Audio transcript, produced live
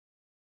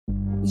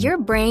Your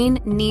brain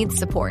needs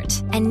support,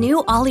 and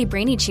new Ollie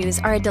Brainy Chews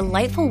are a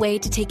delightful way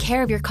to take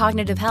care of your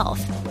cognitive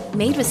health.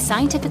 Made with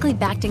scientifically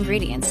backed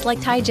ingredients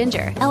like Thai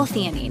ginger,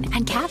 L-theanine,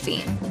 and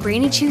caffeine,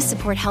 Brainy Chews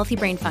support healthy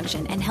brain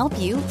function and help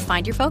you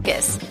find your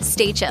focus,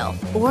 stay chill,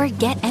 or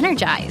get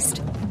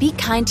energized. Be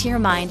kind to your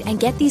mind and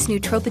get these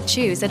nootropic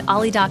chews at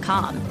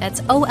ollie.com.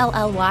 That's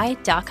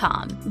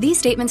OLLY.com. These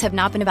statements have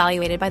not been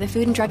evaluated by the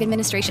Food and Drug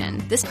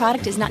Administration. This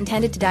product is not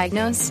intended to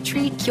diagnose,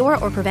 treat, cure,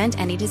 or prevent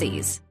any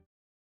disease.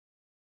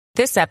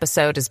 This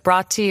episode is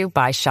brought to you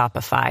by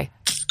Shopify.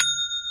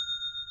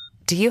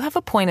 Do you have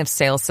a point of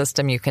sale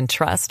system you can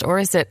trust, or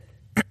is it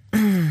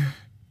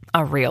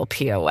a real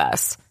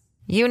POS?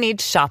 You need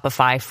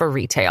Shopify for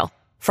retail.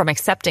 From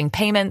accepting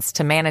payments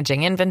to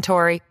managing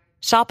inventory,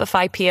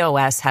 Shopify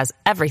POS has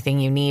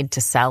everything you need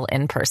to sell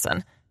in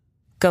person.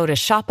 Go to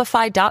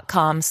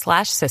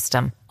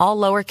shopify.com/system, all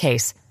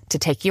lowercase, to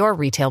take your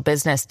retail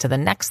business to the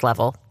next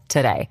level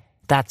today.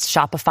 That's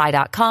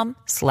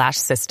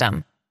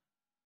shopify.com/system.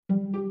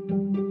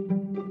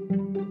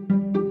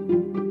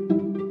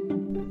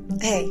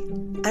 Hey,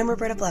 I'm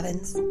Roberta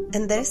Blevins,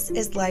 and this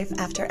is Life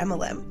After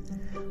MLM,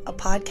 a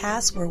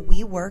podcast where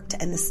we work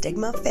to end the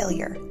stigma of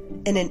failure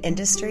in an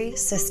industry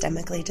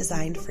systemically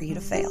designed for you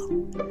to fail.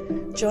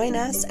 Join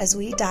us as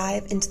we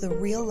dive into the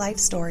real-life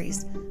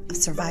stories of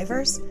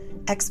survivors,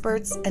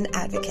 experts, and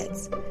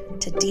advocates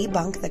to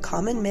debunk the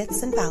common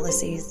myths and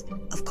fallacies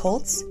of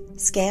cults,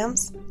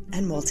 scams,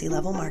 and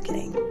multi-level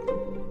marketing.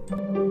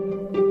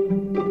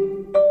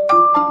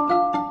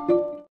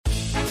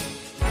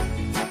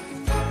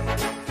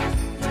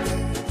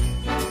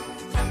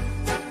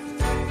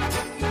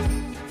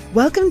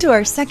 Welcome to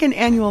our second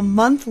annual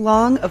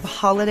month-long of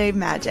Holiday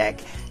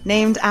Magic,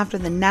 named after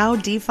the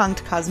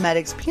now-defunct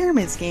cosmetics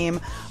pyramid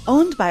scheme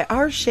owned by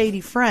our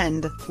shady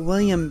friend,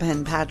 William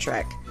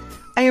Penpatrick.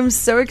 I am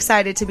so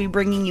excited to be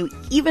bringing you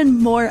even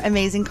more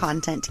amazing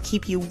content to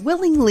keep you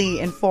willingly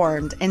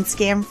informed and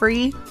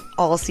scam-free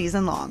all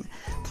season long.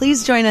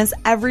 Please join us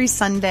every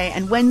Sunday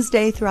and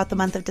Wednesday throughout the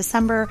month of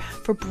December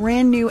for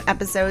brand new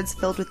episodes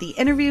filled with the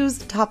interviews,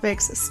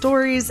 topics,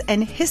 stories,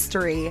 and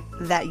history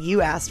that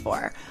you asked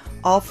for.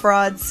 All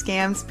frauds,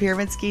 scams,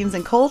 pyramid schemes,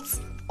 and cults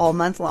all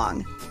month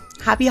long.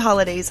 Happy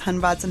holidays,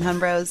 Hunbots and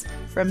Hunbros,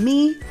 from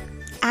me,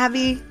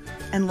 Abby,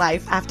 and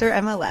Life After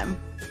MLM.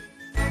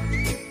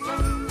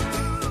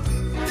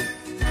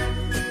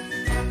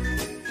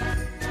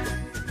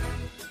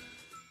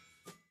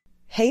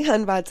 Hey,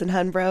 Hunbots and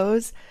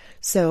Hunbros.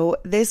 So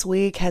this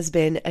week has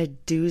been a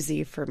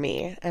doozy for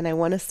me, and I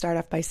want to start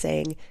off by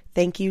saying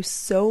thank you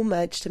so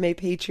much to my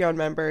Patreon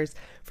members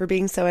for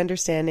being so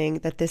understanding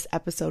that this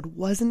episode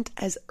wasn't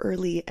as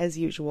early as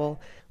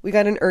usual. We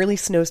got an early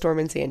snowstorm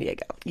in San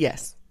Diego.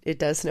 Yes, it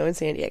does snow in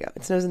San Diego.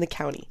 It snows in the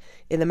county,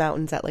 in the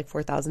mountains at like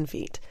 4,000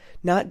 feet.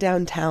 Not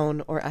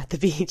downtown or at the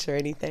beach or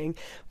anything.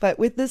 But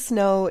with the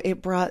snow,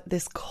 it brought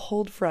this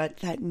cold front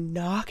that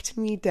knocked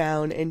me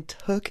down and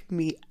took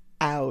me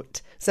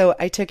out. So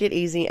I took it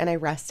easy and I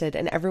rested,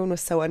 and everyone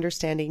was so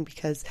understanding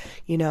because,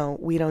 you know,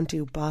 we don't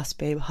do boss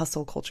babe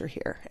hustle culture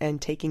here,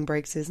 and taking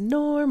breaks is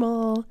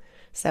normal.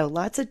 So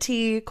lots of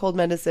tea, cold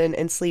medicine,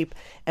 and sleep,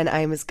 and I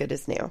am as good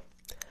as new.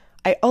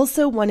 I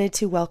also wanted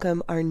to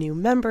welcome our new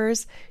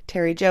members,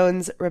 Terry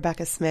Jones,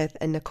 Rebecca Smith,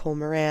 and Nicole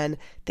Moran.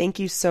 Thank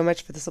you so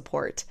much for the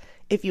support.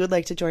 If you would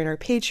like to join our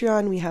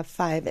Patreon, we have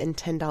 $5 and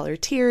 $10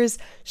 tiers.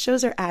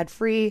 Shows are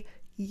ad-free,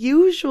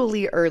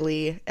 usually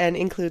early, and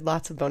include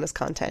lots of bonus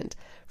content.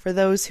 For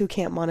those who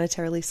can't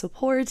monetarily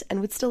support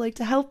and would still like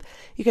to help,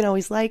 you can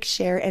always like,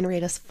 share, and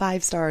rate us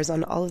 5 stars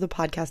on all of the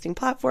podcasting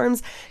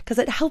platforms because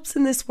it helps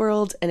in this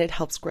world and it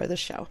helps grow the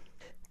show.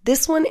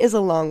 This one is a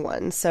long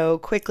one, so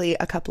quickly,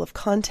 a couple of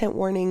content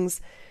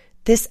warnings.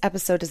 This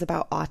episode is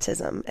about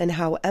autism and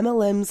how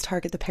MLMs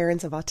target the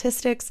parents of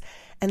autistics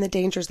and the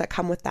dangers that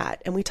come with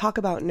that. And we talk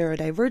about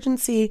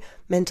neurodivergency,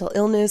 mental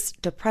illness,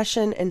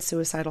 depression, and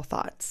suicidal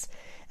thoughts.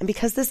 And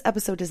because this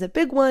episode is a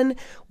big one,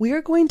 we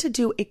are going to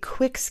do a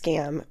quick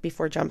scam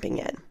before jumping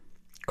in.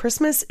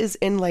 Christmas is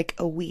in like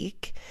a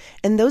week,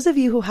 and those of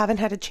you who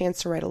haven't had a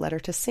chance to write a letter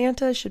to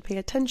Santa should pay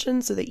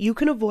attention so that you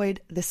can avoid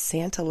the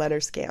Santa letter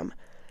scam.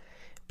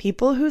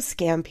 People who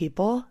scam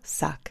people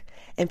suck,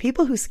 and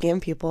people who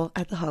scam people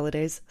at the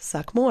holidays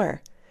suck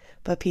more.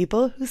 But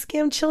people who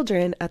scam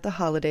children at the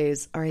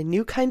holidays are a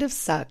new kind of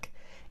suck,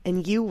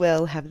 and you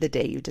will have the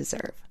day you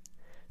deserve.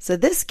 So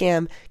this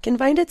scam can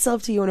find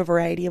itself to you in a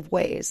variety of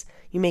ways.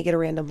 You may get a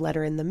random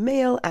letter in the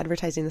mail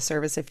advertising the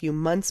service a few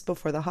months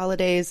before the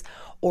holidays,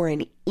 or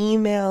an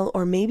email,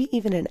 or maybe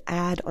even an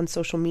ad on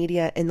social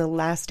media in the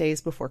last days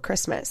before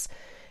Christmas.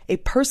 A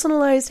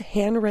personalized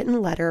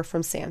handwritten letter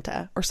from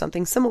Santa or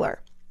something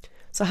similar.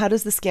 So how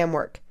does the scam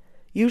work?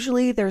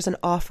 Usually there's an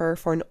offer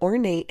for an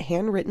ornate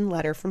handwritten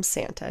letter from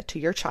Santa to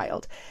your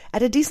child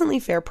at a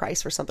decently fair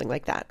price for something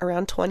like that,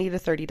 around $20 to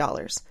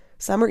 $30.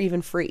 Some are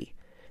even free.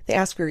 They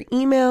ask for your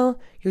email,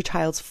 your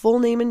child's full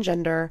name and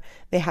gender,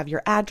 they have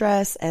your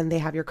address, and they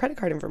have your credit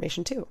card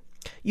information too.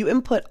 You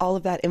input all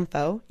of that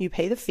info, you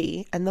pay the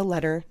fee, and the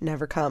letter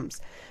never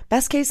comes.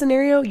 Best case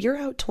scenario, you're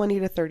out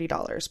 $20 to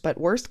 $30, but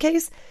worst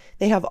case,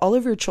 they have all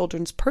of your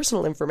children's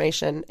personal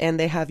information and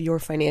they have your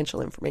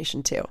financial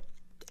information too.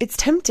 It's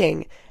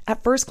tempting.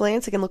 At first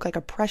glance, it can look like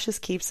a precious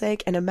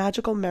keepsake and a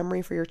magical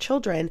memory for your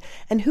children,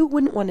 and who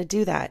wouldn't want to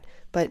do that?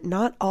 But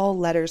not all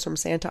letters from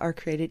Santa are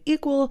created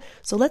equal,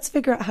 so let's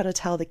figure out how to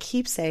tell the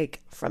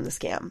keepsake from the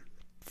scam.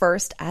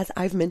 First, as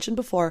I've mentioned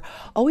before,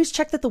 always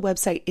check that the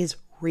website is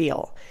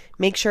real.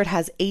 Make sure it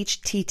has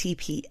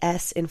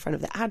HTTPS in front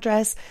of the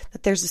address,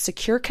 that there's a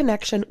secure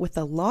connection with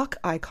the lock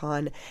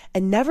icon,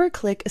 and never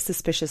click a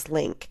suspicious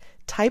link.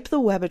 Type the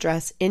web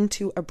address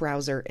into a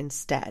browser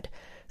instead.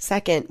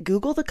 Second,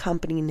 Google the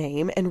company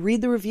name and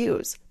read the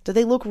reviews. Do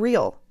they look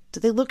real? Do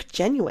they look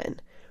genuine?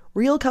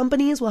 Real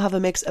companies will have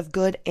a mix of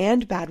good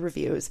and bad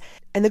reviews,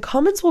 and the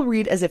comments will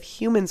read as if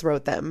humans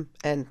wrote them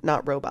and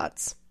not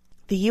robots.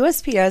 The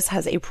USPS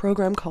has a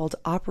program called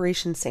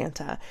Operation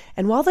Santa,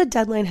 and while the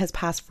deadline has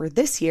passed for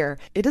this year,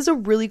 it is a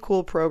really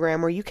cool program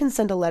where you can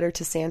send a letter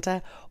to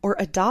Santa or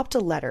adopt a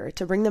letter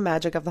to bring the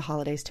magic of the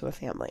holidays to a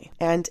family.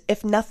 And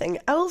if nothing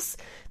else,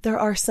 there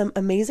are some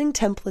amazing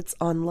templates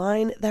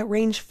online that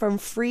range from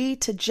free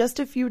to just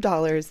a few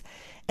dollars,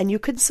 and you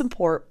could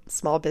support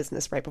small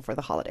business right before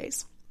the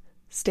holidays.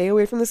 Stay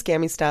away from the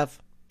scammy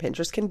stuff.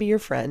 Pinterest can be your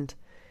friend.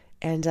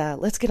 And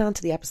let's get on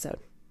to the episode.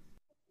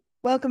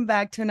 Welcome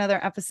back to another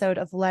episode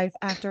of Life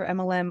After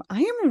MLM.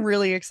 I am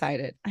really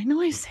excited. I know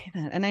I say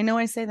that, and I know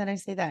I say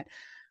that.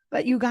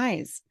 But you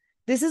guys,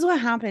 this is what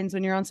happens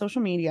when you're on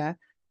social media.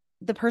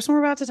 The person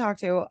we're about to talk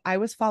to, I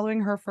was following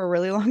her for a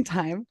really long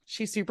time.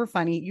 She's super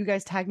funny. You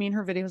guys tag me in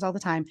her videos all the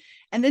time.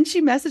 And then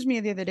she messaged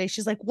me the other day.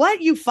 She's like,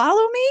 "What? You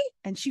follow me?"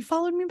 And she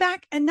followed me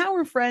back, and now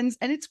we're friends,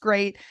 and it's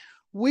great.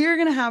 We're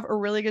going to have a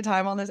really good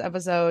time on this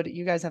episode.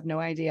 You guys have no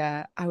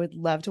idea. I would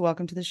love to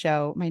welcome to the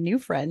show my new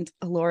friend,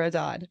 Elora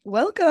Dodd.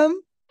 Welcome.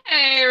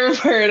 Hey,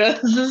 Roberta.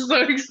 This is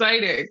so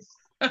exciting.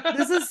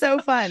 This is so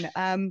fun.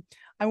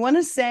 I want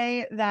to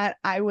say that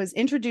I was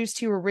introduced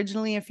to you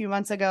originally a few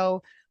months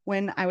ago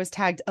when I was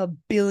tagged a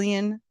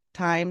billion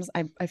times.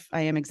 I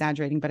am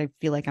exaggerating, but I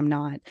feel like I'm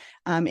not.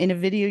 In a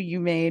video you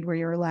made where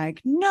you were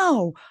like,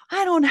 "No,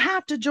 I don't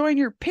have to join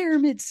your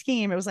pyramid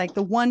scheme." It was like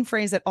the one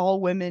phrase that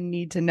all women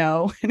need to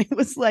know. And it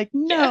was like,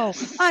 "No,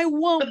 Yes. I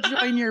won't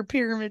join your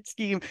pyramid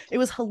scheme." It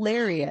was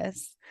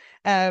hilarious.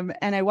 And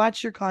I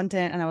watched your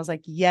content and I was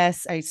like,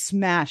 yes, I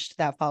smashed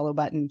that follow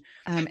button.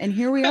 And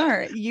here we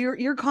are.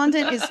 Your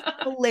content is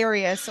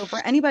hilarious. So for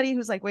anybody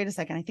who's like, wait a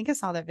second, I think I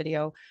saw that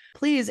video,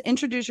 please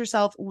introduce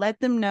yourself. Let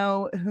them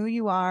know who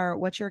you are,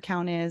 what your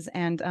account is.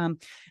 And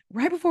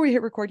right before we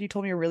hit record, you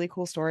told me a really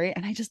cool story.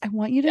 And I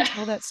want you to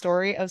tell that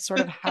story of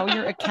sort of how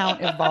your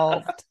account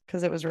evolved,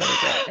 because it was really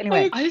good.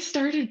 Anyway. I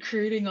started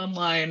creating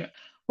online.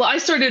 Well, I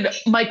started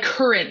my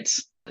current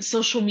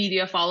social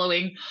media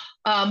following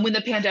when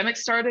the pandemic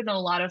started, and a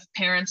lot of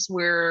parents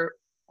were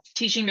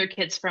teaching their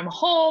kids from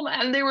home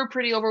and they were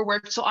pretty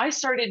overworked. So I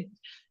started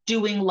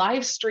doing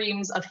live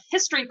streams of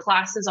history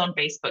classes on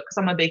Facebook because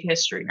I'm a big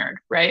history nerd,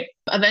 right?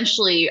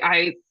 Eventually,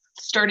 I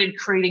started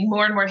creating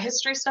more and more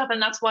history stuff.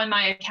 And that's why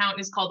my account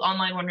is called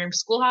Online One Room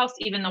Schoolhouse,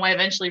 even though I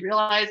eventually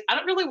realized I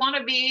don't really want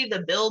to be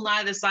the Bill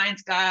Nye the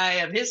Science Guy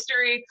of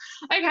history.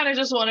 I kind of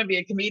just want to be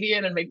a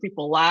comedian and make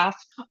people laugh.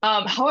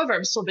 However,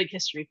 I'm still a big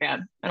history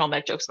fan and I'll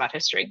make jokes about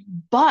history.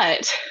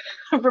 But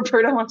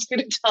Roberta wants me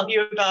to tell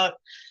you about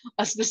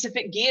a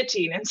specific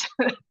guillotine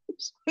incident.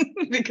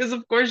 Because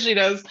of course she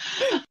does.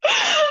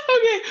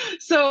 Okay,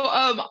 so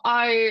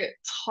I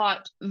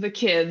taught the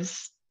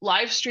kids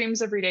live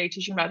streams every day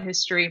teaching about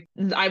history.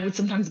 I would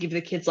sometimes give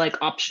the kids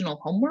like optional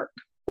homework.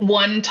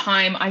 One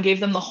time I gave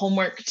them the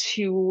homework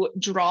to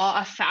draw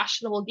a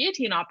fashionable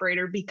guillotine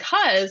operator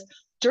because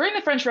during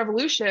the French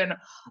Revolution,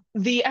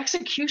 the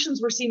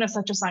executions were seen as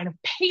such a sign of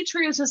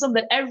patriotism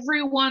that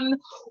everyone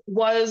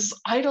was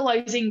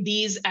idolizing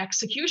these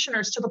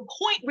executioners to the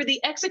point where the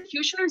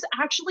executioners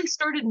actually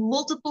started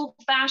multiple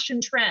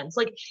fashion trends,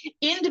 like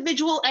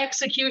individual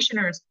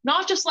executioners,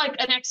 not just like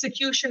an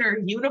executioner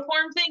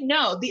uniform thing.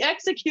 No, the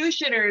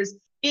executioners'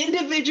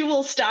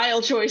 individual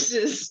style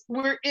choices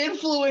were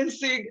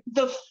influencing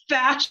the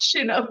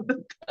fashion of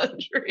the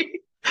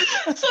country.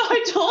 So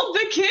I told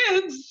the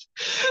kids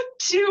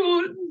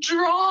to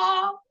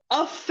draw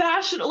a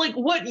fashion, like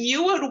what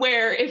you would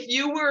wear if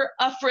you were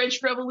a French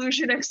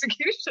Revolution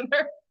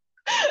executioner.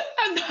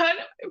 And that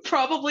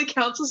probably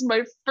counts as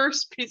my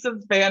first piece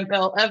of fan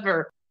mail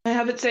ever. I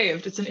have it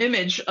saved. It's an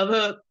image of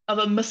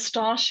a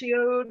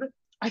mustachioed,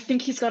 I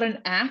think he's got an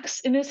axe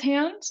in his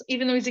hand,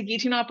 even though he's a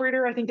guillotine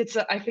operator. I think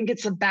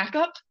it's a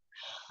backup.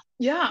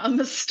 Yeah, a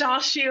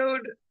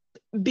mustachioed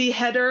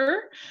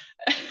beheader.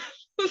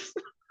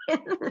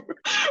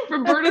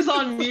 Roberta's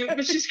on mute,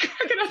 but she's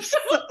cracking up so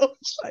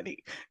funny.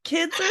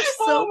 Kids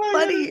are so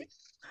funny. God.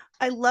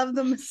 I love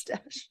the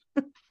mustache.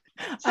 So,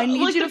 I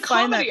need like, you to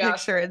find that comedy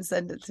picture and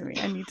send it to me.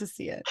 I need to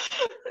see it.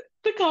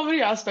 The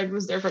comedy aspect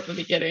was there from the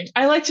beginning.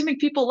 I like to make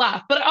people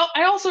laugh, but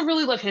I also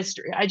really love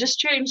history. I just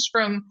changed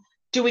from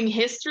doing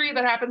history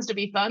that happens to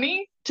be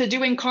funny to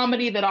doing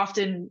comedy that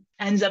often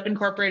ends up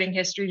incorporating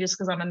history just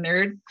because I'm a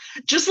nerd.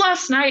 Just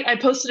last night, I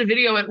posted a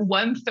video at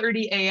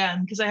 1:30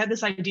 a.m. because I had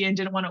this idea and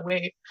didn't want to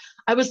wait.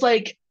 I was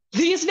like,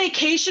 these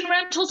vacation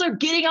rentals are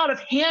getting out of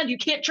hand. You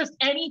can't trust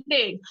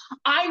anything.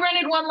 I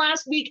rented one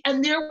last week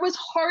and there was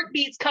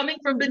heartbeats coming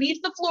from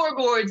beneath the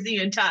floorboards the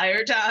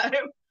entire time.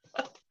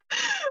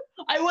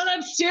 I went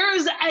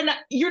upstairs and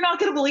you're not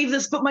going to believe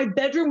this, but my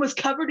bedroom was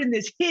covered in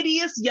this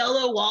hideous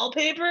yellow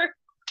wallpaper.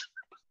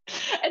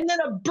 And then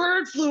a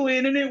bird flew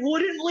in and it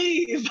wouldn't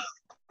leave.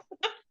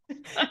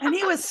 And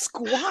he was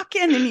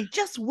squawking and he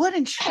just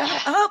wouldn't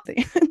shut up.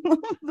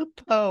 The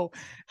Poe.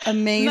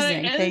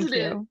 Amazing. Thank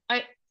you.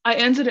 I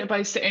ended it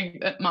by saying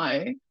that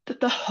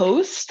the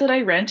host that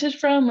I rented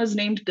from was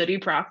named Goody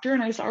Proctor,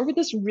 and I saw her with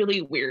this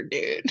really weird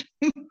dude.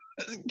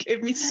 It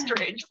gave me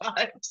strange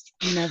vibes.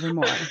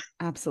 Nevermore.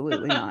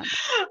 Absolutely not.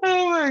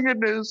 Oh my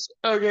goodness.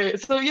 Okay,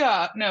 so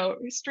yeah, no,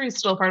 history is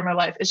still part of my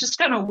life. It's just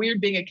kind of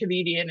weird being a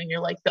comedian and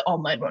you're like the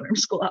all-night one-room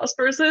schoolhouse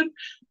person,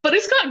 but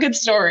it's got good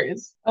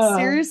stories.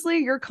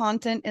 Seriously, your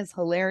content is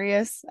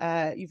hilarious.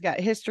 You've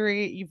got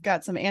history, you've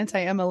got some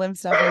anti-MLM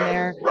stuff in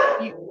there.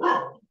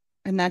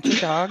 And that's your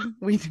dog?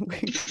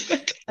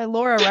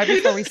 Elora, right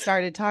before we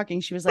started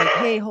talking, she was like,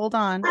 hey, hold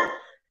on.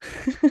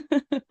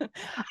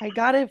 I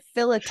gotta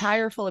fill a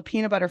tire full of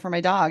peanut butter for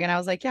my dog. And I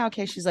was like, yeah,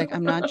 okay. She's like,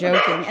 I'm not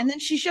joking. And then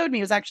she showed me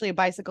it was actually a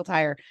bicycle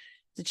tire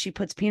that she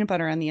puts peanut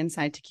butter on the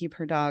inside to keep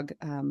her dog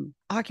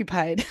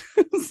occupied.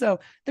 So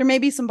there may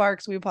be some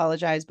barks. We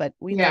apologize, but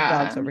we have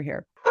dogs over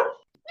here.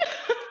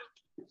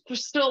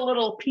 There's still a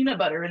little peanut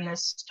butter in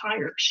this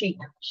tire. She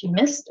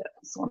missed it.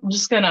 So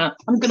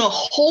I'm gonna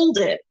hold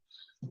it.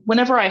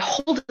 Whenever I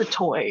hold the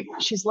toy,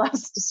 she's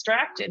less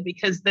distracted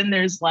because then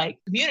there's like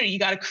community. You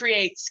got to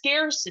create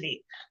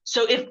scarcity.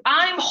 So if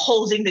I'm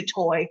holding the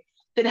toy,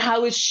 then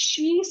how is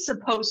she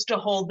supposed to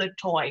hold the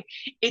toy?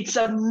 It's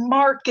a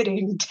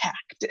marketing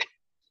tactic.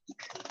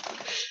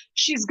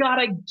 She's got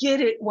to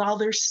get it while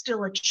there's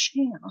still a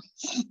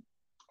chance.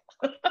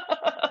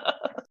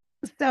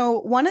 So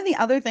one of the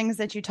other things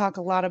that you talk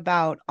a lot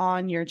about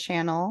on your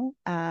channel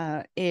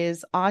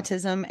is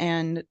autism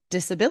and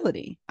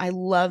disability. I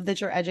love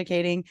that you're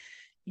educating.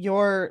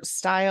 Your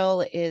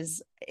style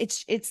is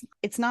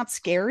it's not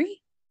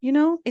scary, you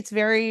know, it's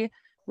very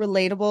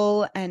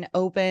relatable and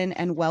open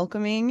and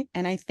welcoming.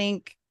 And I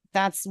think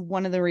that's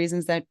one of the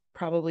reasons that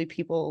probably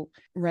people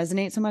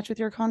resonate so much with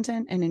your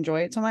content and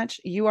enjoy it so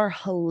much. You are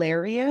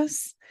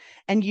hilarious.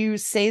 And you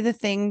say the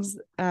things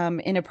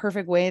in a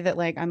perfect way that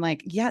like, I'm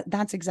like, yeah,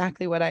 that's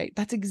exactly what I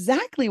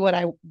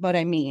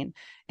mean.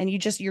 And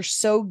you're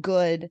so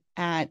good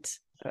at,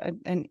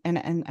 and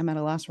I'm at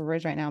a loss for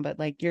words right now, but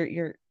like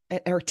you're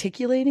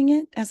articulating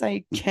it as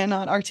I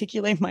cannot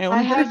articulate my own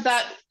I words. have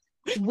that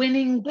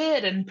winning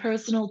wit and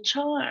personal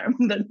charm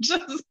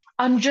that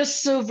I'm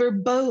just so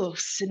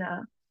verbose in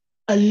a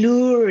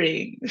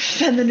alluring,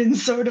 feminine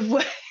sort of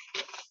way.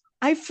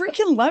 I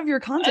freaking love your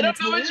content.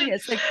 It's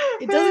hilarious. Like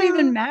it doesn't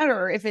even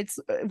matter if it's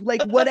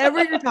like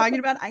whatever you're talking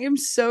about. I am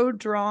so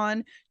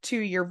drawn to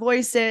your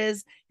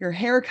voices, your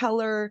hair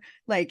color,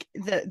 like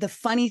the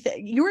funny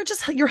thing.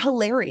 You're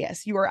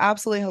hilarious. You are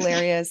absolutely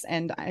hilarious.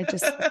 And I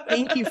just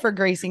thank you for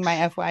gracing my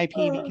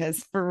FYP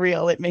because for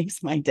real, it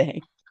makes my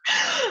day.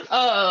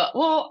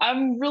 Well,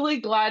 I'm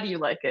really glad you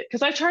like it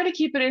because I try to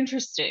keep it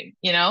interesting,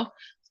 you know?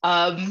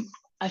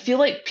 I feel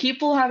like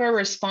people have a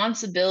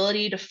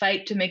responsibility to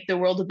fight to make the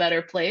world a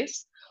better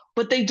place,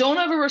 but they don't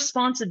have a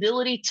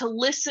responsibility to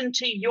listen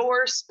to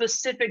your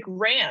specific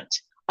rant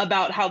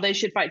about how they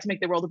should fight to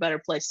make the world a better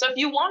place. So if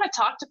you want to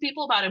talk to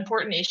people about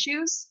important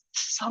issues,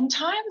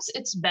 sometimes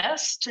it's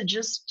best to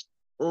just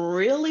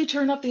really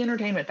turn up the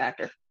entertainment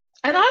factor.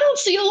 And I don't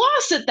see a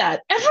loss at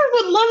that.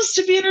 Everyone loves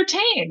to be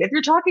entertained. If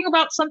you're talking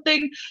about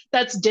something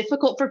that's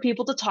difficult for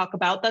people to talk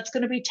about, that's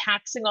going to be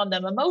taxing on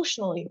them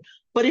emotionally.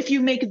 But if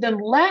you make them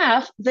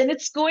laugh, then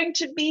it's going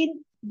to be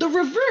the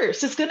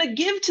reverse. It's going to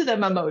give to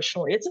them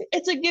emotionally.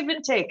 It's a give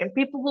and take. And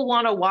people will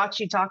want to watch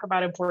you talk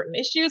about important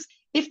issues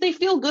if they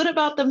feel good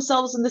about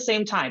themselves in the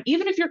same time.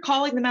 Even if you're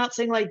calling them out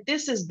saying like,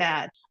 this is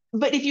bad.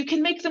 But if you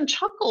can make them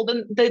chuckle,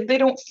 then they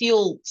don't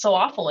feel so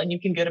awful and you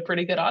can get a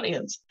pretty good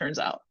audience, turns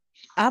out.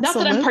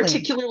 Absolutely. Not that I'm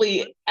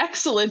particularly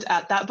excellent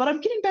at that, but I'm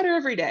getting better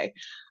every day.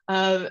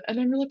 And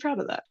I'm really proud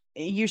of that.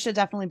 You should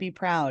definitely be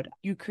proud.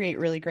 You create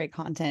really great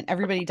content.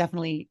 Everybody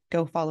definitely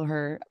go follow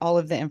her. All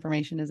of the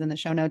information is in the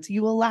show notes.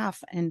 You will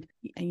laugh and,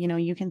 you know,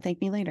 you can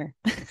thank me later.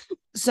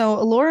 So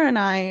Elora and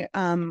I,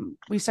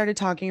 we started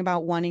talking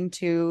about wanting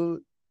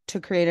to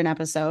create an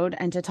episode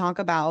and to talk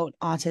about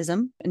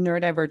autism and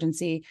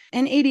neurodivergency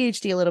and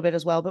ADHD a little bit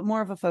as well, but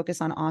more of a focus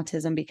on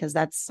autism because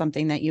that's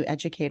something that you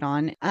educate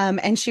on.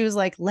 And she was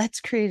like, let's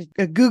create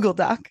a Google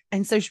Doc.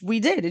 And so we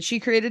did. And she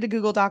created a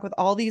Google Doc with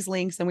all these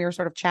links and we were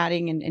sort of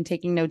chatting and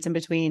taking notes in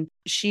between.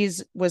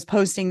 Was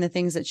posting the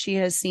things that she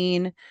has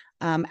seen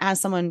as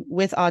someone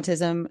with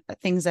autism,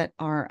 things that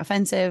are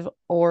offensive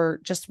or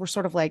just were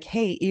sort of like,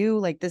 hey, ew,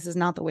 like this is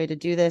not the way to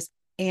do this.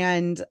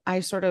 And I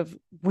sort of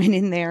went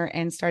in there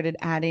and started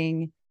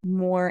adding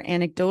more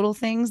anecdotal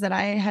things that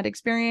I had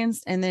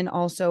experienced, and then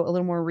also a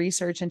little more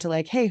research into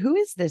like, hey, who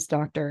is this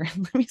doctor?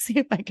 Let me see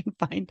if I can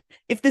find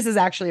if this is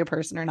actually a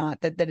person or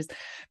not that is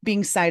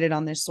being cited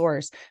on this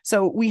source.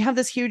 So we have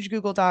this huge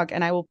Google Doc,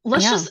 and I will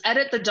just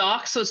edit the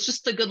doc so it's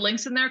just the good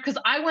links in there, because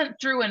I went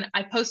through and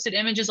I posted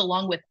images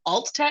along with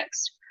alt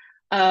text.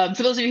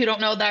 For those of you who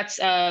don't know, that's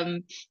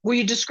where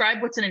you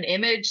describe what's in an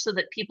image so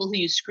that people who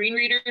use screen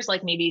readers,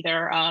 like maybe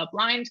they're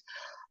blind,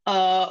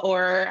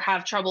 or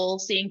have trouble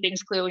seeing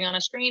things clearly on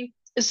a screen,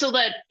 so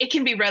that it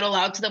can be read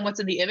aloud to them what's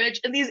in the image.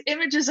 And these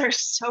images are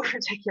so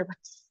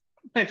ridiculous,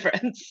 my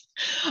friends.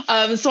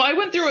 So I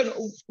went through and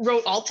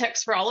wrote alt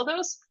text for all of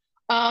those,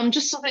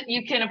 just so that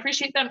you can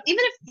appreciate them.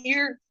 Even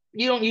if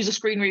you don't use a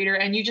screen reader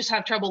and you just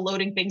have trouble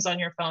loading things on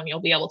your phone,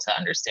 you'll be able to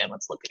understand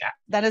what's looking at.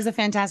 That is a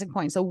fantastic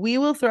point. So we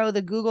will throw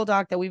the Google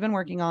Doc that we've been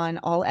working on,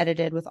 all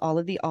edited with all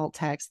of the alt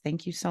text.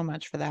 Thank you so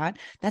much for that.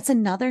 That's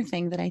another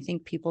thing that I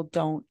think people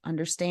don't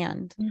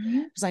understand.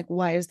 Mm-hmm. It's like,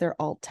 why is there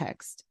alt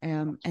text?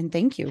 And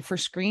thank you for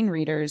screen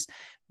readers.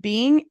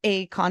 Being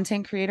a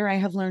content creator, I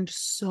have learned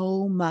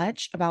so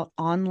much about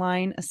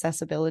online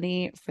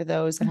accessibility for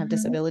those that have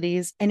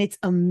disabilities, and it's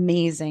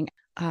amazing.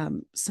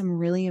 Some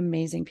really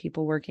amazing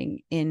people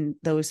working in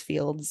those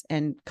fields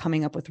and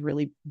coming up with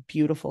really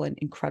beautiful and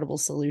incredible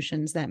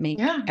solutions that make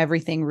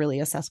everything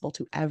really accessible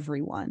to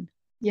everyone.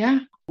 Yeah.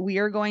 We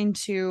are going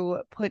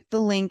to put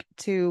the link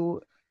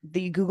to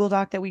the Google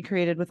Doc that we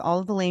created with all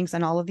of the links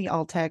and all of the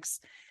alt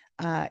text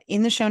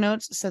in the show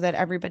notes so that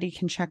everybody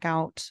can check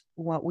out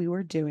what we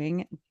were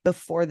doing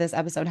before this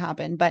episode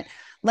happened. But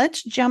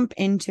let's jump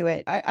into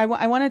it. I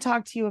want to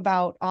talk to you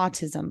about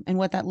autism and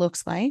what that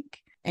looks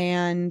like,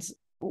 and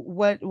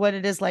what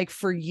it is like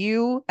for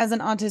you as an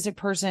autistic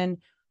person,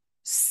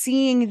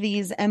 seeing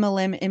these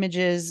MLM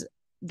images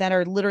that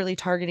are literally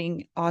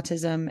targeting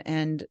autism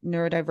and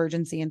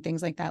neurodivergency and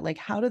things like that. Like,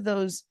 how do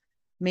those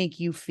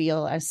make you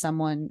feel as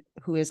someone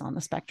who is on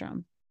the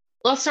spectrum?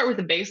 Let's start with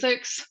the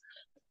basics.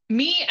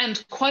 Me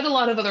and quite a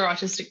lot of other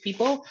autistic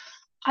people,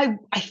 I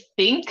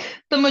think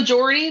the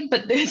majority,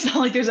 but it's not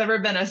like there's ever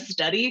been a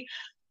study,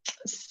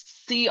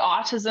 see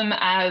autism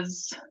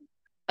as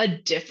a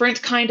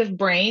different kind of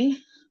brain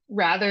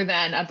rather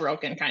than a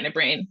broken kind of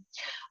brain.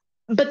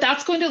 But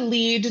that's going to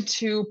lead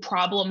to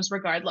problems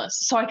regardless.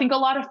 So I think a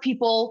lot of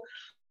people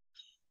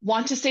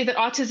want to say that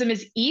autism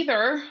is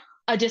either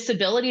a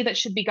disability that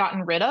should be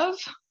gotten rid of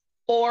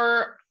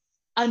or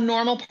a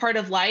normal part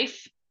of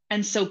life,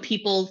 and so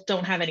people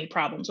don't have any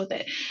problems with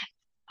it.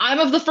 I'm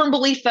of the firm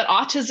belief that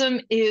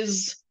autism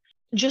is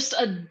just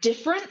a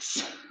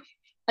difference,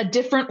 a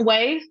different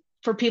way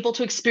for people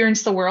to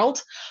experience the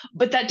world,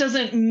 but that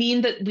doesn't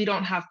mean that we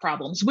don't have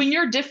problems. When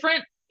you're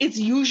different, it's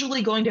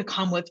usually going to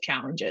come with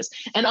challenges.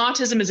 And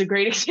autism is a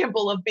great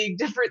example of being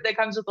different that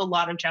comes with a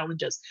lot of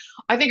challenges.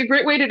 I think a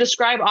great way to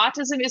describe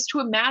autism is to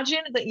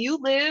imagine that you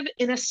live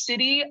in a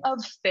city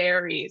of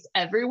fairies.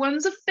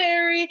 Everyone's a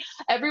fairy,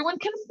 everyone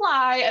can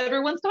fly,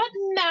 everyone's got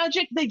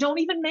magic. They don't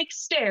even make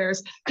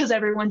stairs because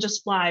everyone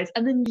just flies.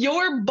 And then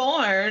you're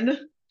born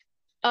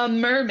a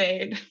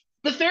mermaid.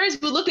 The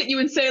fairies would look at you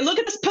and say, look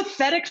at this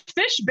pathetic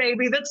fish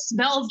baby that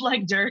smells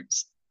like dirt.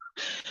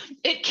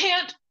 It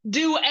can't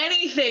do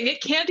anything.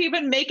 It can't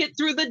even make it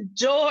through the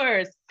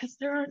doors because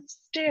there aren't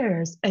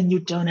stairs and you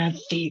don't have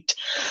feet.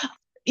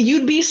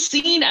 You'd be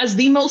seen as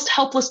the most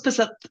helpless,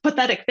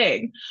 pathetic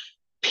thing.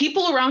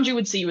 People around you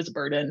would see you as a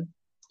burden.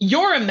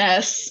 You're a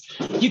mess.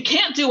 You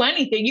can't do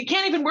anything. You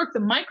can't even work the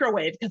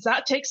microwave because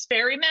that takes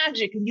fairy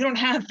magic and you don't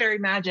have fairy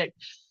magic.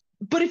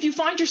 But if you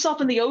find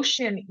yourself in the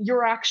ocean,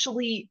 you're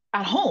actually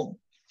at home.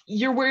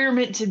 You're where you're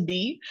meant to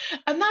be.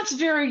 And that's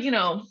very,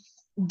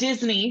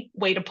 Disney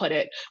way to put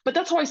it, but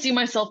that's how I see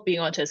myself being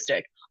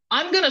autistic.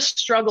 I'm going to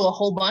struggle a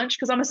whole bunch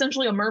because I'm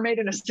essentially a mermaid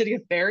in a city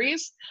of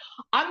fairies.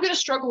 I'm going to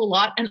struggle a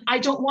lot, and I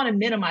don't want to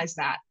minimize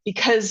that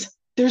because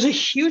there's a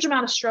huge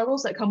amount of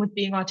struggles that come with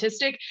being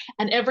autistic,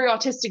 and every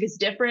autistic is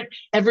different.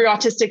 Every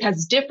autistic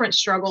has different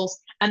struggles,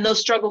 and those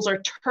struggles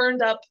are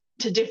turned up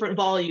to different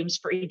volumes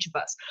for each of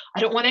us. I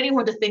don't want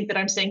anyone to think that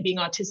I'm saying being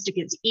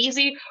autistic is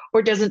easy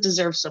or doesn't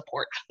deserve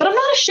support, but I'm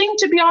not ashamed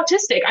to be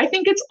autistic. I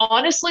think it's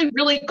honestly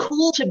really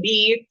cool to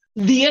be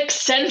the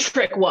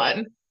eccentric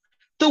one,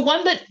 the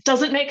one that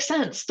doesn't make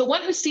sense, the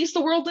one who sees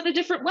the world in a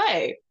different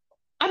way.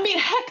 I mean,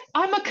 heck,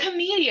 I'm a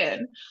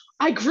comedian.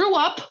 I grew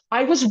up,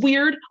 I was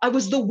weird. I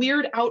was the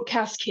weird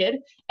outcast kid.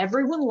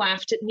 Everyone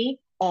laughed at me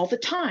all the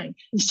time.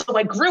 And so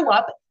I grew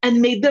up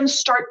and made them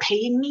start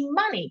paying me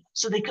money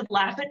so they could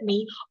laugh at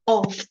me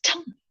all the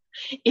time.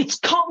 It's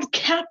called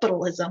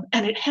capitalism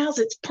and it has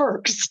its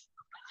perks.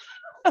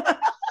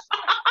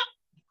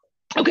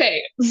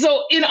 Okay,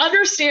 so in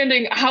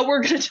understanding how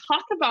we're going to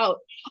talk about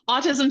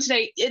autism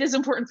today, it is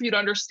important for you to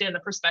understand the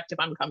perspective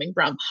I'm coming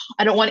from.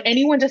 I don't want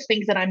anyone to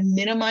think that I'm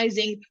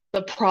minimizing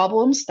the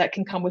problems that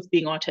can come with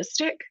being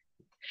autistic.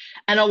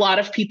 And a lot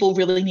of people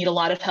really need a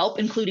lot of help,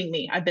 including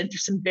me. I've been through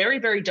some very,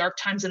 very dark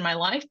times in my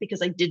life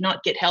because I did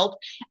not get help.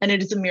 And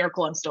it is a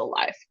miracle I'm still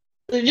alive.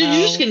 You're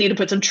just gonna need to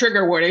put some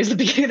trigger warnings at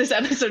the beginning of this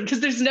episode, because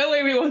there's no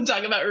way we won't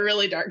talk about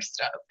really dark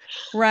stuff.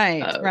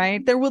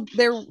 Right. There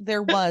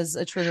was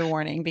a trigger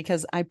warning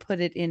because I put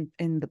it in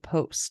the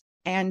post.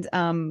 And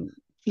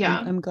yeah,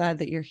 I'm glad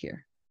that you're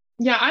here.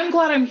 Yeah, I'm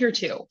glad I'm here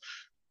too.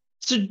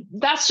 So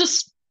that's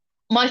just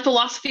my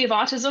philosophy of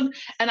autism.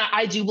 And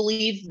I do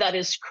believe that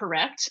is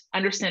correct. I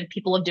understand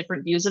people have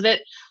different views of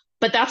it,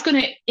 but that's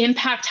going to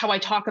impact how I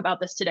talk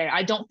about this today.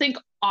 I don't think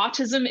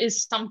autism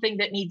is something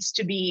that needs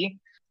to be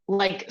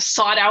like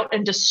sought out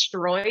and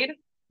destroyed,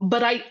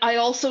 but I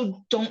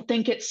also don't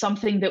think it's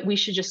something that we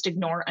should just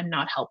ignore and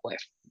not help with.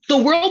 The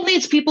world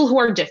needs people who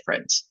are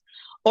different,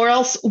 or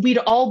else we'd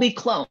all be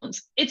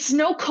clones. It's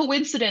no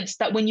coincidence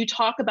that when you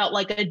talk about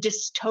like a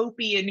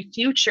dystopian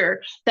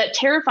future that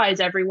terrifies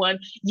everyone,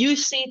 you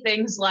see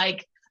things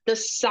like the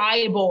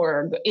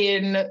cyborg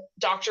in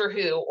Doctor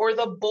Who or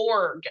the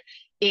Borg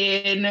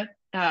in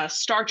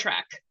Star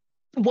Trek.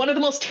 One of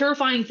the most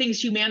terrifying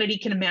things humanity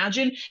can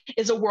imagine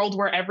is a world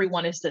where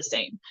everyone is the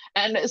same.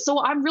 And so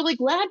I'm really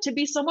glad to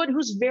be someone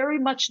who's very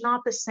much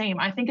not the same.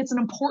 I think it's an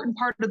important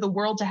part of the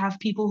world to have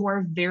people who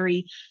are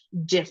very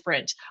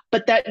different.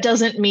 But that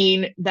doesn't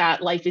mean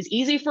that life is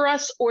easy for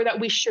us, or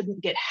that we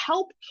shouldn't get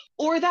help,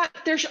 or that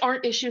there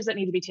aren't issues that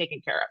need to be taken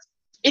care of.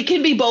 It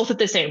can be both at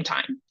the same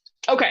time.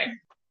 Okay,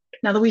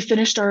 now that we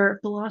finished our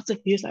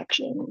philosophy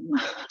section,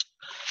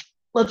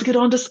 let's get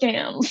on to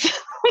scams.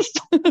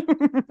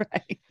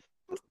 Right.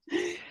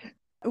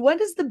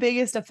 What is the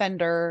biggest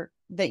offender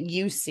that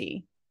you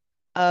see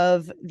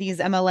of these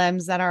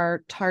MLMs that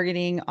are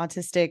targeting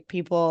autistic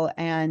people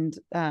and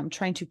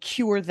trying to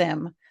cure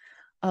them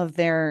of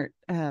their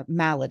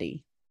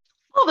malady?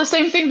 Well, the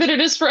same thing that it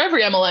is for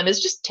every MLM,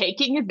 is just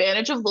taking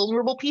advantage of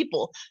vulnerable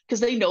people because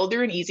they know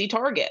they're an easy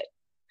target.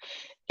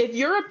 If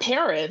you're a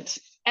parent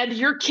and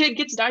your kid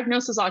gets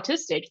diagnosed as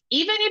autistic,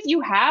 even if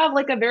you have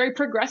like a very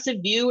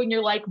progressive view and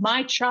you're like,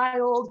 my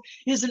child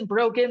isn't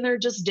broken, they're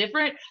just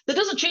different, that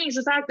doesn't change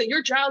the fact that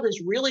your child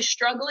is really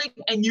struggling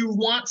and you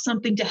want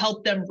something to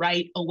help them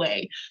right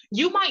away.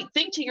 You might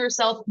think to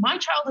yourself, my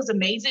child is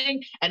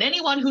amazing, and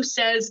anyone who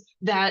says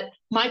that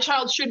my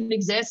child shouldn't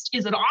exist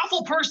is an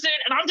awful person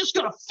and I'm just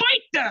going to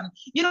fight them.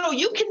 You know,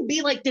 you can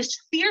be like this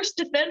fierce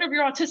defender of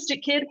your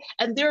autistic kid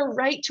and their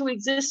right to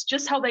exist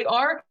just how they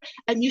are,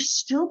 and you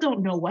still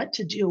don't know what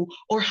to do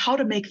or how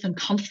to make them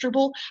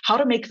comfortable, how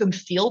to make them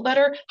feel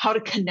better, how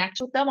to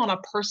connect with them on a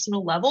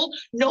personal level.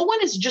 No one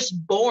is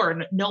just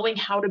born knowing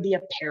how to be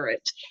a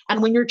parent.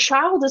 And when your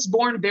child is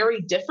born very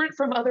different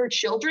from other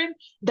children,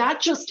 that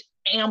just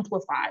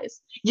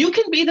amplifies. You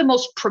can be the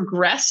most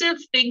progressive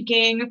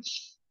thinking,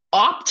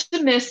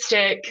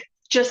 optimistic,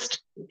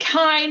 just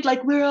kind,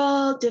 like we're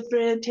all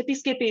different, hippy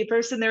skippy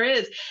person there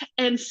is,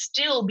 and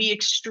still be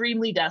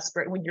extremely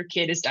desperate when your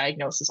kid is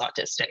diagnosed as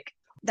autistic.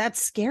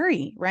 That's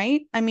scary,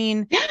 right? I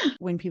mean,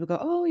 when people go,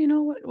 oh, you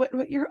know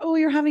what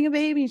you're having a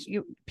baby.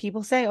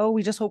 People say, oh,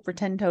 we just hope for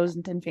 10 toes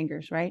and 10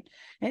 fingers, right?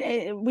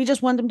 And we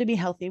just want them to be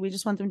healthy. We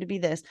just want them to be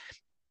this.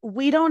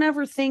 We don't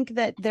ever think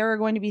that there are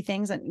going to be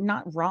things that,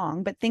 not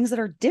wrong, but things that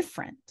are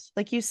different.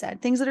 Like you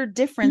said, things that are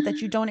different that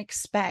you don't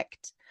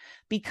expect,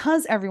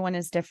 because everyone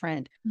is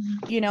different.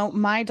 You know,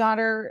 my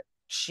daughter,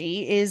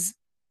 she is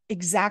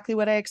exactly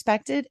what I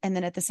expected. And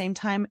then at the same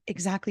time,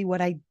 exactly what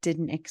I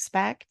didn't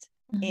expect.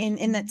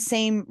 In that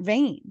same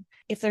vein,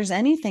 if there's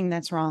anything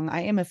that's wrong,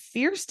 I am a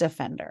fierce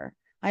defender.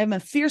 I am a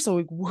fierce,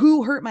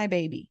 who hurt my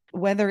baby,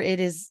 whether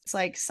it is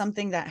like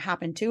something that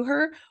happened to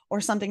her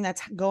or something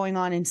that's going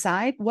on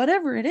inside,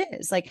 whatever it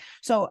is. Like,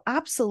 so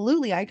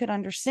absolutely, I could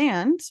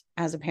understand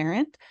as a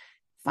parent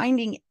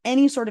finding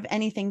any sort of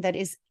anything that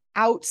is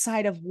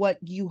outside of what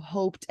you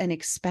hoped and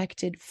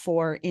expected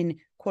for in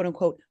quote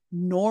unquote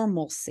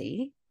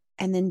normalcy,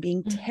 and then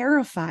being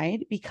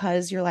terrified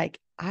because you're like,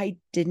 I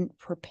didn't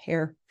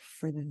prepare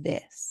for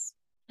this.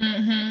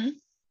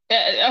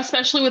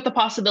 Especially with the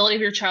possibility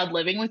of your child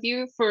living with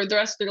you for the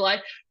rest of their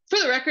life. For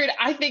the record,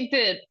 I think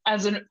that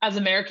as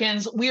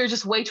Americans, we are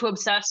just way too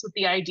obsessed with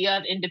the idea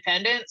of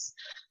independence.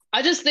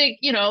 I just think,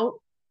 you know,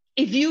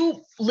 if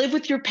you live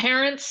with your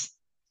parents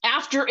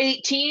after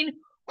 18,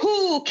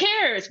 who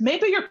cares?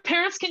 Maybe your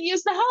parents can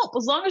use the help.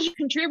 As long as you're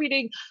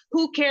contributing,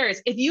 who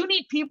cares? If you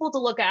need people to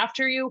look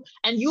after you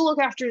and you look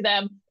after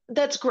them,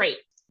 that's great.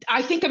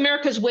 I think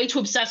America is way too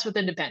obsessed with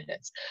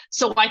independence.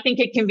 So I think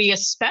it can be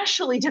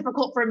especially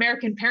difficult for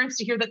American parents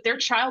to hear that their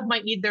child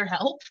might need their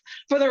help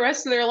for the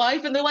rest of their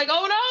life. And they're like,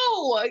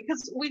 oh no,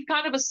 because we've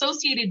kind of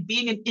associated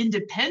being an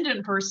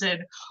independent person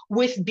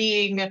with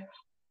being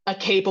a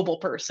capable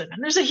person.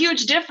 And there's a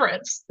huge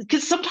difference,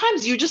 because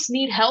sometimes you just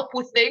need help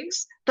with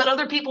things that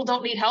other people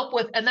don't need help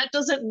with. And that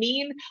doesn't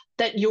mean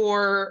that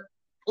you're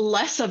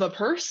less of a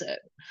person.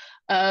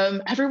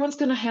 Everyone's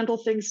going to handle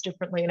things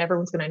differently and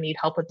everyone's going to need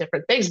help with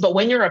different things. But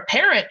when you're a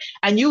parent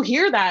and you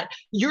hear that,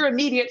 your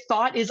immediate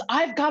thought is,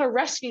 I've got to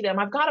rescue them.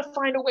 I've got to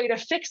find a way to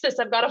fix this.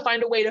 I've got to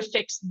find a way to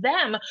fix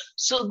them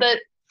so that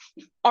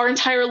our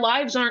entire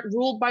lives aren't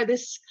ruled by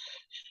this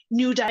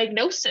new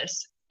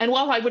diagnosis. And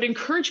while I would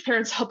encourage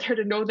parents out there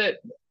to know that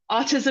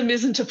autism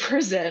isn't a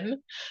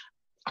prison,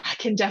 I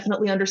can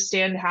definitely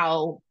understand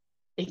how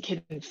it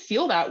can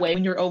feel that way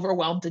when you're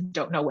overwhelmed and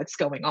don't know what's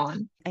going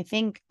on. I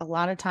think a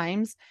lot of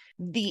times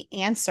the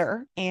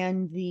answer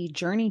and the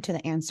journey to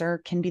the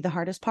answer can be the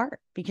hardest part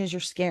because you're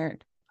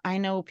scared. I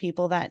know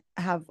people that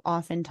have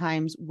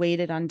oftentimes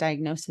waited on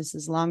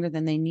diagnoses longer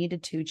than they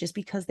needed to just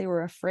because they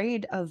were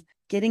afraid of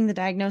getting the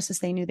diagnosis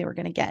they knew they were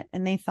going to get.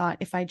 And they thought,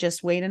 if I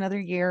just wait another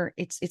year,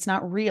 it's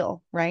not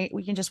real, right?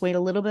 We can just wait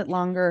a little bit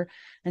longer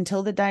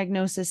until the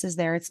diagnosis is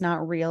there. It's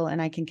not real. And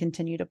I can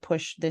continue to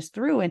push this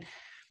through. And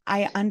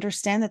I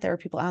understand that there are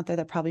people out there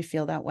that probably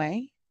feel that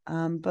way.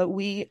 But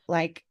we,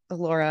 like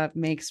Elora,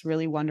 makes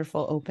really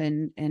wonderful,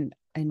 open and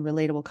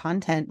relatable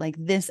content. Like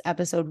this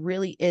episode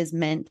really is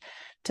meant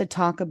to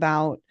talk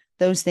about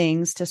those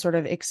things, to sort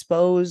of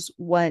expose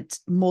what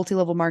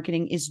multi-level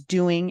marketing is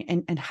doing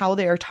and how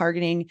they are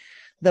targeting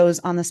those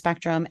on the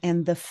spectrum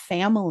and the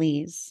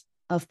families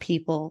of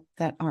people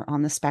that are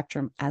on the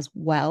spectrum as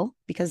well,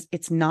 because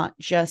it's not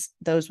just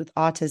those with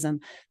autism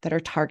that are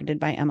targeted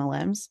by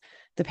MLMs.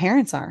 The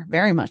parents are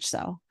very much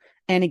so.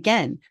 And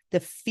again, the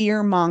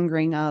fear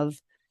mongering of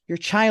your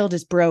child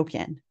is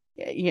broken.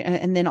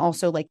 And then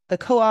also like the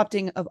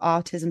co-opting of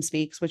autism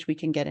speaks, which we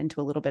can get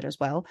into a little bit as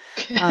well.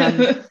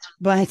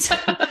 But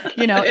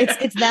you know,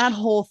 it's that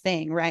whole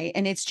thing, right?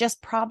 And it's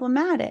just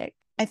problematic.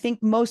 I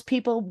think most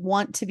people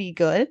want to be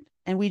good,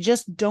 and we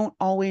just don't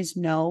always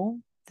know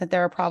that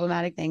there are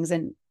problematic things.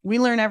 And we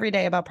learn every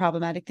day about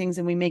problematic things,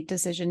 and we make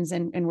decisions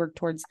and work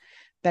towards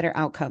better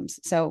outcomes.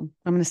 So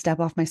I'm going to step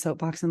off my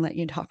soapbox and let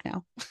you talk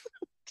now.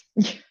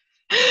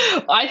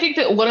 I think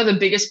that one of the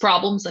biggest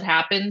problems that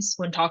happens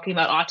when talking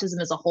about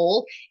autism as a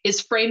whole is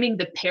framing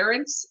the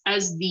parents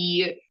as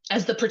the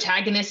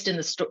protagonist in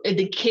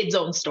the kid's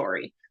own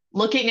story.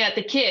 Looking at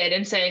the kid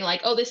and saying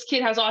like, oh, this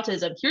kid has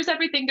autism. Here's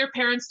everything their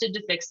parents did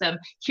to fix them.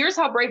 Here's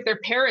how brave their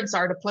parents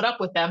are to put up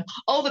with them.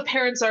 Oh, the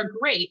parents are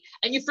great.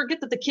 And you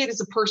forget that the kid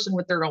is a person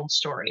with their own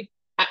story.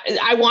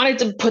 I wanted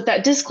to put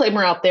that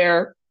disclaimer out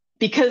there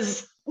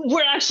because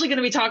we're actually going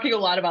to be talking a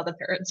lot about the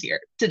parents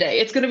here today.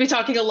 It's going to be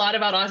talking a lot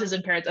about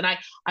autism parents. And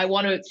I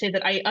want to say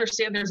that I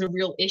understand there's a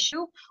real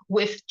issue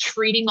with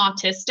treating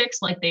autistics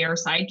like they are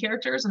side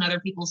characters in other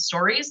people's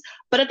stories.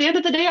 But at the end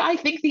of the day, I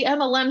think the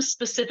MLMs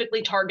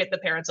specifically target the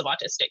parents of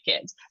autistic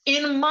kids.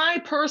 In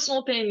my personal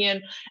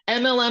opinion,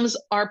 MLMs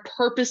are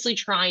purposely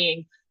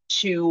trying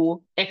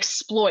to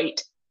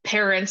exploit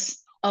parents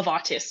of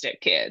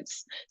autistic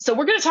kids. So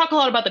we're going to talk a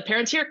lot about the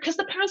parents here because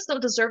the parents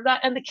don't deserve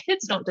that and the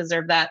kids don't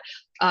deserve that.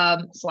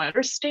 So I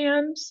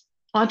understand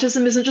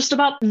autism isn't just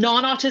about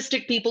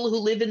non-autistic people who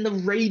live in the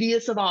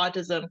radius of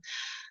autism,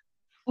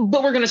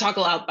 but we're going to talk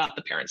a lot about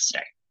the parents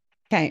today.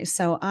 Okay,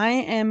 so I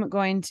am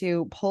going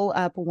to pull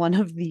up one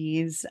of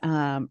these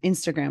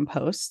Instagram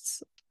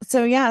posts.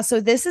 So yeah, so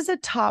this is a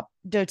top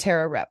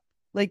doTERRA rep,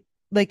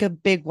 like a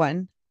big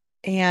one.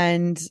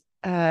 And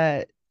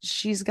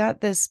she's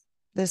got this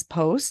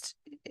post.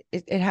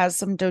 It has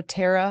some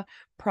doTERRA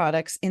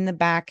products in the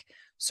back,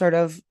 sort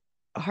of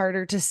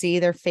harder to see.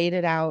 They're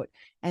faded out.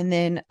 And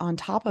then on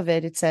top of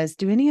it, it says,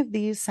 do any of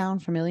these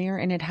sound familiar?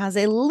 And it has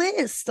a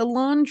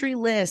laundry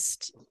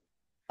list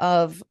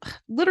of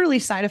literally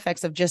side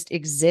effects of just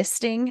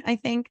existing. I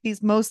think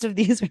most of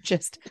these are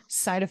just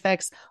side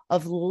effects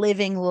of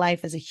living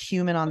life as a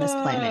human on this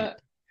planet.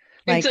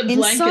 Like it's a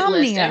blanket insomnia,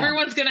 list.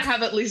 Everyone's going to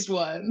have at least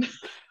one.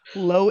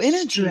 Low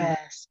energy,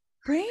 stress,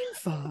 brain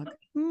fog,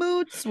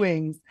 mood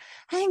swings,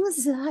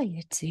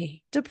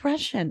 anxiety,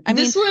 depression.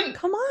 This one,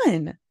 come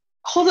on.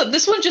 Hold up.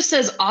 This one just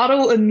says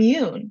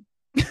autoimmune.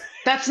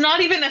 That's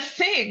not even a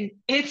thing.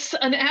 It's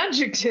an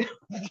adjective.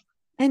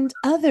 And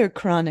other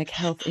chronic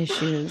health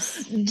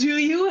issues. Do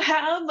you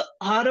have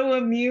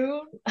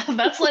autoimmune?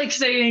 That's like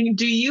saying,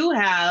 do you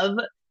have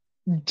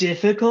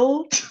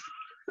difficult?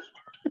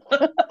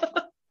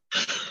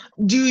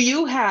 Do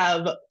you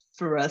have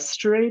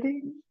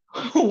frustrating?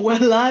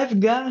 Well, I've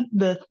got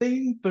the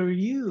thing for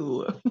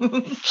you.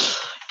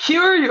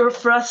 Cure your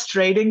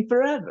frustrating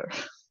forever.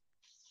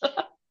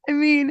 I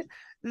mean,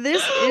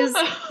 this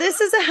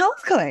is a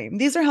health claim.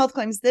 These are health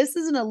claims. This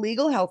is an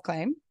illegal health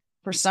claim.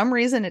 For some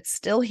reason, it's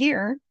still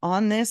here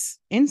on this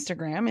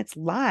Instagram. It's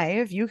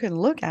live. You can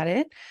look at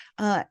it.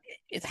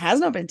 It has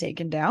not been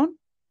taken down,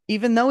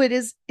 even though it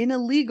is an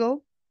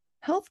illegal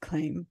health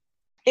claim.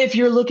 If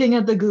you're looking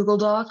at the Google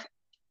Doc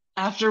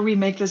after we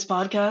make this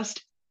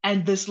podcast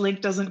and this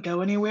link doesn't go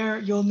anywhere,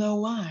 you'll know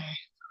why.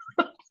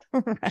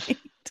 Right.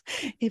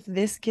 If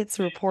this gets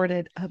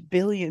reported 1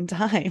 billion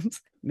times,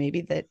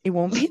 maybe that it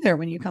won't be there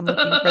when you come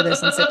looking for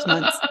this in 6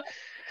 months.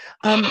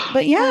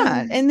 But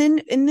yeah, and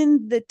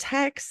then the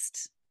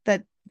text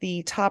that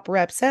the top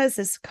rep says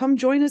is, come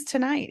join us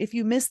tonight. If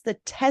you missed the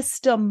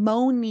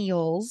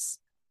testimonials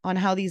on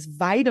how these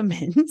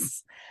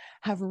vitamins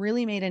have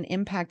really made an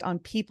impact on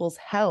people's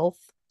health,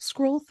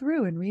 scroll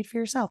through and read for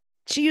yourself.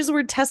 She used the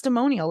word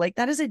testimonial. Like,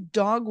 that is a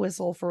dog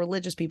whistle for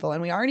religious people.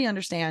 And we already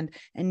understand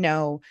and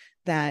know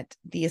that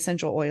the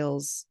essential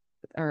oils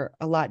are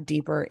a lot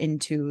deeper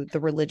into the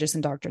religious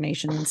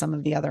indoctrination than some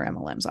of the other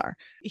MLMs are.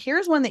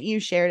 Here's one that you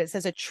shared. It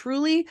says a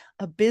truly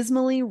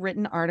abysmally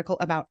written article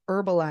about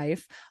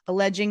Herbalife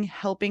alleging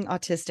helping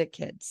autistic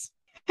kids.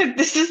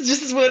 This is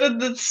just one of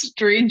the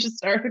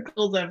strangest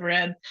articles I've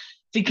read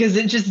because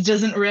it just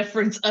doesn't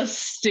reference a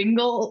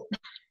single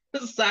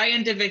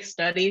scientific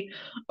study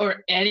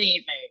or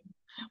anything.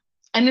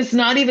 And it's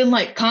not even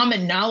like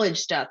common knowledge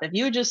stuff. If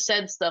you just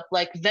said stuff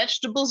like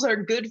vegetables are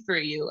good for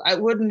you, I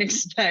wouldn't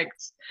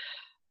expect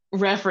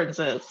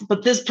references.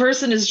 But this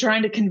person is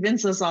trying to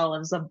convince us all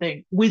of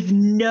something with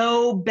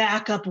no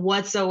backup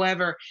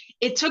whatsoever.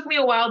 It took me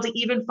a while to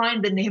even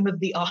find the name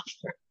of the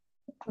author.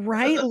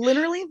 Right?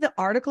 Literally, the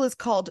article is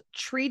called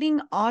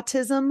Treating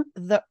Autism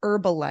the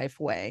Herbalife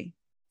Way.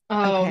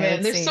 Oh, okay,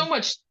 man, there's so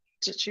much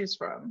to choose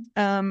from.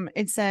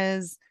 It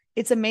says,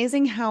 it's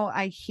amazing how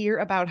I hear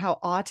about how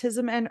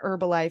autism and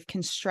Herbalife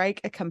can strike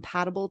a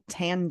compatible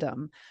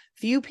tandem.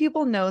 Few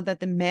people know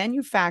that the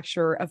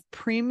manufacturer of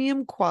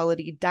premium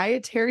quality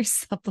dietary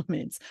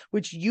supplements,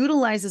 which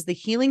utilizes the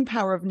healing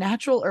power of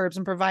natural herbs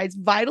and provides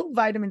vital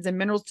vitamins and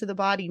minerals to the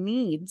body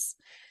needs,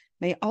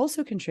 may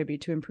also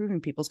contribute to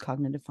improving people's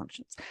cognitive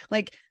functions.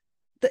 Like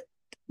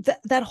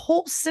that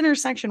whole center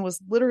section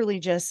was literally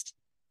just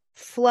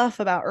fluff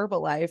about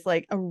Herbalife,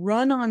 like a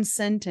run-on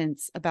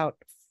sentence about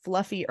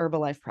fluffy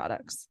Herbalife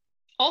products.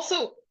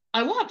 Also,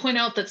 I want to point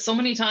out that so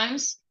many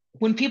times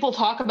when people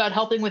talk about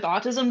helping with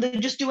autism, they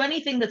just do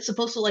anything that's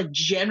supposed to like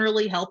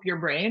generally help your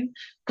brain.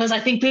 Because I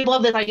think people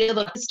have this idea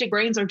that autistic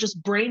brains are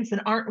just brains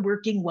that aren't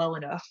working well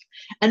enough.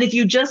 And if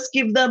you just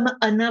give them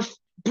enough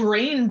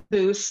brain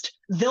boost,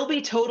 they'll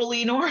be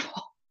totally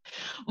normal.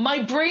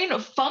 My brain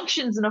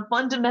functions in a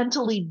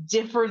fundamentally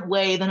different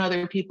way than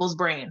other people's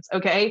brains,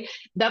 okay?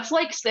 That's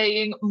like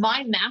saying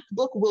my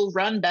MacBook will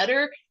run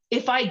better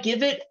if I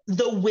give it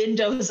the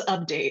Windows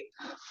update,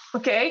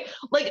 okay?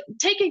 Like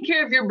taking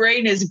care of your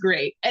brain is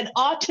great. And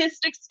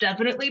autistics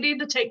definitely need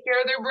to take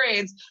care of their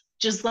brains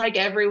just like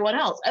everyone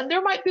else. And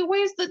there might be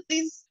ways that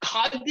these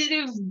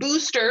cognitive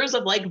boosters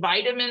of like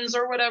vitamins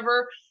or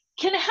whatever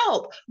can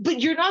help,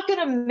 but you're not going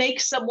to make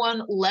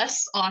someone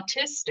less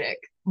autistic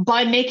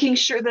by making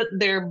sure that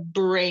their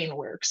brain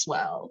works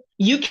well.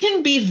 You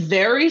can be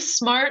very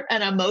smart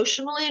and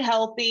emotionally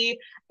healthy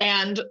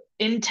and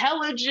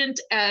intelligent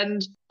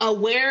and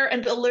aware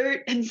and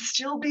alert and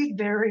still be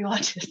very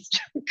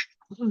autistic.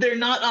 They're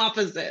not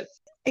opposites.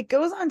 It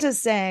goes on to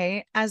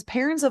say, as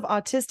parents of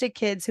autistic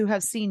kids who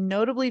have seen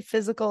notably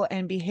physical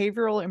and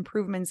behavioral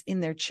improvements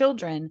in their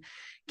children,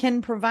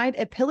 can provide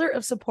a pillar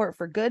of support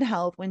for good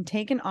health when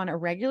taken on a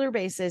regular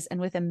basis and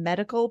with a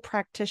medical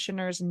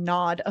practitioner's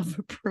nod of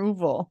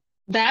approval.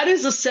 That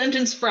is a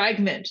sentence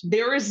fragment.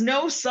 There is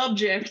no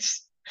subject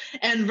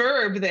and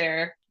verb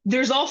there.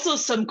 There's also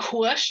some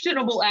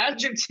questionable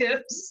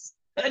adjectives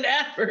and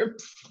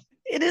adverbs.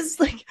 It is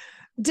like,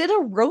 did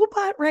a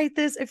robot write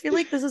this? I feel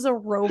like this is a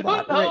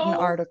robot written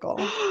article.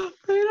 I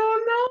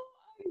don't know.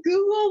 I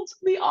Googled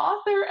the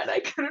author and I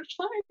couldn't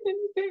find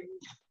anything.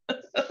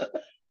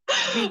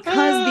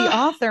 Because the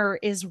author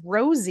is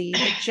Rosie, the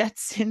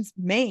Jetsons'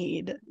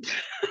 maid.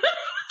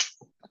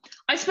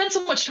 I spend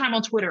so much time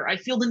on Twitter. I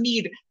feel the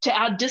need to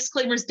add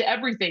disclaimers to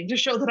everything to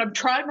show that I'm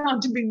trying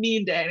not to be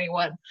mean to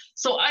anyone.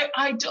 So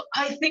I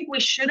think we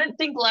shouldn't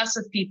think less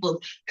of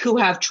people who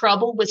have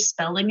trouble with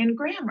spelling and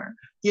grammar.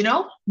 You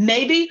know,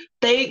 maybe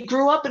they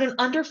grew up in an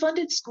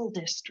underfunded school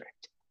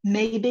district.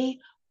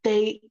 Maybe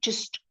they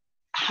just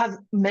have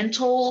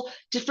mental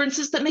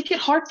differences that make it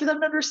hard for them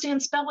to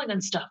understand spelling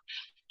and stuff.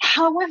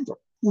 However,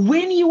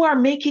 when you are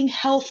making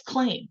health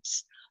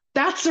claims,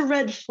 that's a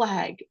red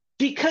flag,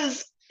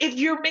 because if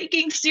you're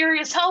making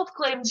serious health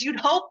claims, you'd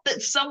hope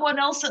that someone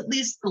else at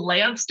least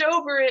glanced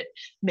over it,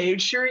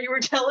 made sure you were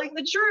telling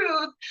the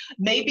truth.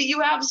 Maybe you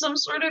have some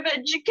sort of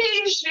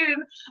education.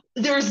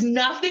 There's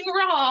nothing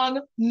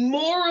wrong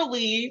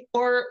morally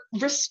or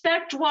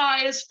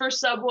respect-wise for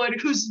someone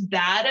who's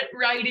bad at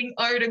writing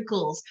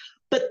articles.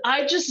 But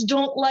I just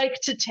don't like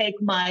to take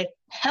my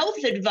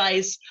health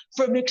advice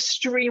from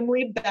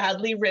extremely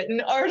badly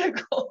written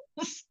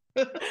articles.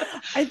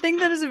 I think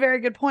that is a very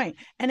good point.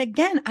 And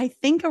again, I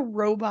think a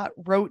robot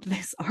wrote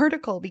this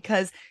article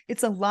because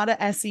it's a lot of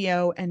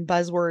SEO and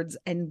buzzwords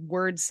and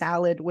word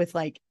salad with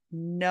like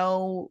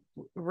no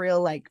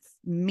real like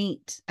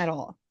meat at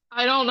all.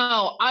 I don't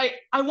know. I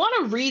want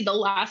to read the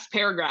last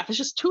paragraph. It's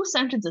just 2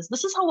 sentences.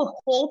 This is how the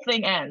whole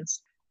thing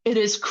ends. It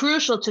is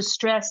crucial to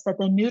stress that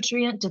the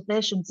nutrient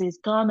deficiencies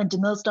common to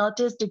most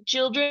autistic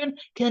children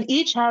can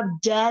each have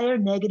dire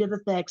negative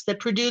effects that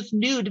produce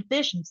new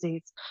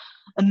deficiencies.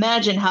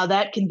 Imagine how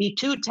that can be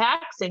too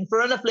taxing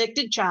for an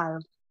afflicted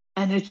child.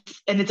 And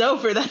it's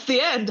over. That's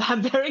the end.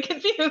 I'm very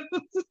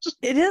confused.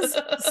 It is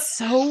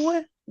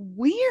so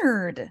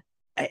weird.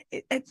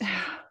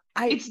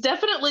 It's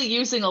definitely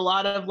using a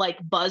lot of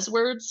like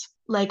buzzwords,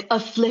 like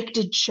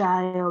afflicted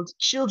child,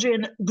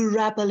 children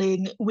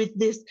grappling with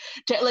this.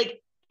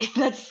 Like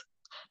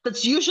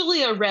that's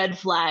usually a red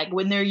flag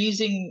when they're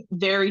using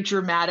very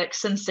dramatic,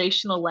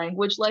 sensational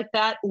language like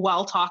that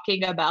while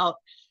talking about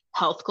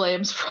health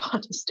claims for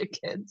autistic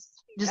kids.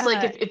 Just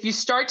like if you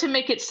start to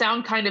make it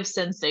sound kind of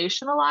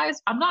sensationalized,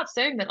 I'm not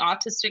saying that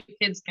autistic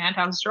kids can't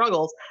have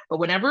struggles, but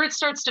whenever it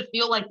starts to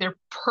feel like they're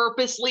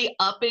purposely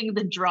upping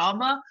the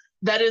drama,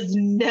 that is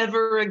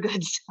never a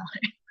good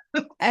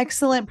sign.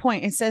 Excellent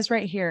point. It says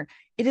right here,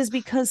 it is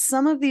because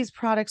some of these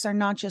products are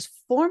not just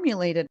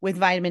formulated with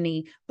vitamin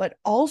E, but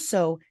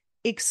also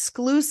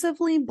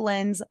exclusively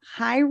blends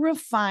high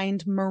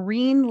refined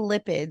marine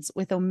lipids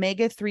with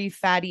omega-3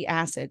 fatty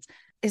acids.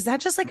 Is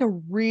that just like a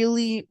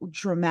really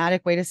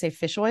dramatic way to say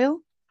fish oil?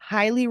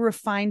 Highly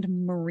refined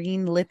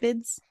marine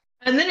lipids?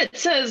 And then it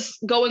says,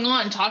 going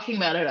on, talking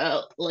about it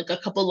like a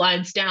couple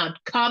lines down,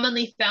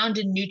 commonly found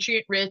in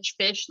nutrient-rich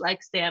fish like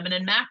salmon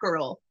and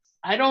mackerel.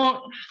 I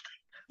don't,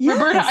 Yes.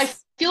 Roberta, I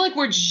feel like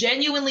we're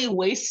genuinely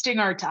wasting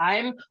our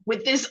time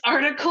with this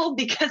article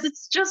because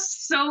it's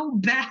just so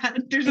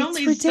bad. There's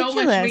only ridiculous.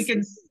 So much we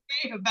can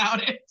say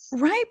about it.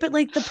 Right. But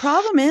like the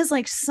problem is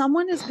like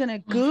someone is going to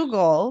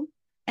Google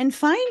and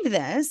find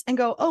this and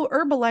go, oh,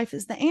 Herbalife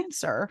is the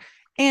answer,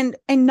 and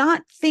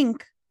not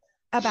think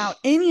about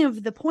any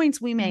of the points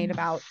we made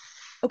about,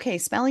 okay,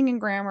 spelling and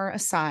grammar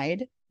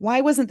aside, why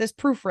wasn't this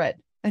proofread?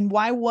 And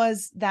why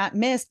was that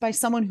missed by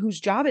someone whose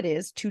job it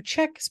is to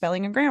check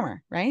spelling and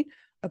grammar, right?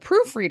 A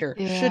proofreader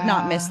should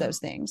not miss those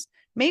things.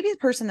 Maybe the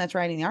person that's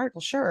writing the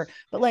article, sure.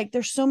 But like,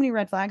 there's so many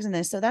red flags in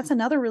this. So that's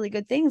another really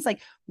good thing. It's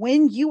like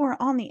when you are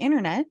on the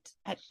internet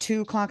at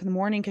 2:00 in the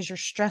morning, because you're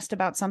stressed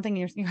about something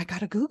and you're I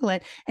got to Google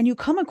it. And you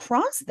come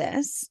across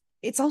this,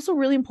 it's also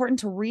really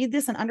important to read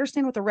this and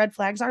understand what the red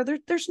flags are.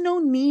 There's no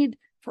need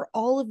for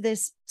all of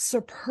this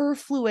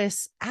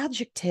superfluous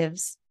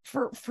adjectives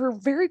for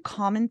very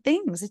common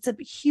things. It's a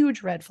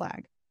huge red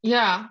flag.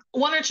 Yeah,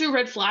 1 or 2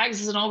 red flags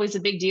isn't always a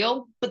big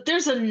deal, but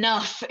there's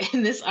enough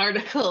in this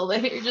article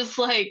that you're just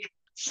like,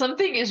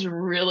 something is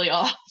really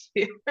off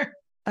here.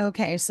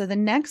 Okay, so the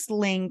next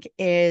link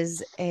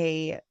is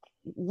a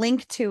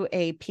link to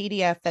a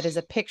PDF that is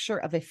a picture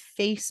of a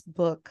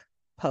Facebook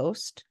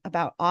post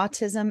about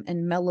autism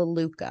and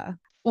melaleuca.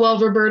 Well,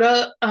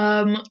 Roberta,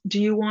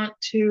 do you want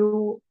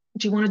to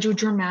do a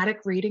dramatic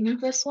reading of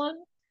this one?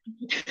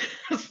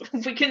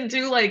 We can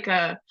do like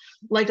a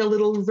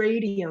little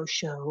radio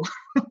show.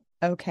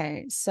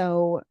 Okay,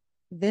 so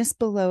this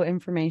below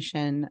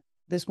information,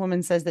 this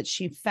woman says that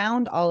she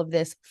found all of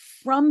this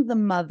from the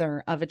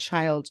mother of a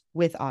child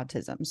with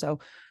autism. So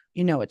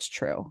it's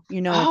true.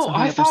 It's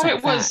I thought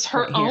it was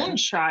her right own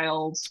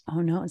child.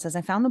 Oh no, it says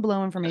I found the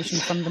below information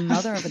from the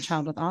mother of a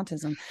child with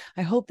autism.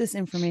 I hope this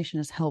information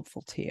is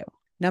helpful to you.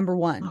 Number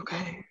 1.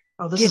 Okay.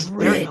 Oh, this is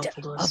very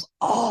helpful to us. Of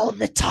all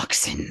the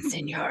toxins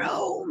in your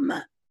home.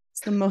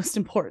 It's the most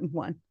important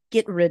one.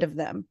 Get rid of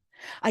them.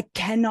 I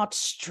cannot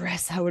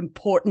stress how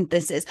important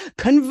this is.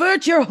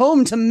 Convert your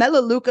home to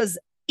Melaleuca's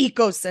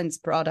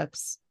EcoSense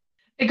products.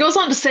 It goes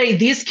on to say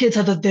these kids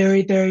have a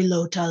very, very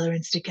low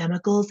tolerance to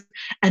chemicals,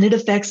 and it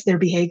affects their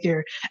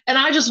behavior. And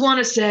I just want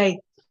to say,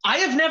 I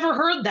have never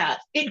heard that.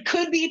 It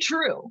could be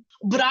true,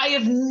 but I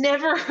have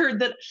never heard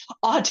that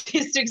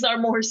autistics are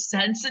more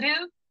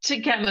sensitive to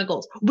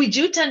chemicals. We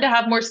do tend to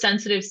have more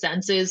sensitive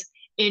senses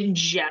in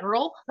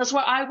general. That's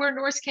why I wear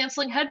noise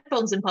canceling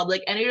headphones in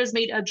public, and it has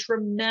made a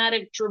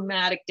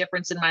dramatic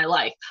difference in my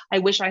life. I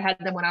wish I had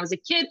them when I was a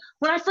kid.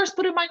 When I first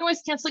put in my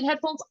noise canceling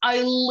headphones,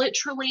 I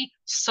literally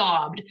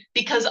sobbed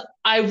because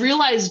I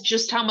realized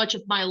just how much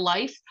of my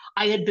life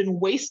I had been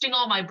wasting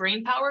all my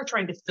brain power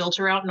trying to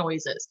filter out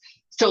noises.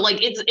 So like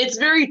it's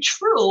very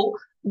true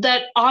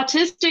that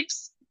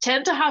autistics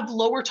tend to have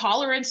lower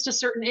tolerance to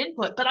certain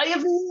input, but I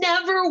have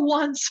never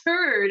once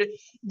heard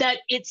that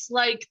it's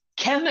like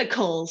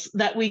chemicals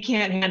that we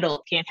can't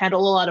handle. Can't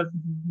handle a lot of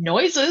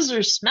noises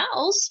or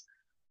smells,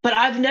 but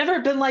I've never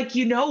been like,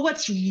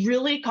 what's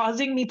really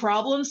causing me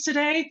problems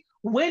today?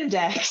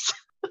 Windex.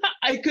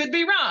 I could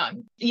be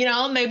wrong.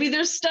 Maybe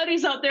there's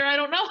studies out there I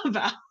don't know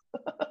about.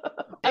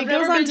 I've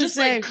never been just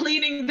like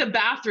cleaning the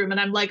bathroom and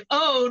I'm like,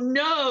 oh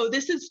no,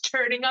 this is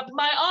turning up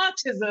my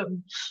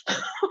autism.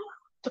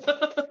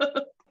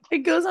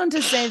 It goes on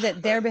to say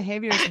that their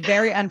behavior is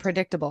very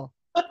unpredictable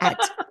at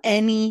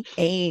any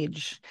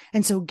age.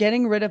 And so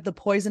getting rid of the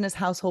poisonous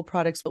household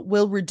products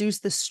will reduce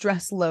the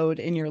stress load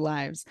in your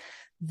lives.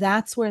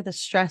 That's where the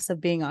stress of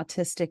being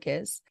autistic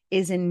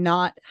is in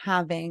not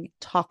having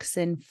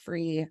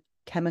toxin-free,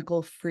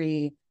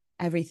 chemical-free,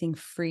 everything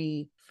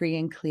free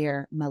and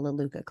clear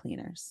Melaleuca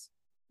cleaners.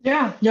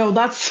 Yeah,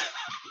 that's,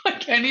 I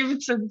can't even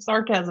say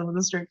sarcasm with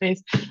a straight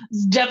face.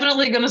 It's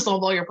definitely going to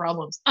solve all your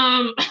problems.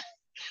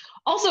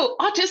 Also,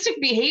 autistic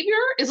behavior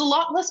is a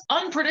lot less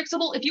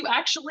unpredictable if you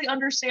actually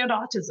understand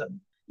autism.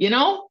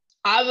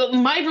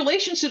 My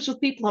relationships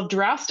with people have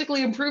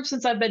drastically improved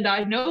since I've been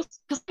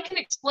diagnosed because I can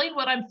explain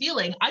what I'm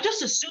feeling. I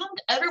just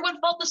assumed everyone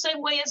felt the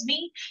same way as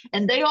me,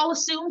 and they all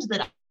assumed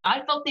that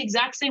I felt the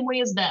exact same way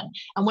as them.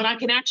 And when I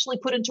can actually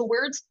put into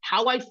words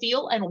how I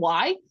feel and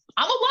why,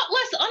 I'm a lot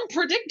less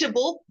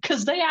unpredictable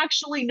because they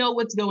actually know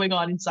what's going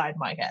on inside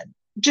my head.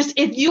 Just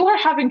if you are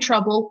having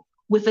trouble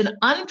with an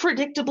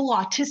unpredictable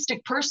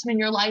autistic person in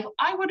your life,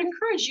 I would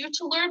encourage you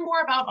to learn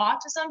more about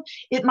autism.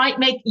 It might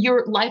make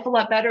your life a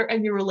lot better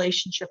and your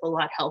relationship a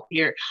lot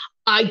healthier.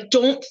 I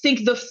don't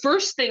think the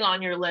first thing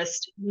on your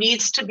list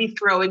needs to be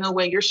throwing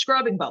away your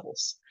scrubbing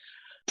bubbles.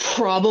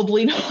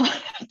 Probably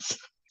not.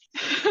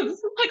 It's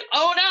like,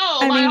 oh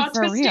no, my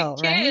autistic real,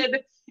 kid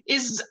right?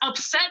 is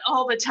upset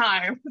all the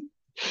time.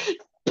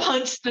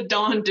 Punch the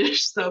Dawn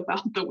dish soap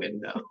out the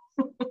window.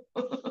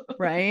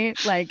 Right?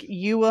 Like,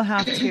 you will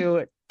have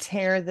to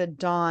tear the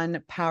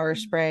Dawn power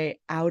spray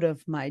out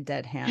of my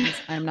dead hands.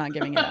 I'm not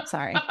giving it up.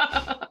 Sorry.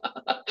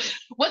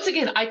 Once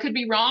again, I could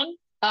be wrong.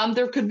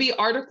 There could be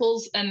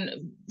articles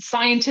and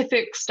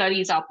scientific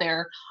studies out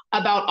there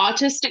about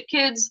autistic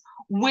kids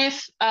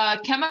with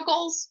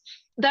chemicals.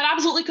 That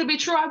absolutely could be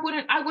true. I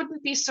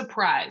wouldn't be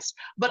surprised,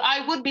 but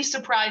I would be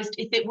surprised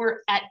if it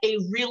were at a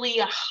really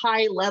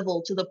high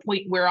level to the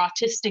point where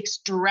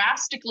autistics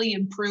drastically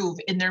improve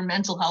in their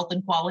mental health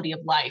and quality of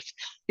life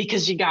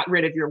because you got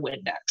rid of your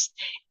Windex.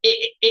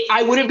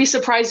 I wouldn't be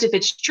surprised if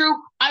it's true.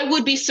 I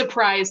would be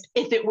surprised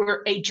if it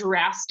were a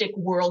drastic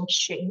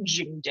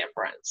world-changing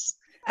difference.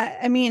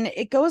 I mean,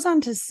 it goes on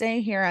to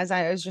say here, as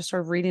I was just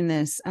sort of reading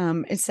this,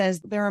 it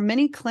says there are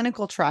many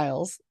clinical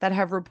trials that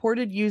have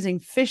reported using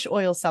fish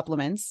oil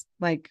supplements,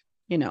 like,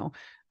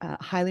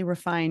 highly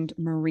refined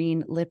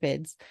marine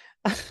lipids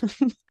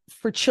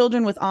for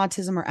children with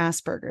autism or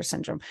Asperger's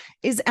syndrome.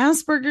 Is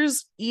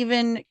Asperger's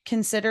even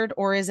considered,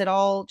 or is it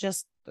all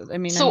just,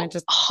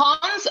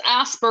 Hans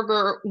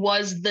Asperger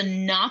was the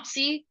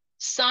Nazi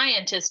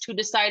scientist who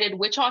decided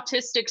which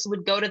autistics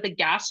would go to the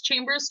gas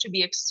chambers to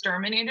be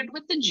exterminated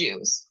with the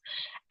Jews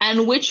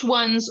and which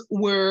ones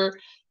were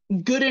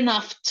good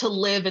enough to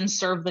live and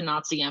serve the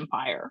Nazi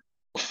empire.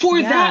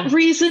 For that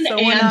reason, so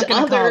we're not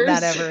going to call it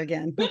that ever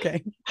again.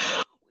 Okay.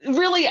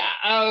 Really,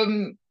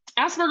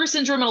 Asperger's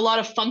syndrome and a lot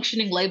of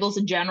functioning labels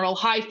in general,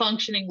 high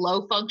functioning,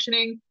 low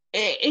functioning,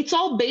 it's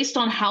all based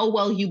on how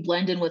well you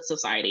blend in with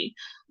society.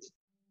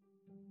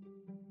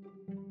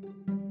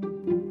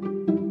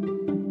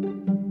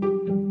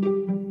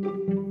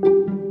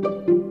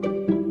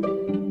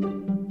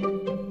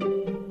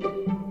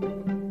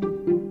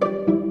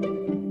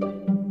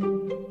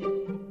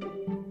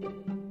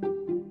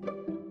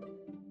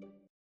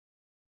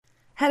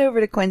 Head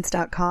over to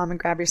quince.com and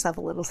grab yourself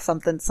a little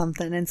something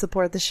and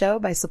support the show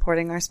by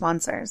supporting our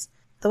sponsors.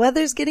 The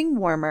weather's getting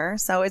warmer,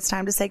 so it's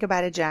time to say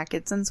goodbye to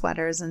jackets and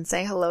sweaters and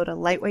say hello to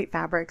lightweight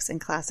fabrics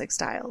and classic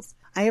styles.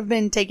 I have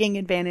been taking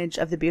advantage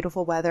of the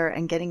beautiful weather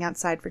and getting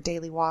outside for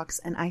daily walks,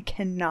 and I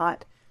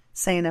cannot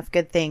say enough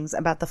good things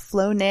about the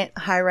flow knit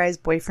high-rise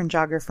boyfriend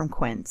jogger from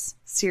Quince.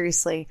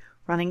 Seriously,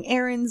 running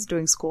errands,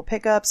 doing school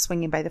pickups,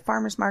 swinging by the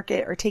farmer's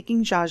market, or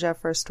taking Jaja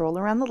for a stroll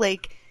around the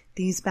lake,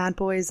 these bad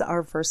boys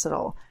are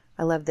versatile.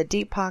 I love the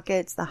deep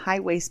pockets, the high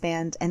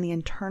waistband, and the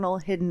internal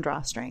hidden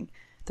drawstring.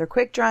 They're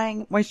quick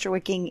drying, moisture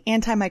wicking,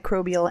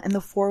 antimicrobial, and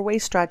the four-way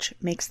stretch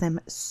makes them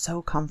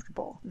so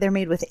comfortable. They're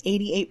made with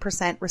 88%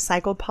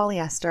 recycled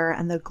polyester,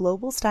 and the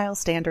Global Style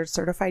Standard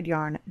certified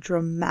yarn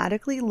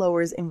dramatically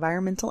lowers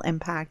environmental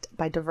impact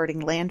by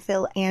diverting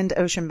landfill and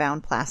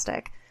ocean-bound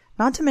plastic.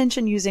 Not to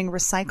mention using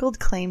recycled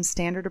claim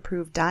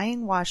standard-approved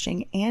dyeing,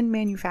 washing, and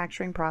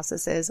manufacturing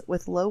processes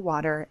with low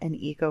water and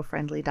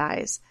eco-friendly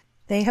dyes.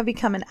 They have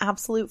become an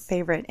absolute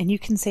favorite, and you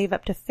can save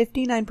up to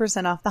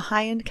 59% off the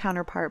high-end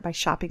counterpart by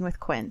shopping with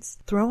Quince.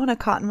 Throw on a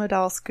cotton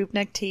modal scoop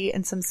neck tee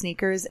and some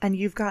sneakers, and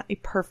you've got a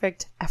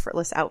perfect,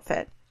 effortless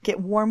outfit. Get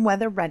warm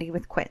weather ready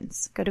with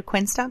Quince. Go to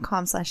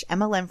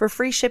quince.com/MLM for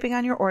free shipping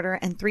on your order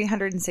and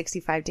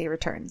 365-day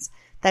returns.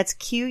 That's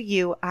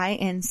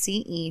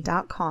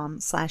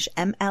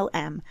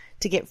QUINCE.com/MLM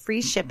to get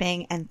free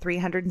shipping and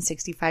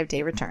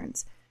 365-day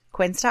returns.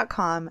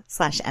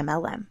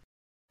 Quince.com/MLM.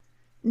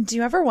 Do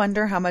you ever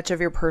wonder how much of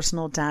your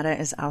personal data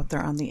is out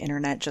there on the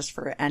internet just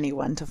for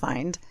anyone to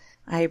find?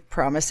 I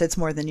promise it's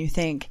more than you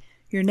think.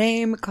 Your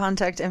name,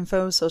 contact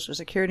info, social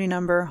security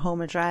number,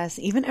 home address,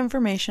 even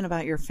information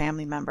about your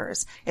family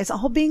members. It's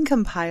all being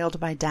compiled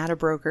by data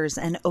brokers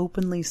and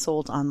openly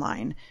sold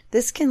online.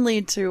 This can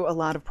lead to a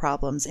lot of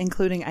problems,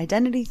 including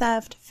identity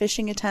theft,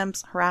 phishing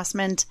attempts,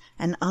 harassment,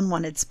 and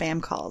unwanted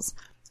spam calls.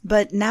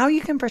 But now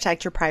you can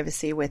protect your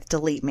privacy with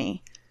Delete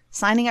Me.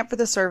 Signing up for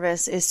the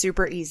service is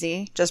super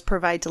easy. Just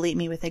provide Delete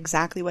Me with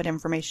exactly what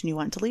information you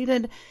want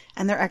deleted,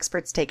 and their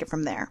experts take it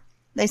from there.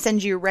 They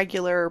send you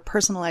regular,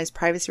 personalized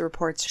privacy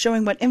reports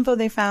showing what info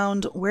they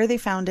found, where they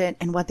found it,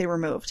 and what they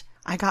removed.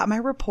 I got my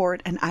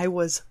report, and I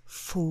was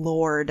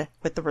floored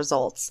with the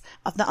results.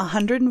 Of the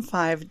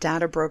 105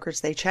 data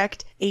brokers they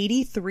checked,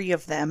 83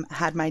 of them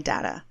had my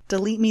data.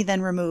 Delete Me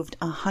then removed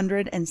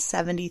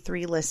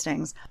 173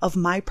 listings of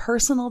my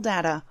personal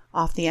data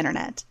off the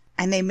internet.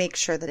 And they make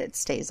sure that it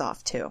stays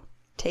off too.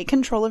 Take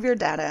control of your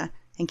data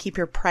and keep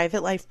your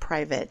private life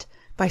private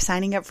by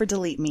signing up for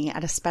Delete Me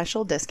at a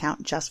special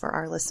discount just for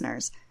our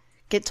listeners.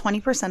 Get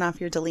 20% off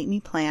your Delete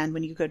Me plan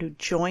when you go to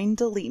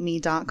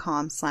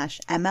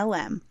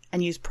joindeleteme.com/MLM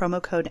and use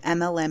promo code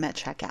MLM at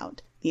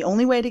checkout. The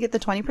only way to get the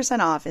 20%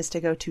 off is to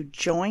go to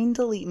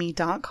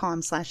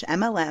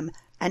joindeleteme.com/MLM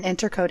and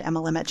enter code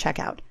MLM at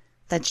checkout.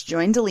 That's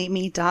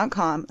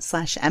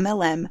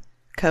joindeleteme.com/MLM,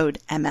 code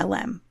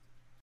MLM.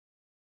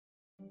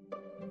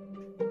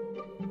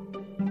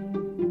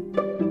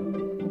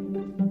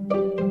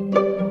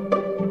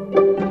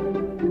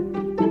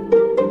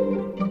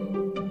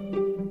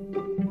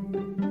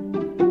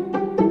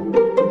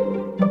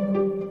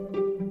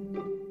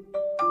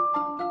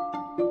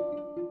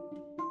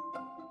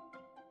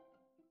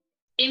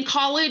 In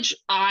college,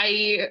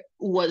 I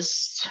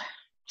was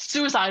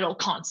suicidal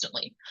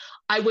constantly.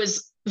 I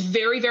was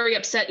very, very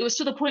upset. It was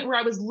to the point where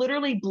I was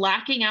literally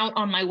blacking out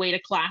on my way to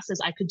classes.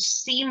 I could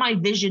see my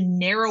vision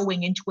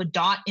narrowing into a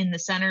dot in the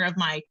center of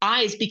my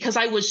eyes because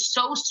I was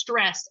so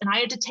stressed, and I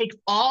had to take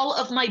all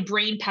of my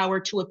brain power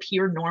to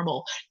appear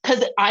normal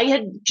because I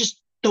had just,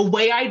 the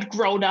way I'd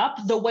grown up,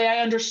 the way I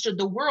understood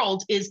the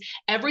world is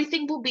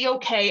everything will be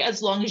okay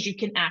as long as you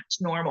can act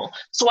normal.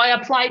 So I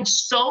applied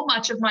so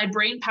much of my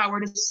brain power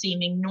to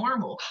seeming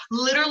normal.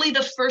 Literally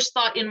the first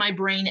thought in my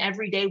brain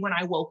every day when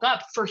I woke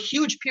up for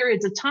huge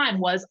periods of time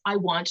was, I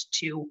want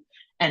to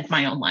end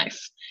my own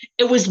life.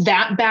 It was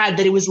that bad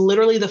that it was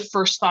literally the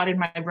first thought in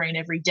my brain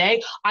every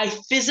day. I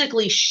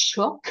physically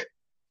shook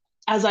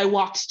as I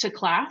walked to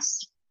class.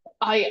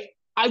 I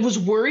was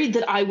worried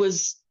that I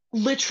was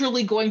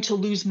literally going to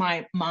lose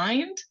my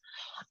mind.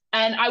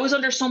 And I was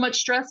under so much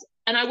stress,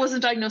 and I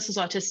wasn't diagnosed as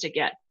autistic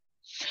yet.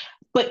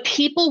 But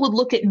people would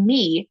look at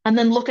me and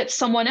then look at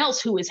someone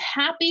else who is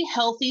happy,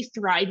 healthy,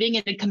 thriving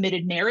in a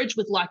committed marriage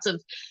with lots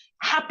of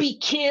happy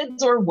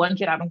kids, or one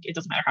kid, it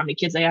doesn't matter how many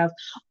kids they have,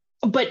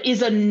 but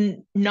is a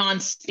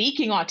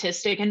non-speaking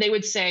autistic. And they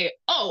would say,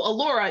 oh,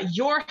 Elora,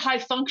 you're high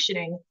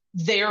functioning,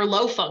 they're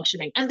low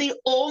functioning. And the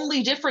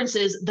only difference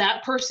is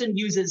that person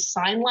uses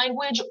sign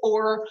language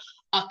or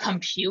a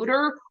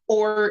computer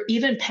or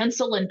even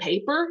pencil and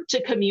paper to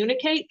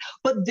communicate,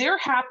 but they're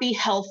happy,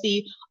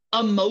 healthy,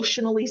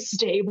 emotionally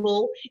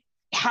stable,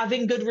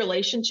 having good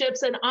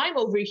relationships. And I'm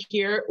over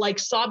here like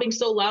sobbing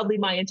so loudly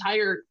my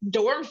entire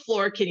dorm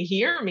floor can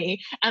hear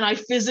me, and I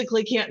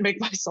physically can't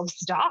make myself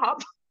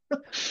stop.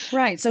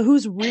 Right. So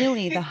who's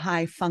really the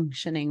high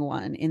functioning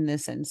one in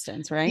this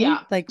instance, right?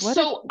 Yeah. Like what?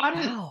 So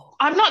Wow.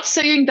 I'm not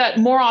saying that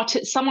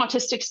some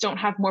autistics don't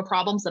have more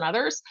problems than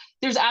others.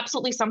 There's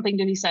absolutely something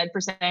to be said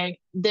for saying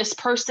this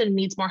person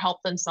needs more help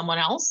than someone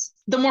else.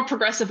 The more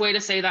progressive way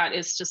to say that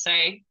is to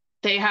say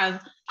they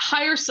have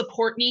higher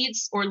support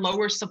needs or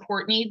lower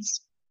support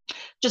needs,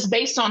 just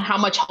based on how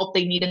much help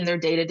they need in their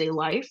day-to-day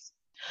life.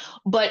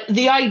 But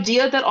the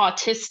idea that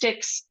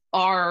autistics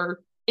are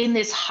in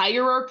this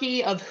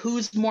hierarchy of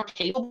who's more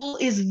capable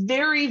is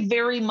very,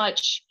 very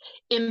much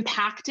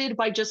impacted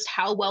by just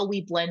how well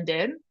we blend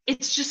in.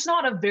 It's just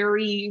not a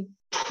very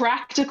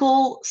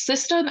practical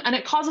system, and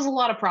it causes a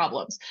lot of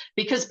problems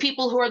because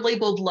people who are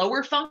labeled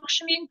lower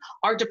functioning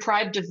are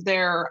deprived of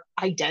their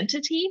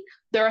identity.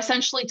 They're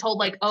essentially told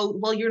like, oh,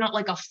 well, you're not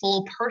like a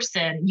full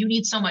person. You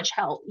need so much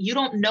help. You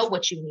don't know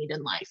what you need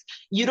in life.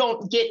 You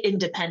don't get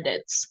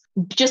independence.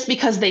 Just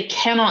because they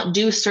cannot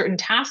do certain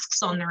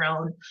tasks on their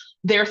own,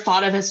 they're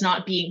thought of as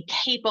not being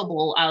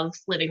capable of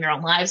living their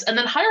own lives. And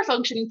then higher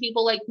functioning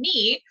people like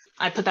me,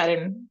 I put that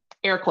in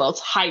air quotes,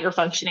 higher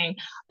functioning,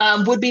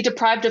 would be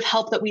deprived of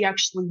help that we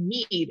actually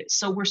need.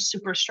 So we're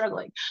super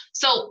struggling.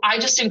 So I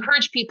just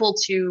encourage people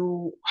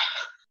to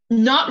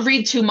not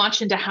read too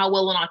much into how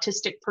well an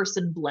autistic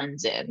person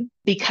blends in,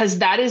 because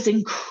that is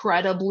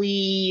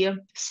incredibly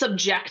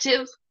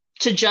subjective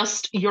to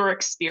just your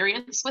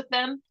experience with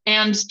them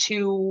and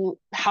to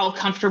how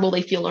comfortable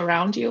they feel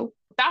around you.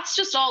 That's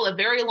just all a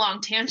very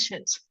long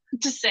tangent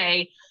to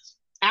say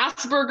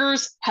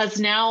Asperger's has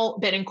now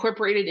been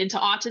incorporated into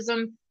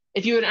autism.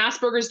 If you have an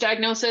Asperger's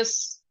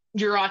diagnosis,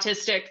 you're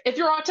autistic. If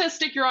you're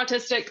autistic, you're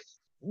autistic.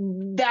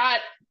 That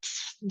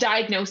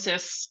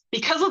diagnosis,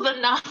 because of the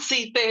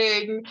Nazi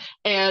thing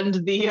and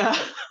the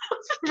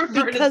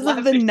because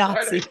of the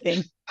Nazi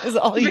thing is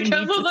all you need to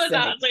say. Because of the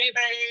Nazi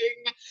thing.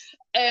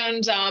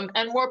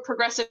 And more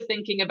progressive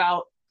thinking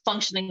about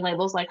functioning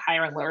labels like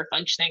higher and lower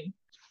functioning,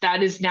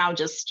 that is now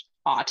just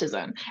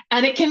autism.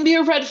 And it can be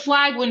a red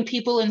flag when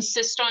people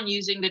insist on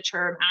using the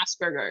term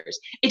Asperger's.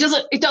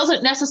 It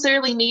doesn't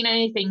necessarily mean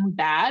anything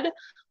bad,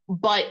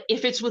 but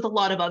if it's with a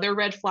lot of other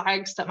red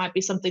flags, that might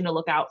be something to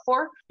look out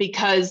for,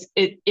 because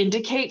it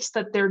indicates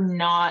that they're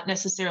not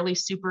necessarily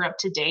super up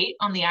to date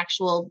on the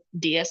actual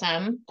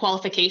DSM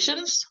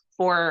qualifications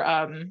for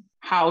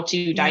how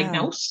to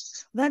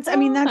diagnose.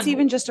 That's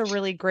even just a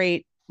really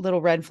great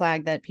little red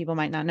flag that people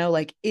might not know.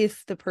 Like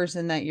if the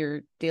person that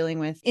you're dealing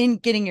with in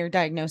getting your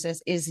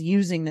diagnosis is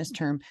using this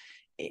term,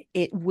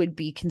 it would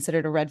be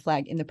considered a red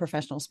flag in the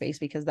professional space,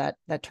 because that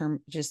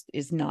term just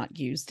is not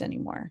used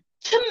anymore.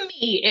 To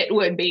me, it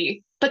would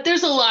be, but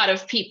there's a lot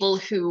of people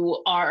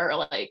who are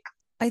like,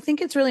 I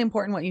think it's really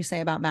important what you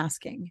say about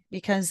masking,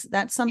 because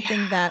that's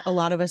something that a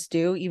lot of us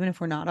do, even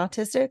if we're not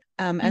autistic.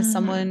 As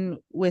someone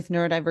with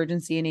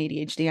neurodivergency and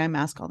ADHD, I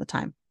mask all the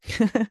time.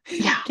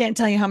 Yeah. Can't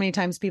tell you how many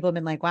times people have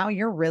been like, wow,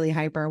 you're really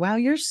hyper. Wow,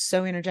 you're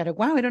so energetic.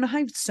 Wow, I don't know how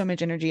you have so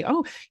much energy.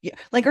 Oh, yeah.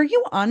 Like, are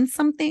you on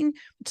something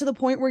to the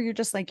point where you're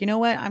just like, you know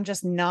what? I'm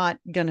just not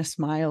going to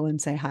smile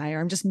and say hi, or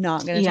I'm just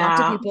not going to talk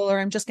to Yeah. people, or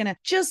I'm just going to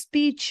just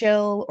be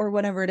chill or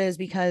whatever it is,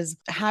 because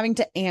having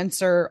to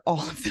answer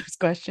all of those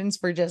questions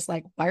for just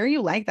like, why are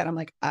you like that? I'm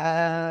like,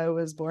 I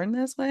was born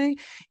this way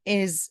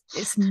is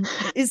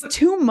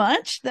too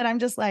much, that I'm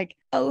just like,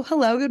 oh,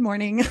 hello, good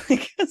morning.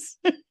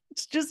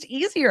 It's just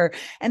easier.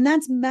 And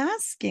that's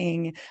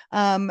masking.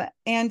 And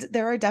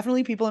there are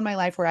definitely people in my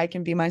life where I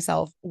can be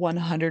myself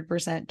 100%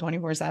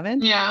 24/7.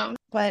 Yeah.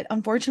 But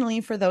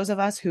unfortunately, for those of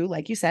us who,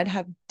 like you said,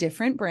 have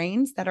different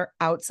brains that are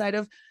outside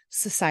of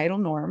societal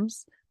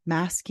norms,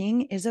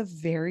 masking is a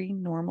very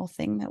normal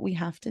thing that we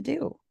have to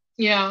do.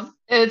 Yeah.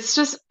 It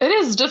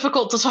is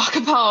difficult to talk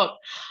about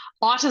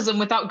autism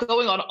without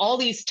going on all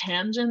these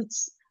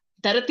tangents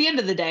that at the end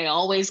of the day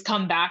always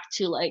come back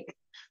to like,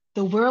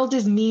 the world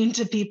is mean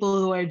to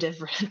people who are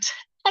different.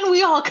 And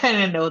we all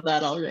kind of know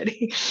that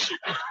already.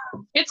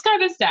 It's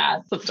kind of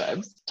sad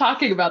sometimes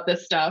talking about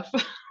this stuff.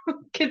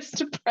 It's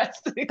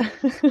depressing.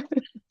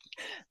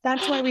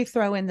 That's why we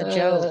throw in the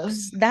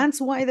jokes. That's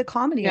why the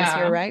comedy is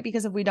here, Yeah. right?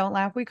 Because if we don't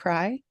laugh, we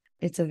cry.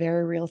 It's a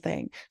very real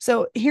thing.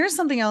 So here's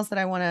something else that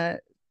I want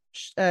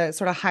to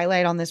sort of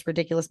highlight on this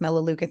ridiculous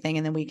Melaleuca thing,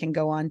 and then we can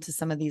go on to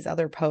some of these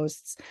other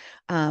posts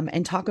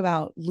and talk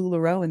about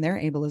LuLaRoe and their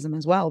ableism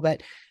as well.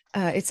 But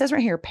it says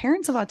right here,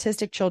 parents of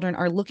autistic children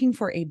are looking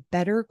for a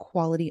better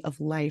quality of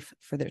life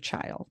for their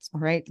child. All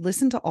right.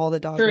 Listen to all the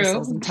dog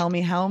whistles and tell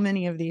me how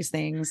many of these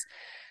things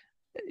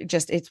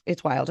just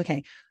it's wild.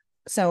 Okay.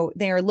 So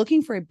they are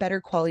looking for a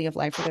better quality of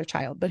life for their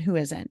child, but who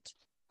isn't?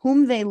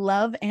 Whom they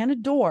love and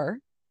adore,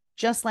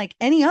 just like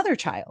any other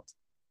child.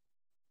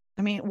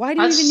 I mean, why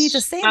do you even need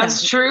to say that?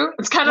 That's true.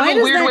 It's kind of Why a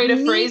does weird that way to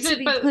need phrase to it,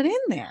 be but put in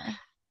there?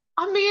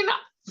 I mean,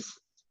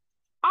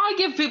 I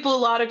give people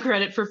a lot of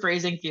credit for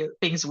phrasing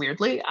things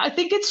weirdly. I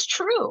think it's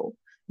true.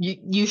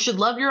 You should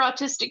love your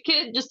autistic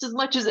kid just as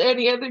much as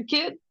any other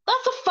kid.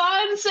 That's a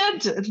fine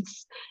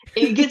sentence.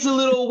 It gets a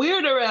little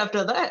weirder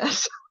after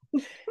that.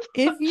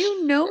 If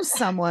you know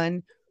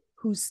someone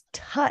who's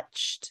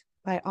touched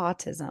by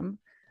autism,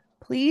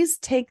 please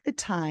take the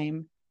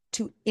time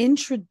to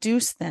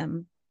introduce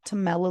them to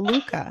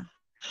Melaleuca.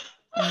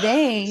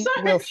 They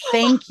will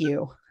thank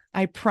you.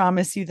 I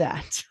promise you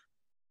that.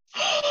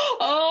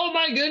 Oh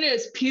my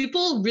goodness.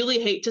 People really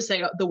hate to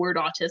say the word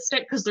autistic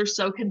because they're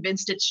so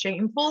convinced it's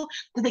shameful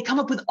that they come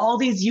up with all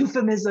these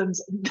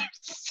euphemisms. They're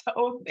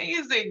so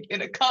amazing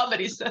in a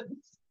comedy sense.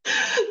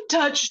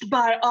 Touched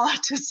by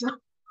autism.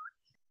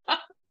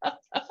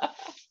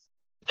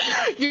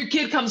 Your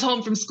kid comes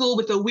home from school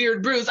with a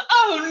weird bruise.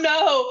 Oh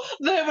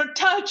no, they were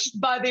touched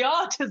by the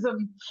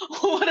autism.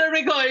 What are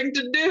we going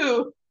to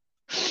do?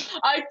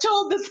 I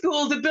told the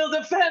school to build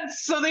a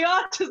fence so the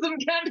autism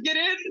can't get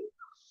in.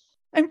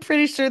 I'm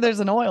pretty sure there's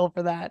an oil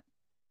for that.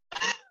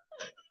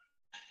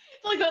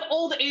 Like that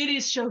old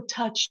 80s show,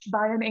 Touched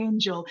by an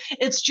Angel.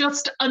 It's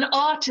just an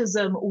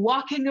autism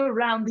walking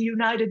around the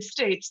United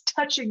States,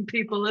 touching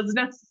people as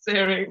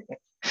necessary.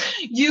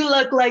 You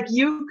look like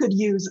you could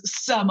use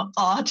some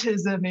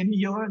autism in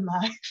your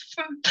life.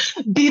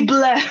 Be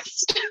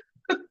blessed.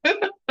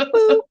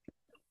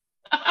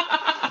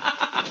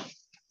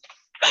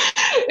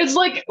 It's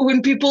like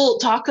when people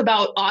talk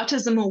about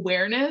autism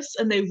awareness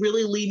and they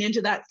really lean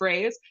into that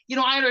phrase.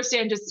 I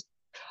understand just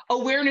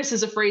awareness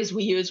is a phrase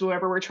we use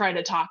whenever we're trying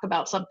to talk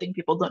about something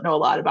people don't know a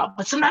lot about.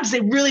 But sometimes they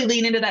really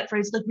lean into that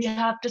phrase, like we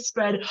have to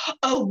spread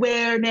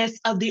awareness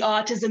of the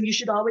autism. You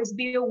should always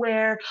be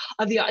aware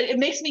of the. It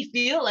makes me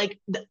feel like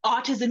the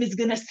autism is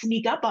gonna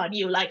sneak up on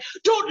you. Like,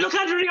 don't look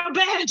under your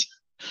bed.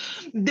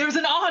 There's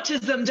an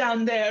autism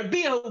down there.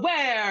 Be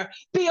aware.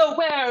 Be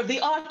aware. The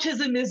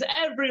autism is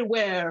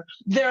everywhere.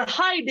 They're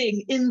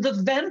hiding in the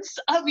vents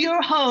of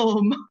your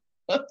home.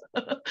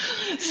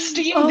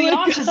 Steam the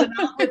autism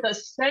out with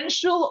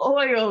essential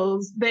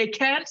oils. They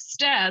can't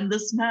stand the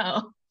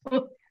smell.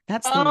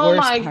 That's the worst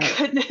my part.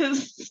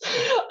 Goodness.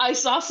 I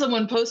saw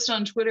someone post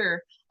on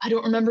Twitter. I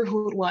don't remember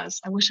who it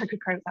was. I wish I could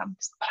credit them,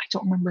 but I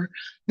don't remember.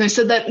 They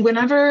said that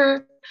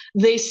whenever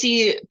they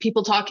see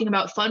people talking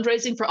about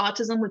fundraising for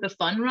autism with a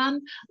fun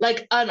run,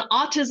 like an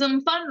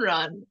autism fun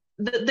run,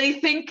 they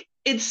think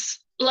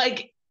it's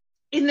like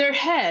in their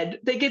head,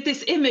 they get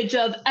this image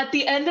of at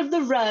the end of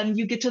the run,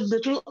 you get a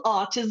little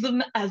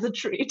autism as a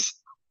treat.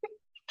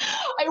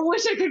 I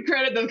wish I could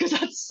credit them because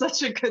that's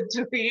such a good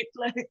tweet.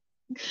 Like,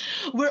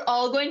 we're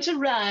all going to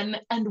run,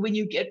 and when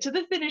you get to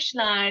the finish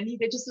line, you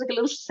get just like a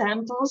little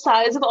sample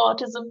size of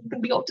autism. You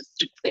can be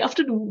autistic for the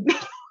afternoon.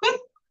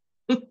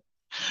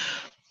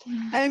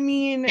 I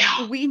mean,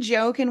 we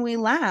joke and we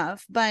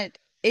laugh, but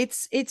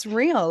it's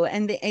real.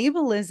 And the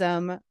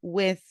ableism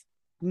with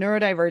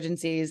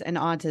neurodivergencies and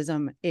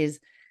autism is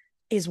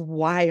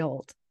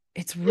wild.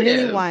 It's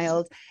really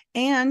wild.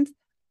 And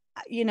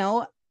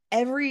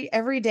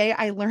every day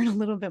I learn a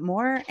little bit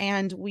more,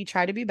 and we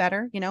try to be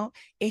better.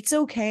 It's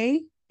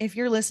okay if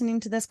you're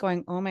listening to this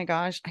going, oh my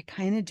gosh, I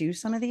kind of do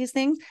some of these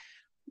things.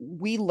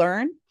 We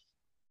learn,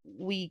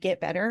 we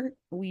get better,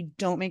 we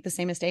don't make the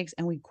same mistakes,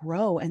 and we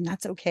grow, and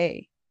that's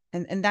okay.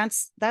 And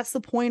that's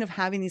the point of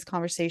having these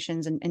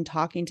conversations and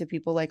talking to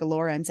people like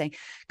Elora and saying,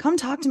 come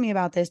talk to me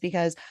about this,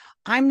 because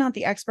I'm not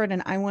the expert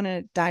and I want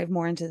to dive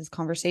more into this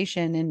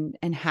conversation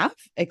and have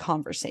a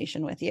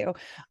conversation with you.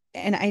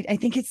 And I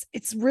think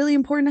it's really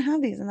important to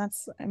have these. And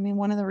that's, I mean,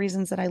 one of the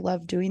reasons that I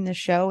love doing this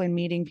show and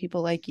meeting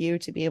people like you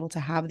to be able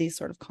to have these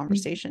sort of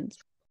conversations.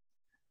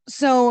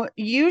 So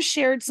you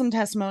shared some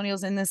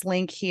testimonials in this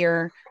link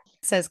here.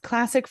 It says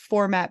classic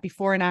format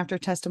before and after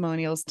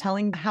testimonials,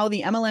 telling how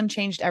the MLM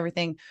changed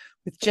everything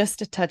with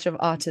just a touch of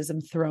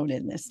autism thrown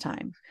in this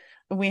time.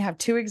 And we have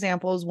two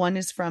examples. One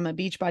is from a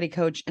Beachbody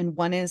coach and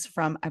one is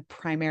from a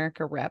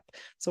Primerica rep.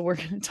 So we're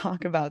going to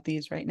talk about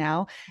these right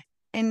now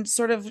and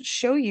sort of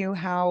show you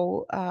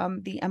how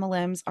the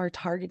MLMs are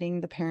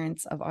targeting the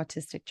parents of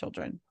autistic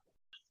children.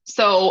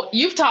 So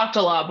you've talked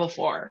a lot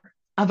before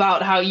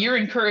about how you're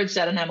encouraged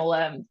at an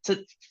MLM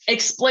to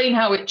explain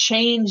how it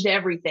changed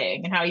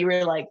everything and how you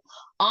were like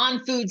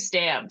on food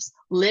stamps,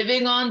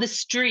 living on the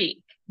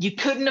street. You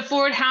couldn't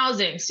afford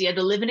housing, so you had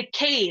to live in a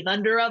cave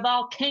under a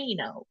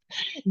volcano.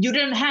 You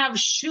didn't have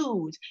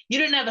shoes. You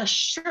didn't have a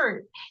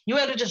shirt. You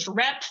had to just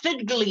wrap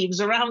fig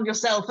leaves around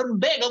yourself and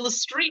beg on the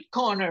street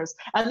corners.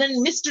 And then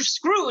Mr.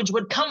 Scrooge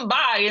would come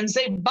by and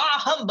say, bah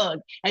humbug,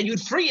 and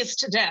you'd freeze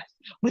to death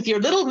with your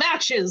little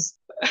matches.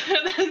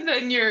 and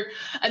then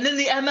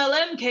the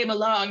MLM came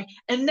along,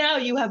 and now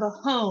you have a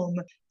home.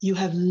 You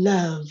have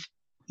love.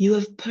 You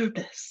have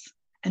purpose.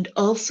 And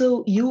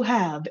also you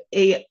have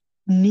a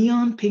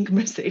neon pink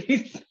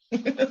Mercedes.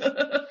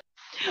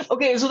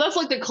 Okay, so that's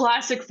like the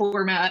classic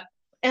format.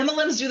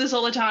 MLMs do this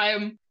all the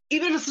time.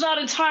 Even if it's not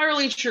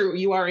entirely true,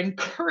 you are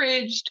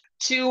encouraged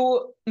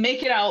to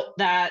make it out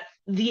that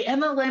the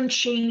MLM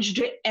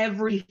changed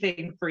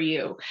everything for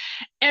you.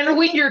 And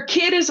when your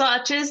kid is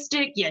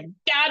autistic, you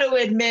got to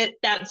admit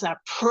that's a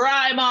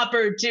prime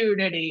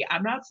opportunity.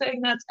 I'm not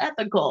saying that's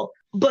ethical,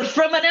 but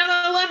from an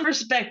MLM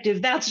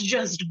perspective, that's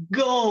just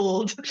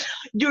gold.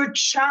 Your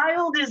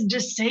child is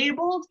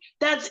disabled.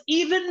 That's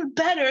even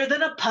better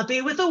than a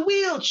puppy with a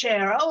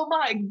wheelchair. Oh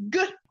my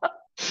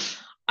goodness.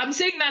 I'm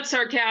saying that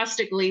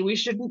sarcastically. We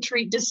shouldn't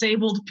treat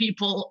disabled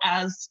people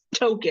as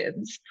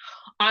tokens.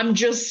 I'm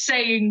just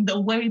saying the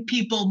way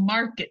people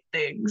market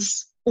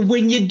things.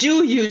 When you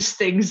do use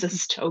things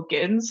as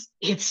tokens,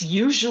 it's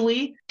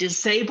usually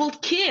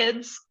disabled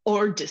kids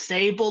or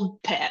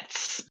disabled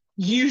pets.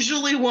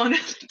 Usually one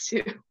of the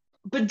two.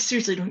 But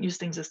seriously, don't use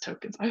things as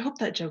tokens. I hope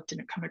that joke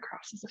didn't come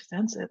across as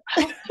offensive.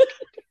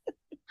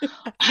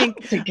 I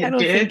don't think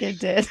it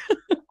did.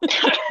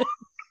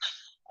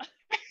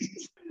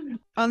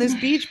 On this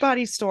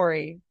Beachbody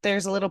story,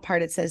 there's a little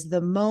part. It says,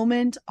 the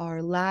moment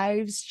our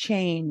lives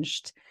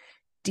changed,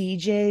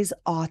 DJ's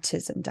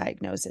autism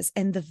diagnosis.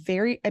 And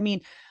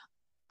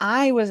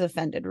I was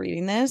offended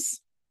reading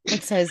this.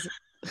 It says,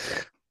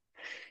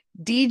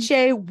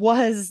 DJ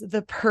was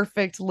the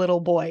perfect little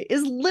boy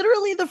is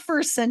literally the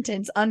first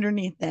sentence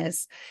underneath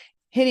this,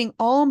 hitting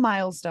all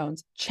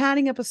milestones,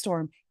 chatting up a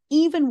storm,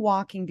 even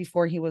walking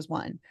before he was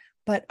 1.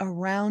 But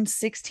around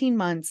 16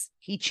 months,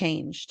 he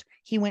changed.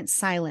 He went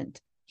silent.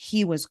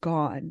 He was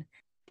gone.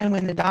 And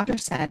when the doctor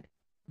said,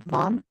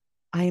 Mom,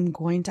 I am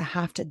going to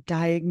have to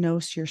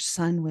diagnose your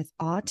son with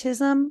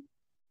autism,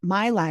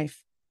 my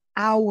life,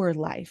 our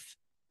life,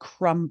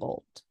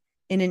 crumbled.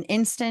 In an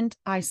instant,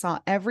 I saw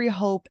every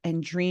hope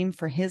and dream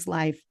for his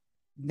life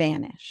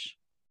vanish.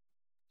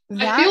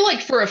 I feel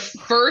like for a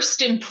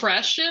first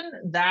impression,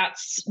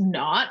 that's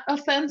not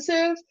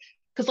offensive.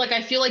 Because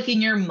I feel like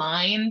in your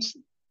mind,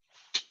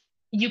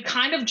 you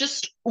kind of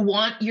just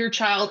want your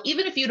child,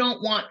 even if you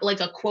don't want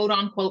a quote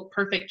unquote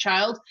perfect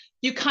child,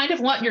 you kind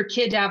of want your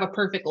kid to have a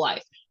perfect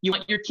life. You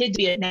want your kid to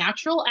be a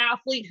natural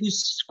athlete who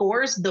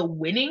scores the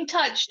winning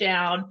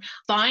touchdown,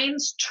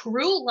 finds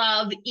true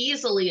love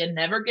easily and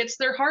never gets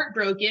their heart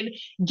broken,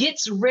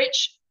 gets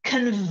rich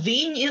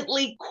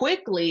conveniently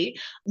quickly,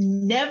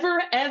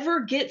 never ever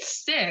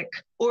gets sick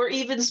or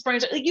even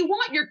sprains. You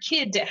want your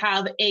kid to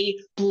have a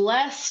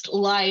blessed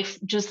life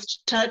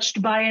just touched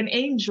by an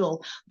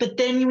angel. But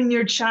then when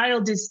your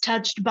child is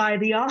touched by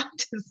the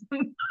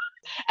autism,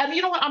 and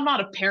you know what, I'm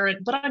not a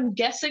parent, but I'm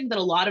guessing that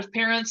a lot of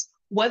parents,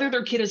 whether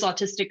their kid is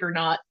autistic or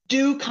not,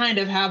 do kind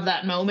of have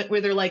that moment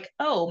where they're like,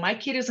 oh, my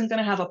kid isn't going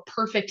to have a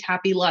perfect,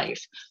 happy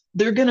life.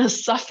 They're going to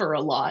suffer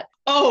a lot.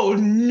 Oh,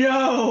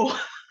 no.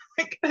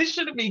 I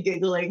shouldn't be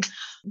giggling,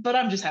 but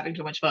I'm just having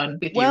too much fun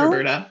with you,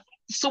 Roberta.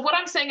 So what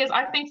I'm saying is,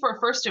 I think for a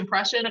first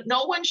impression,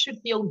 no one should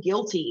feel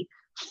guilty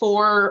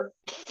for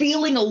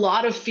feeling a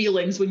lot of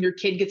feelings when your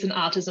kid gets an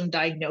autism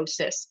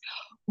diagnosis.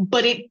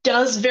 But it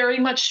does very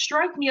much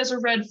strike me as a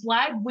red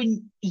flag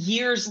when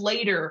years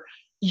later,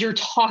 you're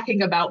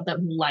talking about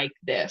them like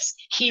this.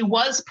 He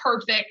was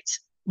perfect,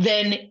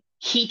 then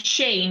he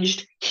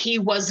changed, he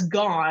was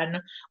gone,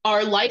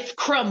 our life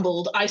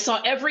crumbled, I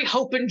saw every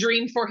hope and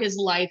dream for his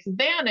life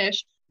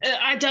vanish.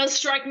 It does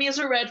strike me as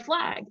a red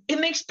flag.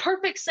 It makes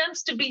perfect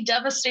sense to be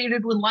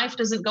devastated when life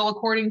doesn't go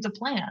according to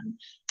plan.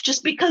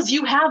 just because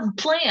you have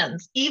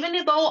plans. Even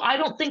though I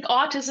don't think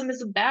autism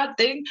is a bad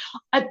thing,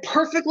 I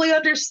perfectly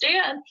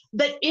understand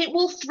that it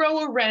will throw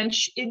a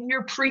wrench in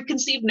your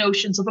preconceived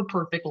notions of a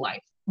perfect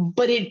life.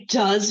 But it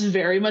does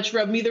very much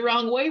rub me the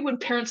wrong way when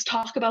parents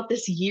talk about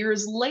this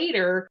years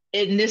later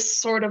in this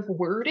sort of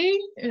wording.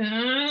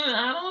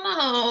 I don't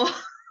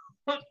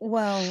know.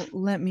 Well,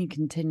 let me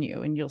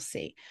continue and you'll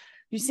see.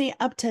 You see,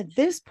 up to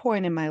this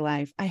point in my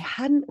life, I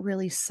hadn't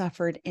really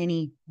suffered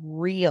any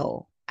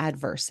real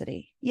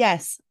adversity.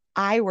 Yes,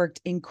 I worked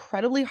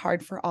incredibly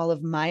hard for all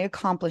of my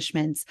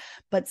accomplishments,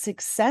 but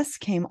success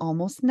came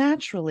almost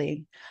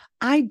naturally.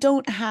 I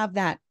don't have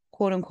that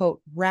quote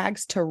unquote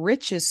rags to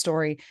riches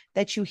story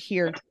that you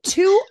hear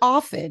too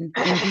often in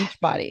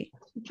Beachbody.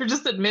 You're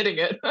just admitting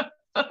it.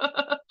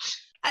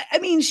 I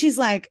mean, she's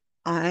like,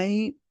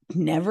 I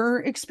never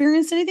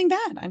experienced anything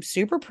bad. I'm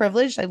super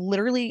privileged. I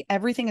literally,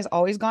 everything has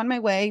always gone my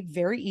way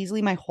very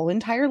easily my whole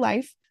entire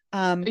life. You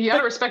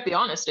gotta respect the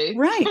honesty.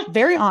 Right.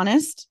 Very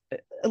honest,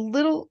 a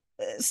little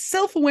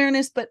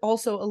self-awareness, but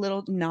also a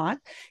little not.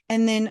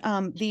 And then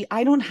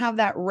I don't have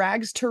that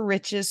rags to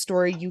riches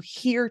story you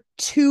hear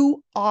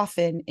too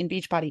often in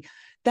Beachbody.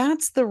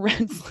 That's the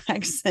red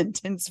flag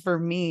sentence for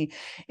me,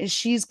 is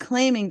she's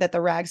claiming that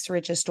the rags to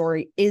riches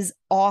story is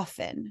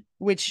often,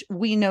 which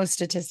we know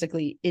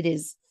statistically it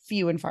is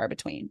few and far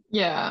between.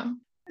 Yeah.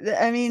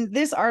 I mean,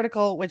 this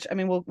article, which I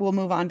mean, we'll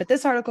move on, but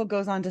this article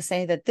goes on to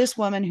say that this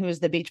woman who is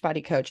the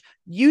Beachbody coach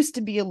used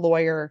to be a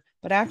lawyer,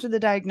 but after the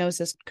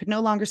diagnosis could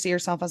no longer see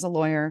herself as a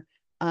lawyer,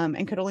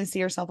 and could only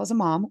see herself as a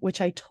mom, which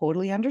I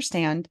totally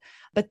understand.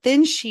 But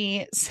then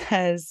she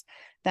says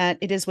that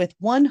it is with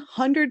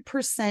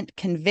 100%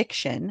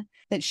 conviction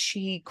that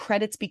she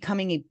credits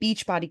becoming a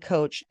Beachbody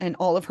coach and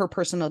all of her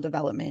personal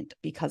development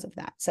because of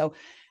that. So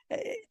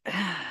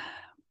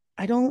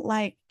I don't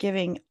like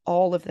giving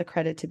all of the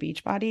credit to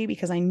Beachbody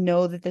because I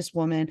know that this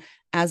woman,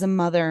 as a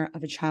mother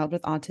of a child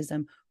with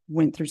autism,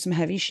 went through some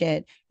heavy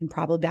shit and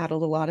probably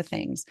battled a lot of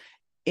things.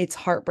 It's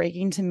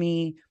heartbreaking to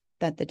me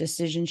that the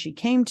decision she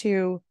came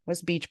to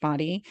was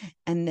Beachbody.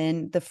 And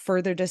then the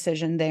further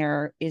decision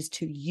there is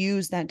to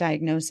use that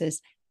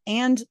diagnosis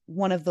and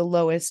one of the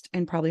lowest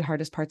and probably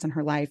hardest parts in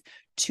her life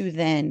to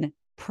then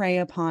prey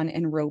upon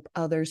and rope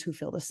others who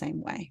feel the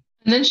same way.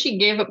 And then she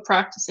gave up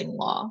practicing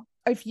law.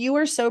 If you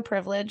are so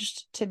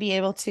privileged to be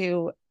able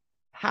to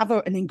have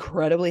an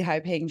incredibly high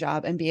paying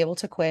job and be able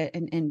to quit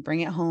and bring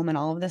it home and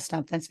all of this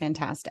stuff, that's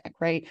fantastic.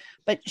 Right.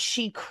 But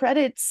she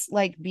credits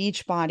like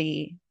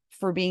Beachbody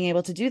for being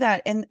able to do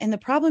that. And the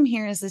problem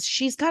here is that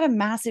she's got a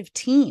massive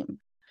team.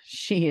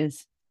 She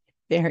is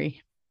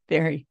very,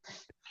 very,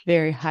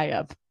 very high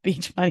up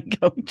Beachbody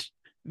coach,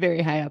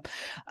 very high up,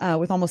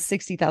 with almost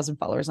 60,000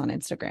 followers on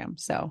Instagram.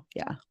 So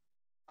yeah.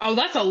 Oh,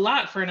 that's a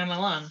lot for an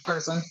MLM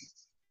person.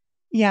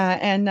 Yeah.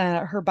 And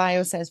her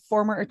bio says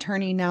former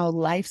attorney, now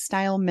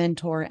lifestyle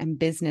mentor and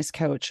business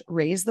coach,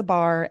 raise the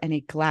bar and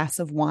a glass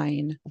of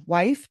wine,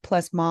 wife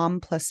plus mom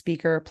plus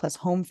speaker plus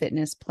home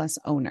fitness plus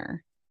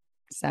owner.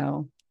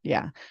 So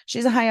yeah,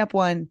 she's a high up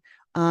one.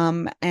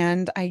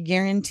 And I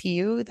guarantee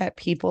you that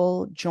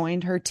people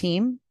joined her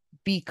team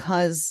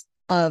because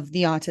of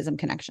the autism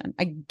connection.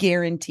 I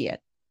guarantee it.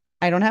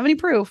 I don't have any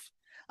proof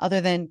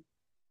other than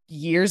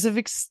years of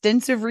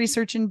extensive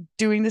research and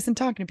doing this and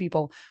talking to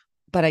people,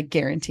 but I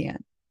guarantee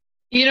it.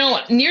 You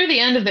know, near the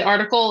end of the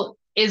article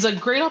is a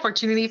great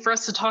opportunity for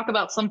us to talk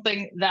about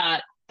something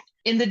that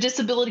in the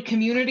disability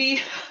community,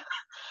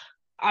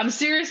 I'm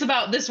serious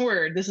about this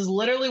word. This is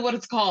literally what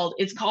it's called.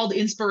 It's called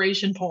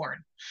inspiration porn.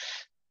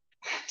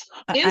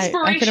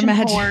 Inspiration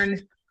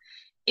porn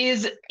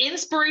is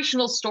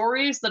inspirational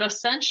stories that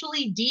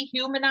essentially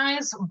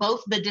dehumanize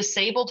both the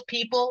disabled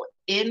people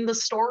in the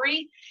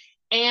story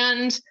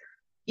and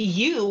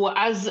you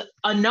as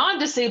a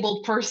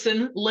non-disabled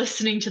person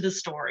listening to the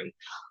story.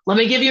 Let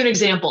me give you an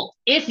example.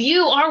 If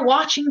you are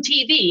watching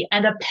TV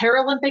and a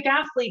Paralympic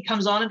athlete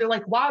comes on and they're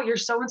like, wow, you're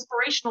so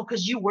inspirational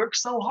because you work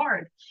so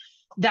hard.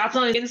 That's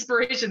not an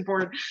inspiration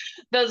porn.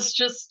 That's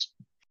just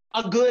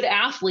a good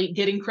athlete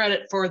getting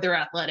credit for their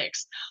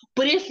athletics.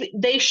 But if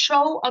they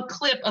show a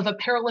clip of a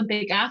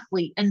Paralympic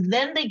athlete and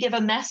then they give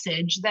a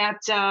message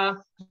that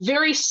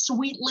very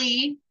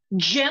sweetly,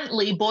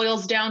 gently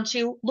boils down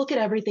to, look at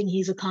everything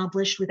he's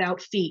accomplished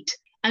without feet.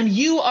 And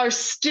you are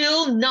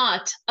still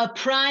not a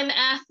prime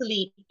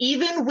athlete,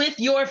 even with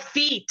your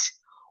feet.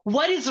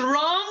 What is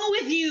wrong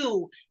with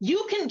you?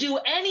 You can do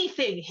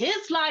anything.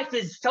 His life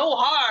is so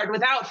hard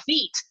without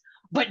feet.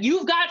 But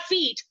you've got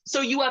feet,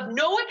 so you have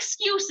no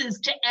excuses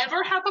to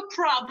ever have a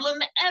problem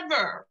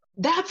ever.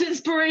 That's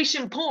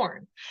inspiration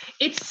porn.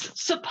 It's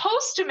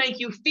supposed to make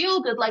you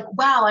feel good, like,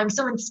 wow, I'm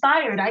so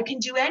inspired, I can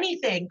do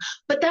anything.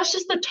 But that's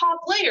just the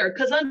top layer,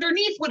 because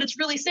underneath what it's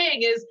really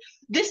saying is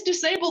this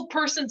disabled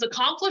person's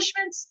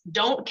accomplishments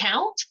don't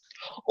count.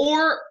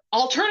 Or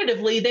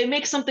alternatively, they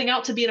make something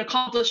out to be an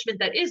accomplishment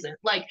that isn't.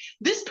 Like,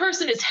 this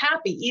person is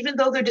happy even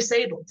though they're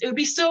disabled. It would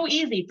be so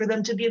easy for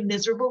them to be a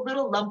miserable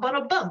little lump on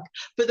a bump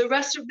for the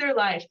rest of their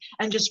life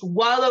and just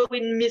wallow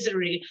in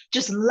misery,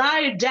 just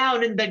lie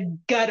down in the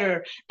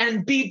gutter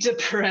and be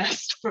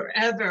depressed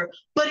forever.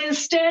 But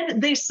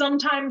instead, they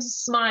sometimes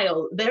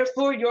smile.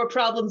 Therefore, your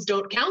problems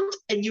don't count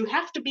and you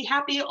have to be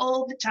happy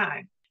all the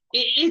time.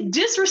 It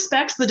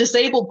disrespects the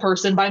disabled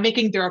person by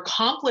making their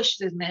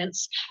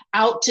accomplishments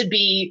out to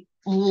be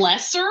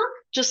lesser.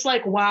 Just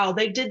like, wow,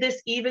 they did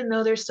this even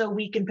though they're so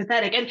weak and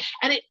pathetic.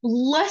 And it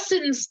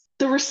lessens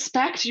the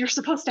respect you're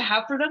supposed to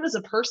have for them as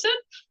a person.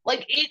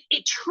 Like,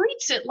 it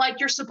treats it like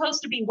you're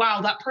supposed to be,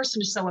 wow, that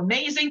person is so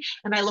amazing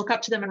and I look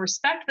up to them and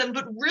respect them.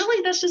 But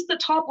really, that's just the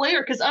top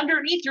layer, because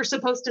underneath you're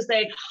supposed to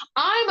say,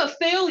 I'm a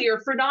failure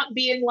for not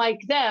being like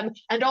them.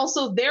 And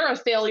also they're a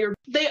failure.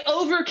 They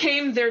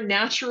overcame their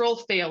natural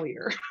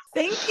failure.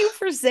 Thank you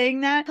for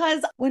saying that,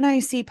 because when I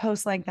see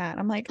posts like that,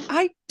 I'm like,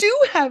 I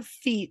do have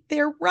feet.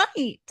 They're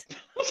right.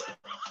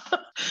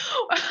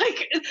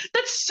 Like,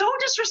 that's so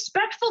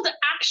disrespectful to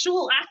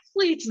actual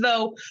athletes,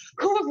 though,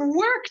 who have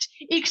worked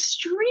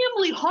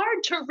extremely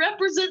hard to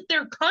represent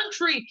their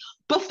country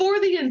before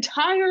the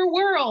entire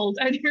world.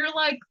 And you're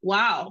like,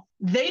 wow,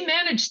 they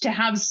managed to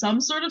have some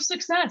sort of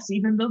success,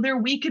 even though they're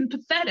weak and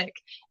pathetic.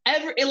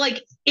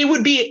 It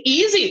would be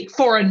easy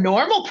for a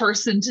normal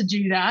person to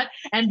do that,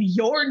 and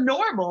you're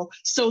normal.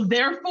 So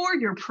therefore,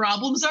 your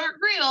problems aren't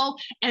real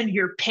and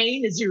your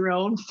pain is your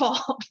own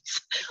fault.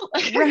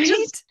 Like,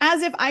 right?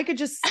 As if I could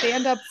just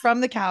stand up from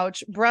the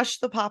couch, brush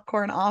the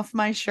popcorn off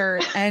my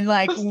shirt, and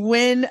like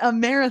win a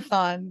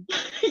marathon.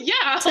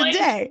 Yeah.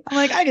 Today. I'm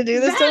like, I can do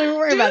this. Don't even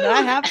worry about it.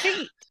 I have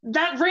feet.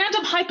 That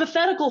random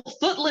hypothetical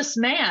footless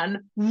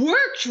man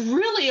worked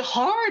really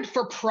hard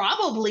for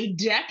probably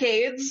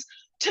decades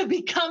to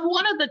become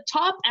one of the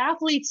top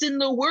athletes in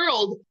the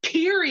world,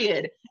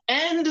 period.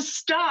 End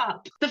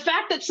stop. The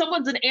fact that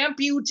someone's an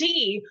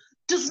amputee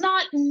does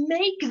not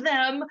make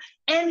them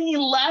any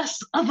less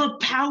of a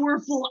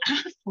powerful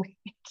athlete.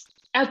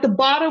 At the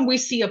bottom, we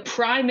see a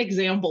prime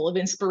example of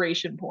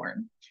inspiration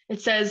porn.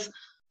 It says,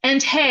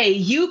 and hey,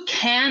 you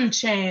can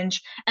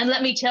change. And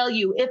let me tell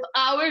you, if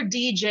our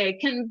DJ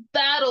can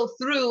battle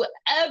through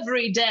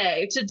every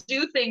day to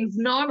do things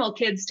normal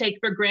kids take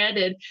for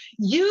granted,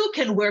 you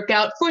can work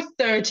out for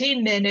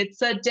 30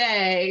 minutes a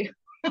day.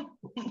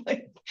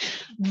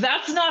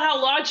 That's not how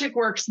logic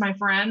works, my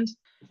friend.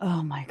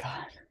 Oh my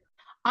God.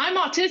 I'm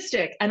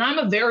autistic and I'm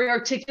a very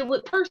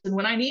articulate person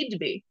when I need to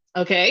be.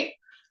 Okay.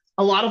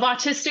 A lot of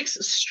autistics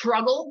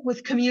struggle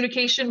with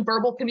communication,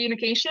 verbal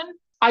communication.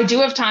 I do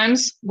have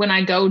times when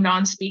I go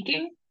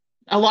non-speaking.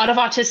 A lot of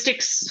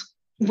autistics,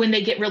 when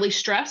they get really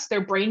stressed,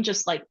 their brain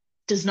just like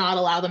does not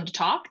allow them to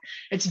talk.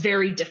 It's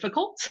very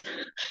difficult,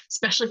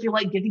 especially if you're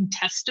like giving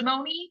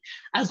testimony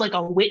as like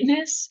a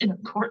witness in a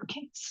court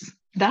case.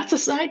 That's a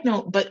side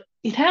note, but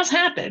it has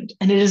happened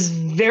and it is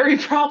very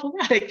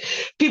problematic.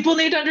 People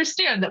need to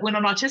understand that when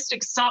an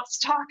autistic stops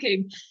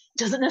talking,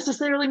 doesn't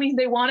necessarily mean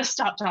they want to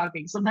stop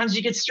talking. Sometimes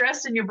you get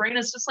stressed and your brain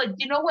is just like,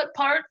 you know what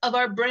part of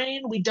our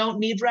brain we don't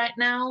need right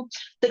now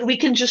that we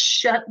can just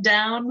shut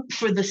down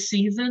for the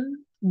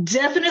season?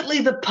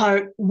 Definitely the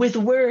part with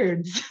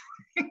words.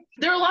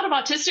 There are a lot of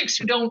autistics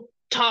who don't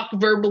talk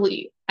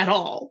verbally at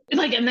all,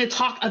 and they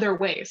talk other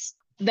ways.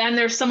 Then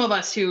there's some of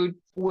us who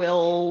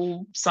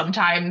will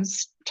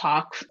sometimes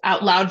talk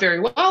out loud very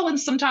well and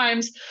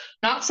sometimes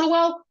not so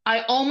well.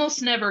 I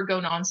almost never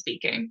go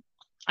non-speaking.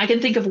 I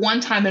can think of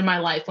one time in my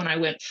life when I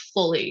went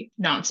fully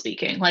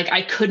non-speaking. Like,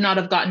 I could not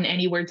have gotten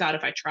any words out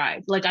if I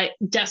tried. Like, I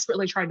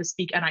desperately tried to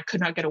speak and I could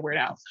not get a word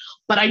out.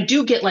 But I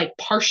do get like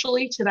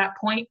partially to that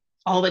point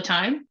all the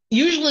time.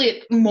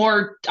 Usually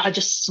I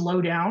just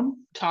slow down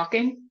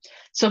talking.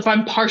 So if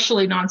I'm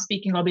partially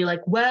non-speaking, I'll be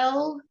like,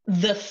 well,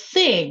 the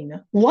thing,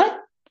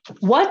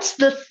 what's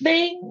the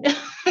thing?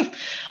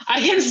 I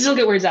can still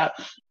get words out.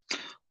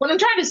 What I'm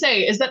trying to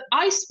say is that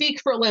I speak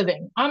for a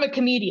living. I'm a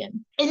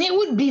comedian. And it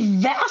would be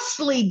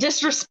vastly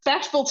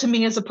disrespectful to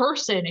me as a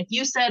person if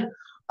you said,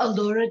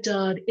 Elora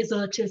Dodd is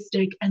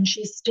autistic and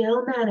she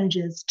still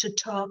manages to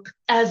talk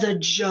as a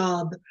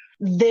job.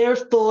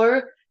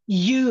 Therefore,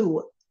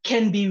 you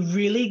can be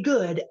really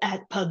good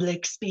at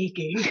public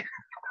speaking.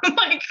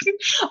 Like,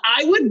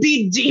 I would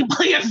be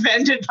deeply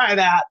offended by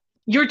that.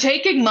 You're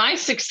taking my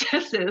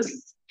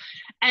successes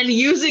and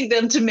using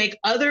them to make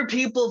other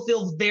people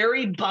feel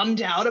very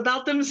bummed out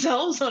about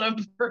themselves on a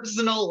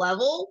personal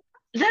level.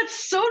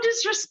 That's so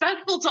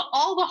disrespectful to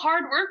all the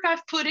hard work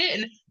I've put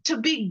in to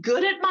be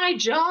good at my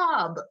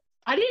job.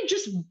 I didn't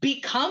just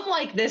become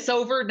like this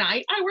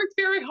overnight. I worked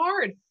very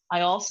hard.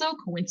 I also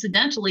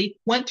coincidentally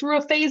went through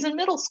a phase in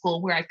middle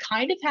school where I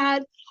kind of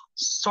had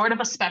sort of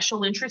a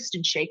special interest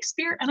in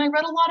Shakespeare. And I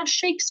read a lot of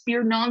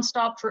Shakespeare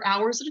nonstop for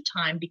hours at a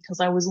time because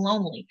I was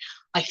lonely.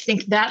 I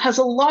think that has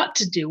a lot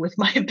to do with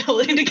my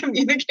ability to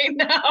communicate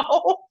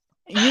now.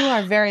 You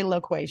are very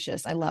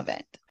loquacious. I love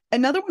it.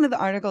 Another one of the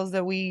articles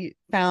that we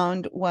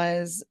found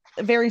was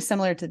very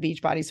similar to the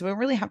Beachbody. So we don't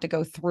really have to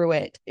go through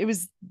it. It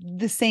was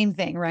the same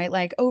thing, right?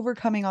 Like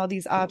overcoming all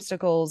these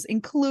obstacles,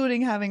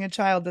 including having a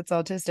child that's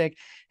autistic,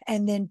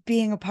 and then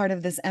being a part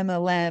of this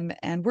MLM.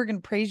 And we're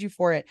going to praise you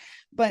for it.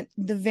 But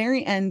the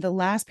very end, the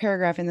last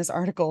paragraph in this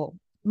article,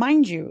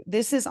 mind you,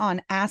 this is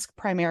on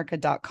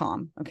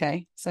askprimerica.com.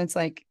 Okay. So it's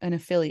like an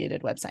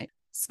affiliated website.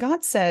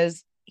 Scott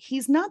says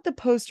he's not the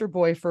poster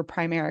boy for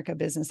Primerica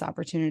business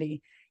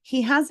opportunity.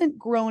 He hasn't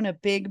grown a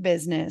big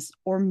business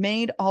or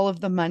made all of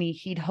the money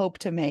he'd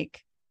hoped to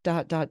make, ...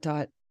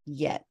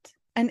 yet.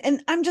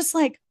 And I'm just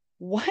like,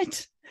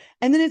 what?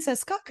 And then it says,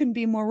 Scott couldn't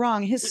be more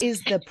wrong. His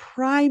is the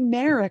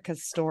Primerica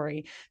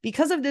story.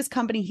 Because of this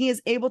company, he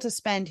is able to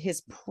spend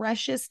his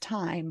precious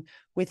time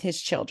with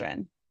his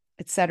children,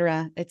 et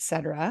cetera, et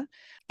cetera.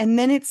 And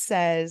then it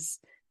says,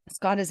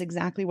 Scott is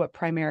exactly what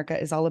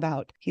Primerica is all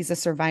about. He's a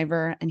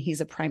survivor and he's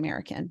a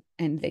Primerican,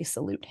 and they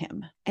salute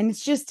him. And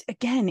it's just,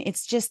 again,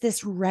 it's just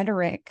this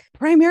rhetoric.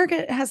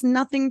 Primerica has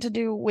nothing to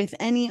do with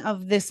any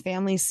of this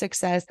family's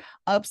success,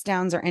 ups,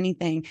 downs, or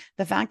anything.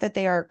 The fact that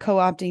they are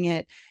co-opting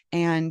it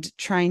and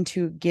trying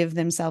to give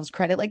themselves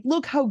credit. Like,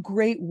 look how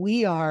great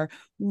we are.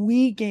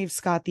 We gave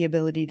Scott the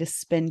ability to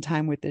spend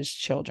time with his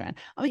children.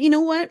 You know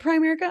what,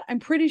 Primerica?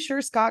 I'm pretty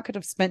sure Scott could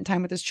have spent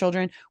time with his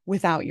children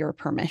without your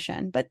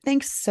permission, but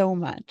thanks so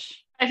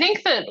much. I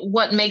think that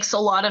what makes a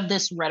lot of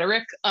this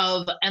rhetoric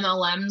of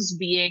MLMs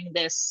being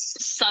this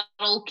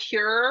subtle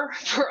cure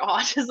for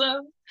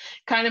autism,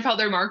 kind of how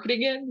they're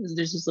marketing it, is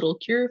there's this little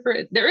cure for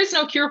it. There is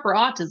no cure for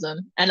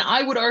autism. And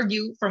I would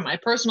argue from my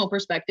personal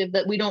perspective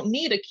that we don't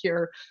need a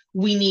cure.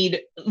 We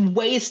need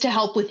ways to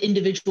help with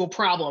individual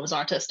problems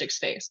autistics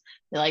face.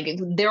 Like,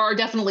 there are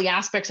definitely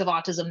aspects of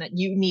autism that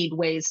you need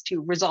ways to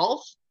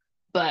resolve.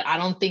 But I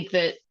don't think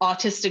that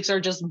autistics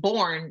are just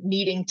born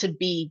needing to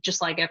be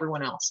just like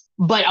everyone else.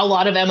 But a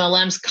lot of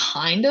MLMs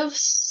kind of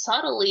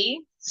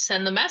subtly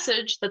send the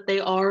message that they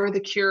are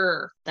the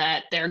cure,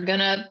 that they're going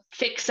to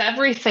fix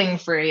everything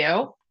for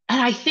you.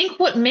 And I think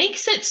what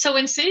makes it so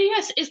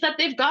insidious is that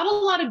they've got a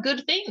lot of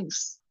good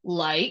things,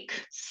 like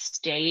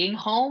staying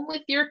home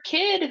with your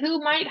kid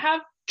who might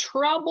have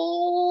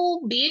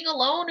trouble being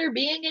alone or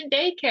being in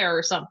daycare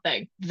or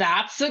something.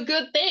 That's a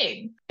good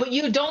thing. But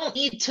you don't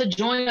need to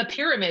join a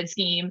pyramid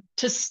scheme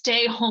to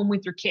stay home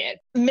with your kid.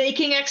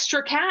 Making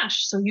extra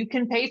cash so you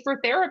can pay for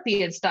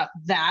therapy and stuff.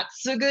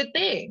 That's a good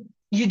thing.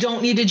 You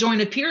don't need to join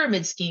a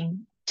pyramid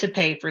scheme to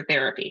pay for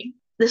therapy.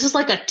 This is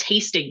like a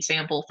tasting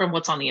sample from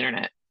what's on the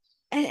internet.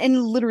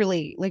 And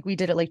literally, like, we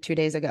did it like 2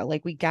 days ago.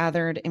 Like, we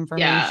gathered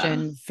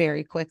information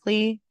very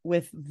quickly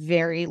with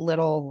very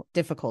little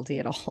difficulty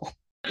at all.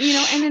 You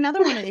know, and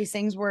another one of these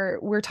things where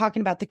we're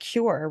talking about the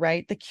cure,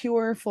 right? The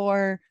cure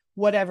for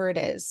whatever it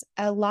is.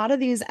 A lot of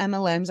these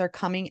MLMs are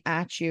coming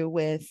at you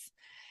with,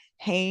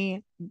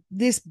 hey,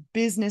 this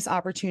business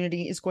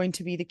opportunity is going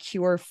to be the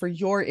cure for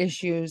your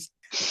issues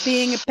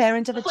being a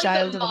parent of a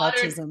child with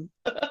autism.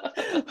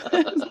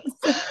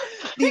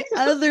 The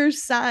other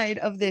side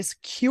of this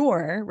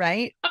cure,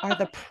 right, are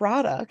the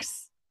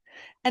products.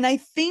 And I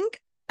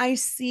think I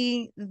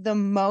see the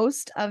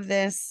most of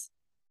this,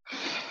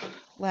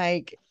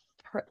 like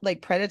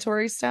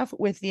predatory stuff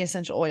with the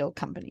essential oil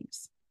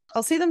companies.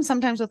 I'll see them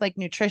sometimes with like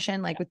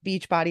nutrition, like with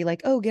Beachbody,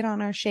 like, oh, get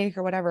on our shake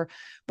or whatever.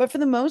 But for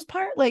the most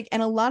part, like,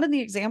 and a lot of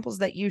the examples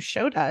that you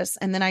showed us,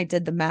 and then I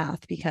did the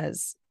math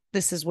because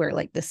this is where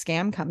like the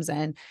scam comes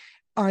in,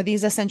 are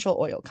these essential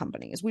oil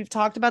companies. We've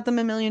talked about them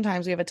a million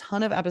times. We have a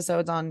ton of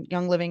episodes on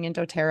Young Living and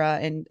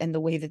doTERRA and the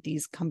way that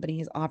these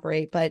companies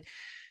operate. But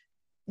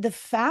the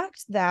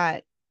fact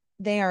that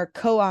they are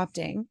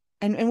co-opting,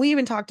 and we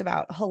even talked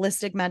about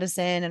holistic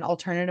medicine and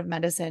alternative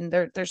medicine.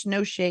 There's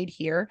no shade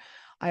here.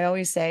 I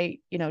always say,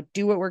 you know,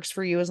 do what works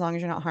for you as long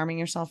as you're not harming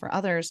yourself or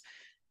others.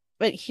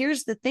 But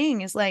here's the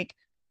thing is, like,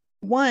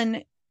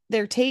 one,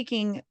 they're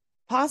taking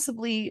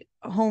possibly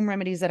home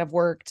remedies that have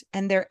worked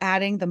and they're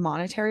adding the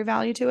monetary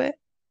value to it,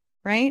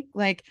 right?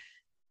 Like,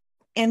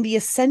 and the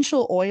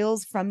essential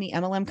oils from the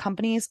MLM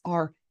companies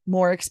are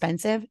more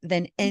expensive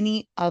than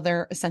any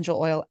other essential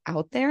oil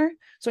out there.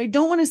 So I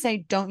don't want to say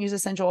don't use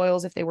essential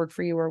oils if they work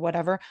for you or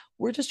whatever.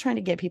 We're just trying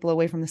to get people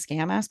away from the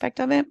scam aspect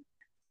of it.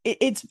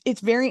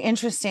 It's very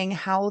interesting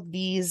how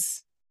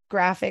these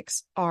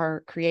graphics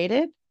are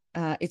created.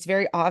 It's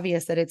very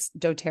obvious that it's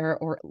doTERRA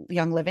or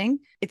Young Living.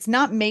 It's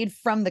not made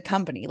from the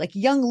company. Like,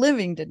 Young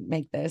Living didn't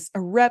make this. A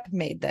rep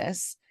made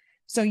this.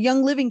 So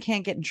Young Living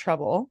can't get in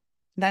trouble.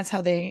 That's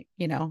how they,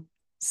 you know,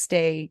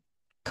 stay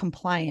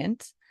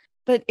compliant.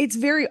 But it's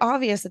very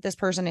obvious that this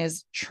person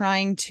is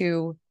trying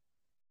to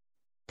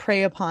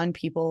prey upon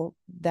people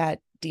that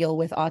deal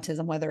with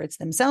autism, whether it's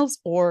themselves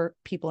or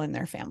people in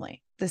their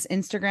family. This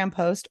Instagram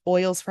post,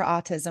 Oils for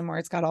Autism, where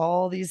it's got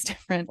all these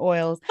different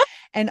oils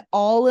and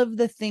all of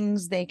the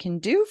things they can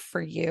do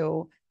for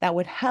you that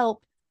would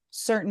help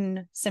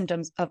certain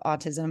symptoms of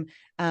autism.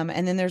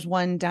 And then there's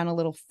one down a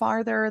little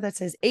farther that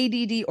says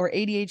ADD or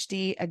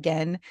ADHD,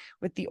 again,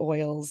 with the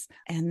oils.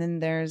 And then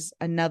there's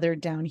another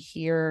down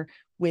here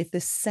with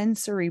the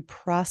sensory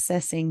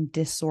processing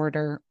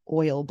disorder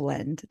oil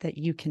blend that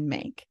you can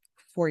make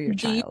for your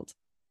child.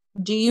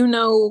 Do you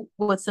know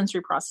what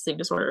sensory processing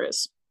disorder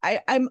is?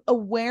 I'm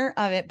aware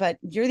of it, but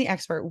you're the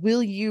expert.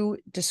 Will you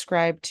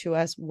describe to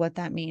us what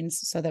that means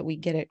so that we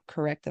get it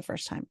correct the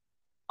first time?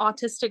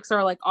 Autistics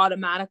are like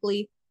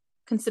automatically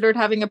considered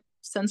having a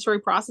sensory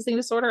processing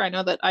disorder. I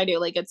know that I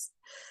do.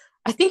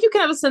 I think you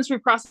can have a sensory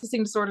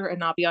processing disorder and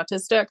not be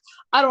autistic.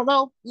 I don't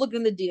know. Look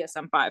in the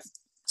DSM-5.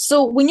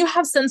 So when you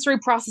have sensory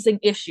processing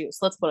issues,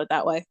 let's put it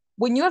that way.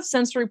 When you have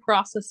sensory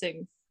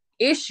processing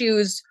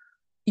issues,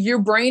 your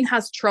brain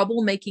has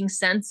trouble making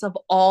sense of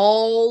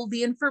all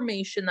the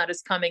information that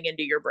is coming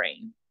into your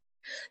brain.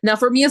 Now,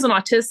 for me as an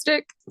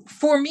autistic,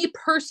 for me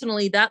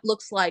personally, that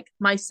looks like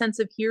my sense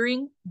of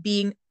hearing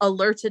being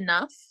alert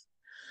enough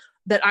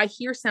that I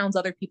hear sounds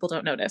other people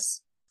don't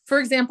notice. For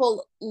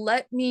example,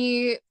 let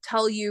me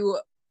tell you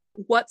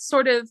what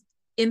sort of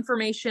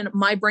information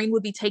my brain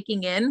would be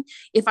taking in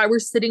if I were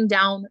sitting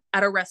down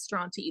at a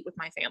restaurant to eat with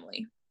my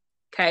family.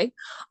 Okay.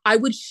 I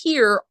would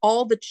hear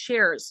all the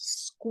chairs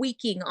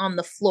squeaking on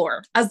the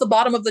floor as the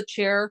bottom of the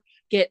chair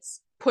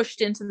gets pushed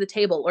into the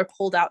table or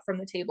pulled out from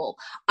the table.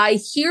 I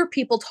hear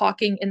people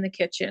talking in the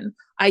kitchen.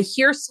 I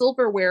hear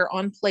silverware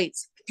on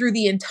plates through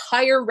the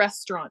entire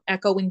restaurant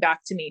echoing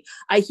back to me.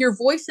 I hear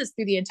voices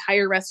through the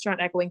entire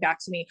restaurant echoing back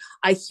to me.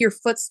 I hear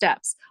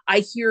footsteps. I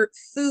hear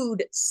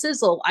food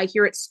sizzle. I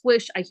hear it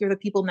squish. I hear the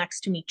people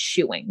next to me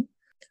chewing.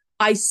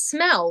 I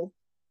smell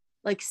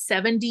like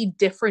 70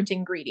 different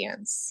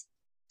ingredients.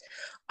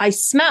 I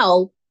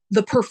smell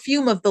the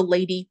perfume of the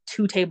lady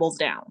 2 tables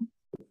down.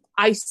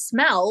 I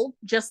smell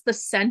just the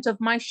scent of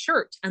my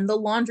shirt and the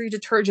laundry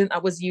detergent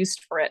that was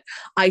used for it.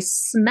 I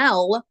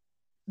smell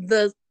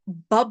the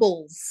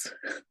bubbles.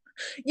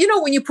 You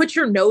know, when you put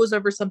your nose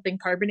over something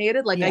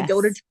carbonated, like yes. I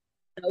go to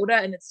soda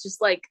and it's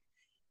just like,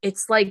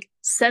 it's like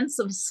sense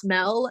of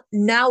smell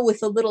now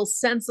with a little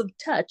sense of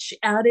touch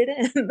added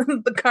in.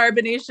 The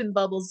carbonation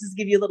bubbles just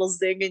give you a little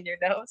zing in your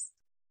nose.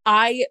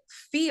 I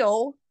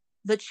feel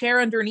the chair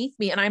underneath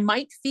me, and I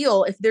might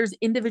feel if there's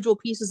individual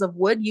pieces of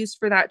wood used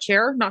for that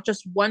chair, not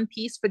just one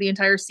piece for the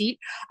entire seat.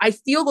 I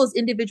feel those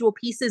individual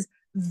pieces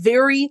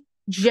very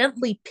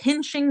gently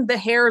pinching the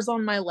hairs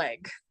on my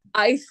leg.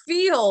 I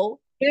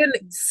feel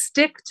it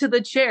stick to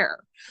the chair.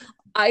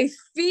 I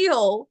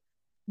feel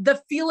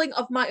the feeling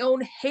of my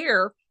own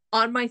hair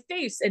on my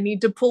face and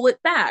need to pull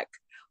it back.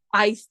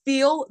 I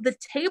feel the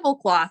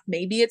tablecloth.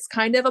 Maybe it's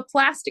kind of a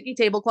plasticky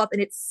tablecloth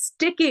and it's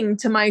sticking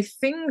to my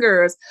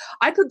fingers.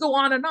 I could go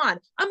on and on.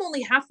 I'm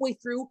only halfway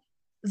through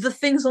the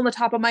things on the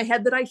top of my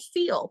head that I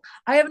feel.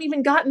 I haven't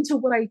even gotten to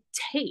what I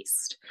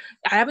taste.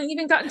 I haven't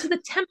even gotten to the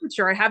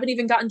temperature. I haven't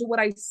even gotten to what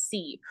I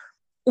see.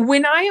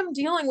 When I am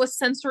dealing with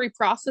sensory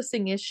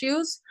processing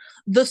issues,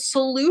 the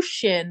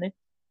solution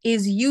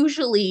is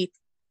usually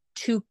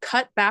to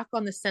cut back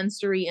on the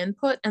sensory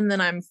input and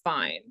then I'm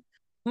fine.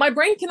 My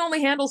brain can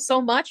only handle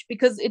so much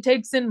because it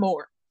takes in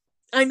more.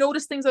 I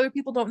notice things other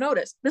people don't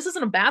notice. This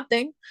isn't a bad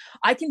thing.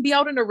 I can be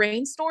out in a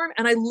rainstorm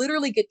and I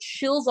literally get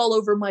chills all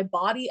over my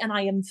body and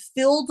I am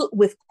filled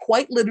with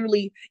quite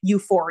literally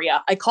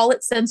euphoria. I call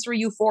it sensory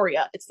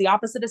euphoria. It's the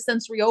opposite of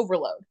sensory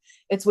overload.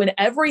 It's when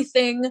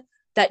everything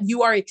that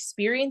you are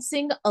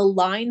experiencing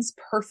aligns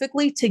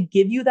perfectly to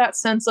give you that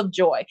sense of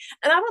joy.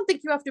 And I don't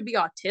think you have to be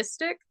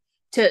autistic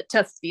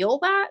to feel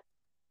that.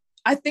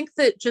 I think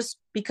that just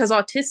because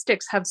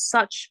autistics have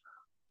such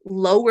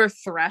lower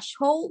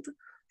threshold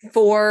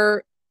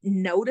for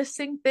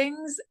noticing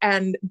things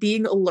and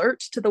being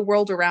alert to the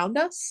world around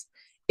us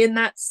in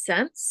that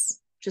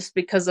sense, just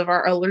because of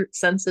our alert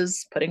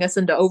senses putting us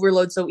into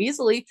overload so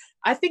easily,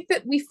 I think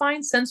that we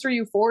find sensory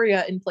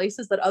euphoria in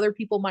places that other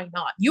people might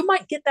not. You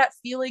might get that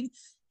feeling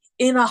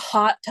in a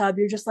hot tub.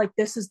 You're just like,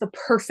 this is the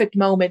perfect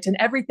moment and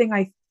everything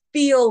I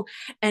feel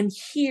and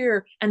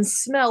hear and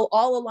smell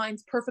all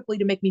aligns perfectly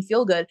to make me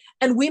feel good.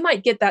 And we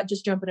might get that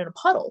just jumping in a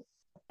puddle.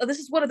 This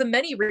is one of the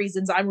many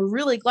reasons I'm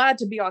really glad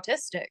to be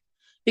autistic,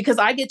 because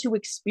I get to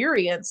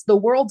experience the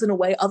world in a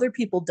way other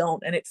people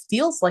don't. And it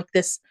feels like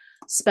this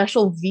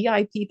special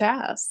VIP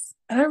pass.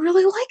 And I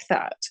really like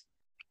that.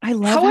 I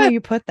love how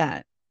you put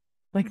that.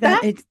 Like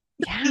that. It's,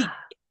 yeah.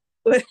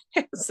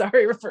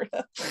 Sorry,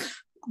 Roberta.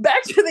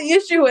 Back to the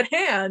issue at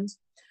hand.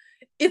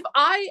 If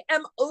I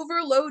am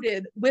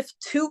overloaded with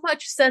too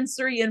much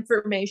sensory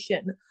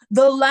information,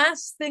 the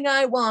last thing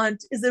I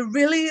want is a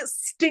really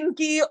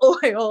stinky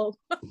oil.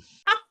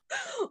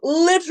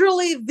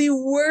 Literally the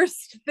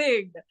worst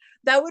thing.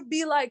 That would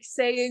be like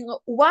saying,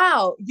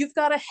 wow, you've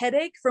got a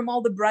headache from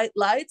all the bright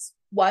lights.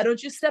 Why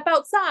don't you step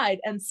outside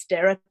and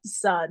stare at the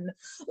sun?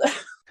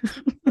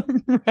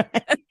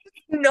 Right.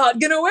 Not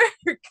gonna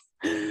work.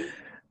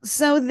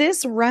 So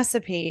this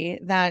recipe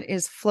that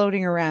is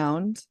floating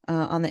around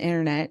on the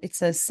internet, it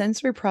says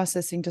sensory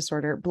processing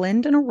disorder,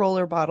 blend in a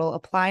roller bottle,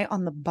 apply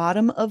on the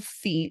bottom of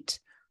feet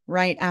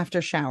right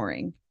after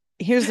showering.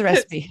 Here's the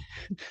recipe.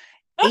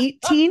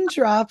 18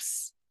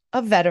 drops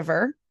of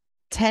vetiver,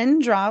 10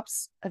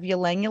 drops of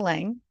ylang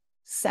ylang,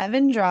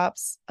 7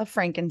 drops of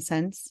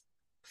frankincense,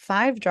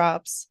 5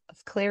 drops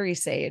of clary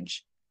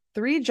sage,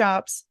 3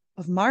 drops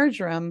of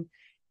marjoram,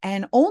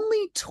 and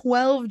only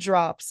 12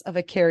 drops of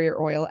a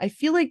carrier oil. I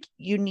feel like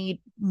you need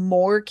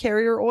more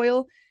carrier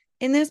oil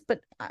in this,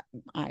 but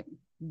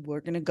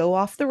we're going to go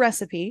off the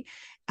recipe.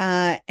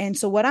 And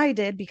so what I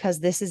did, because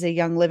this is a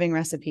Young Living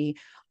recipe,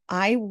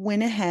 I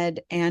went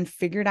ahead and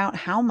figured out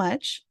how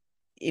much,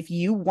 if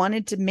you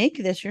wanted to make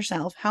this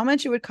yourself, how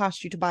much it would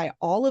cost you to buy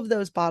all of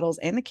those bottles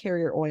and the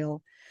carrier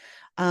oil,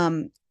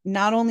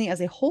 not only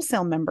as a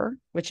wholesale member,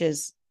 which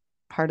is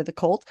part of the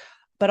cult,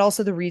 but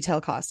also the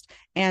retail cost.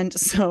 And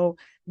so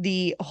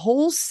the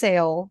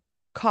wholesale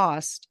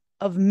cost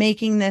of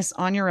making this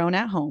on your own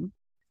at home,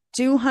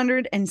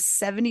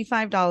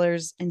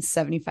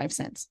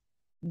 $275.75.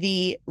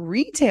 The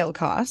retail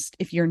cost,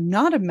 if you're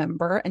not a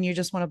member and you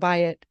just want to buy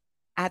it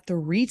at the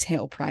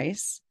retail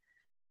price,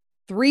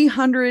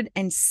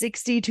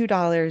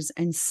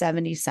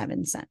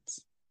 $362.77.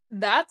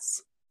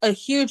 That's a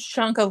huge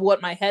chunk of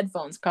what my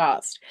headphones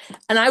cost.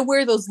 And I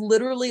wear those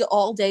literally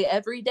all day,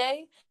 every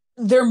day.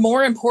 They're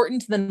more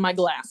important than my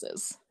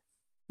glasses.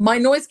 My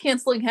noise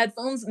canceling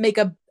headphones make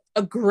a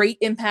great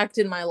impact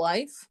in my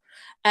life.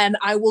 And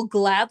I will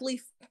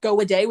gladly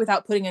go a day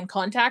without putting in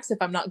contacts if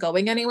I'm not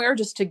going anywhere,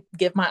 just to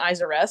give my eyes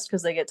a rest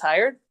because they get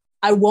tired.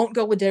 I won't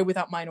go a day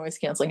without my noise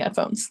canceling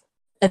headphones.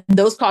 And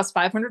those cost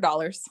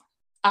 $500.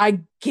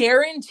 I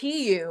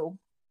guarantee you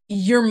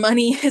your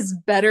money is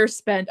better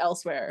spent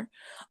elsewhere.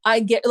 I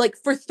get, like,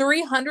 for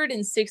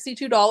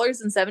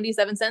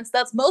 $362.77,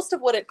 that's most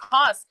of what it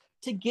costs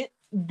to get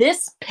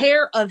this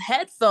pair of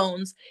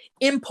headphones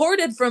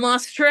imported from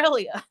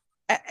Australia.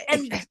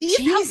 And these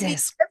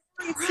Jesus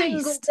every Christ.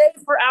 single day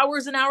for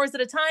hours and hours at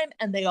a time,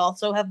 and they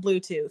also have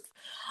Bluetooth.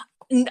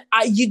 If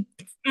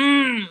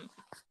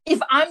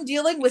I'm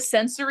dealing with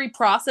sensory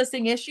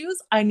processing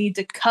issues, I need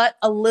to cut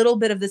a little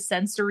bit of the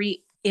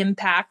sensory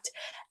impact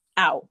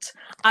out.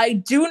 I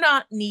do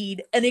not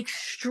need an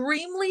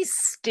extremely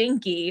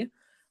stinky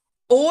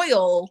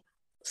oil,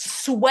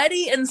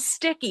 sweaty and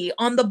sticky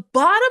on the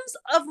bottoms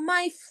of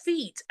my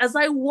feet as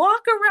I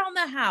walk around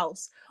the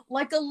house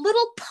like a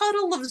little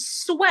puddle of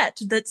sweat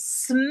that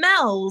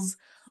smells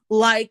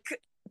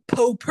like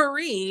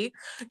potpourri,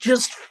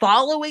 just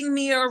following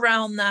me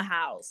around the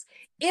house.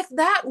 If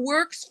that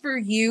works for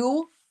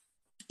you,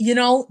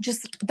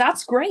 just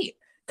that's great.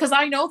 Because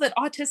I know that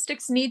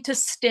autistics need to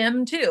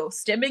stim too.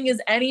 Stimming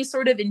is any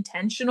sort of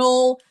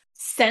intentional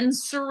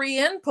sensory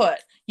input.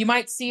 You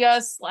might see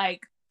us the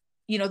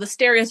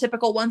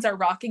stereotypical ones are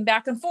rocking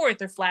back and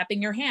forth or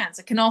flapping your hands.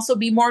 It can also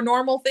be more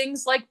normal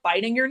things like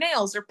biting your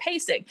nails or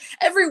pacing.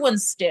 Everyone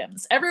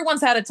stims.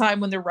 Everyone's had a time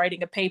when they're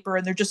writing a paper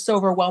and they're just so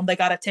overwhelmed they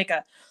got to take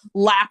a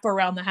lap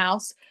around the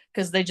house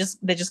because they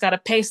just got to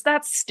pace.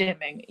 That's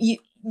stimming.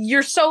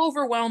 You're so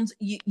overwhelmed.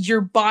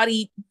 Your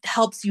body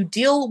helps you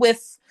deal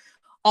with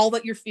all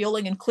that you're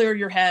feeling and clear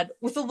your head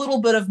with a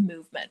little bit of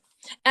movement.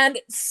 And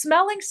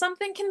smelling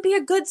something can be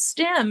a good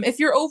stim. If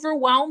you're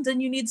overwhelmed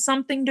and you need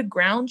something to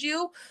ground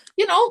you,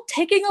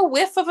 taking a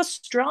whiff of a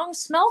strong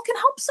smell can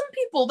help some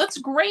people. That's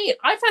great.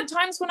 I've had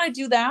times when I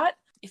do that.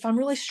 If I'm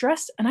really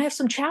stressed and I have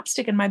some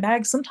chapstick in my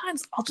bag,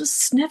 sometimes I'll just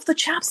sniff the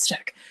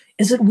chapstick.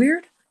 Is it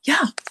weird?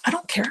 Yeah, I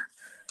don't care.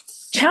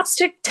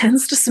 Chapstick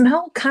tends to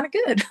smell kind of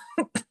good.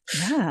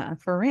 Yeah,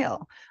 for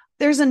real.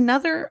 There's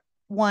another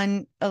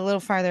one a little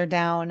farther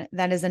down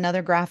that is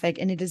another graphic,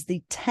 and it is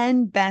the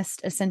 10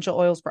 best essential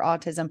oils for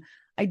autism.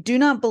 I do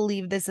not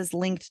believe this is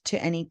linked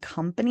to any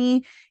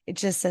company. It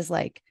just says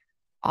like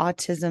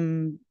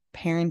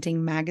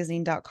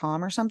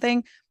autismparentingmagazine.com or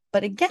something.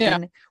 But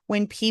again,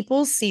 when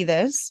people see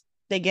this,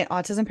 they get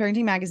Autism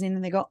Parenting Magazine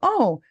and they go,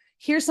 oh,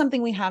 here's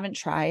something we haven't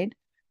tried.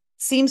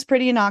 Seems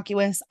pretty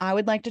innocuous. I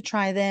would like to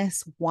try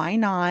this. Why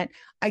not?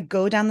 I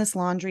go down this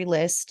laundry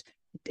list.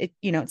 It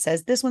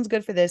says this one's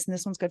good for this and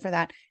this one's good for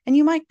that. And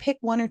you might pick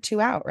one or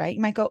two out, right?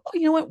 You might go, oh,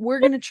 you know what? We're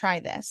going to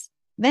try this.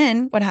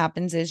 Then what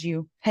happens is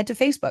you head to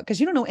Facebook because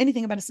you don't know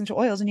anything about essential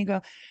oils and you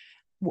go,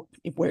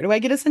 where do I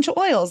get essential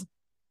oils?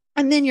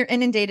 And then you're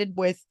inundated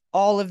with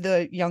all of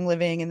the Young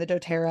Living and the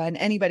doTERRA and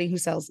anybody who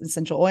sells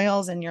essential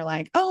oils. And you're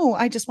like, oh,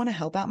 I just want to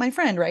help out my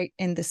friend, right?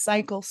 And the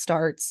cycle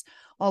starts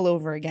all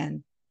over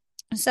again.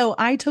 So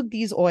I took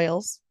these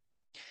oils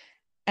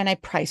and I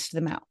priced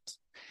them out.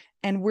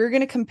 And we're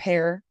going to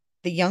compare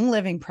the Young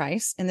Living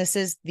price. And this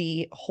is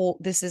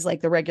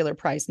like the regular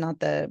price, not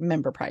the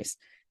member price.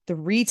 The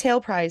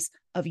retail price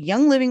of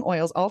Young Living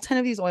oils, all 10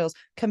 of these oils,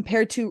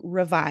 compared to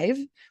Revive,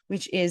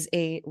 which is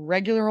a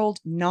regular old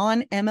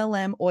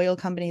non-MLM oil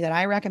company that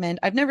I recommend.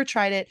 I've never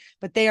tried it,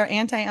 but they are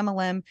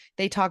anti-MLM.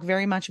 They talk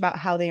very much about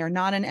how they are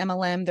not an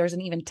MLM. There's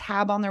an even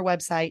tab on their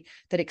website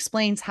that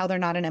explains how they're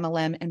not an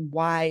MLM and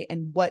why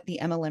and what the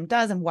MLM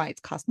does and why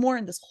it's cost more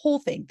and this whole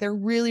thing. They're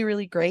really,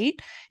 really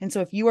great. And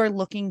so if you are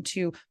looking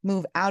to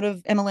move out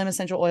of MLM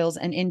essential oils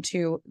and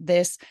into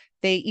this,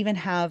 they even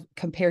have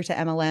compared to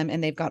MLM,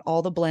 and they've got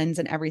all the blends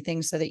and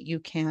everything so that you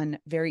can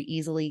very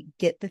easily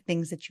get the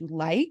things that you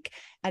like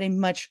at a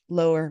much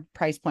lower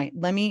price point.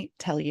 Let me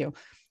tell you,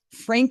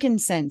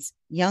 frankincense,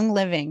 Young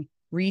Living,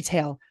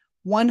 retail,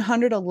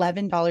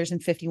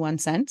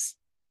 $111.51.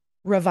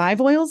 Revive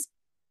oils,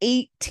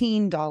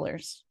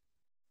 $18.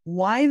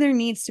 Why there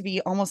needs to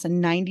be almost a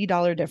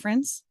 $90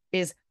 difference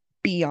is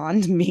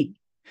beyond me.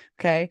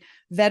 Okay.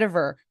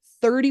 Vetiver,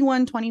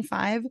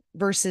 $31.25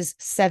 versus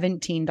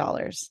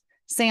 $17.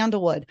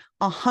 Sandalwood,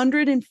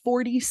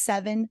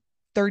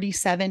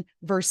 $147.37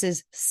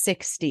 versus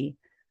 $60.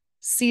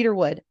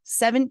 Cedarwood,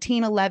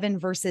 $17.11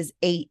 versus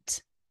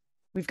 $8.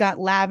 We've got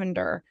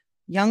lavender.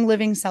 Young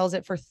Living sells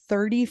it for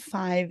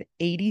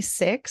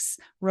 $35.86.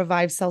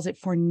 Revive sells it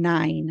for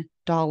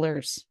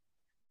 $9.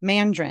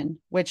 Mandarin,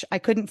 which I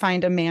couldn't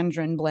find a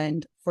Mandarin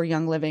blend for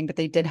Young Living, but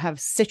they did have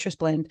citrus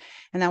blend,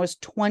 and that was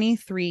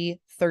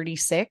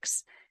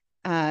 $23.36.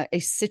 A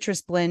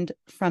citrus blend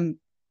from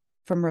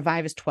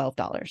Revive is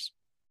 $12.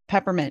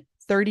 Peppermint,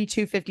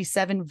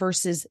 $32.57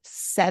 versus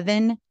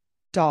 $7.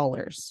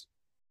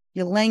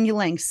 Ylang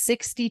Ylang,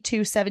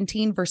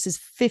 $62.17 versus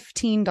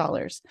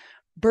 $15.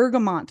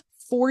 Bergamot,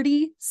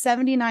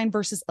 $40.79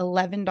 versus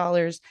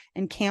 $11,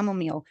 and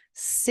chamomile,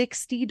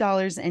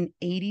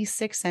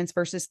 $60.86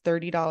 versus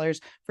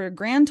 $30, for a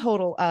grand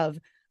total of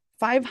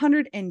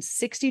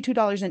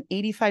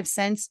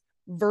 $562.85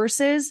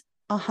 versus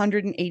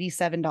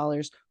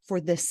 $187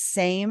 for the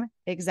same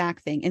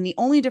exact thing. And the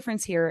only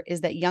difference here is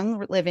that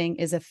Young Living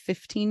is a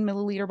 15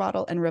 milliliter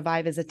bottle and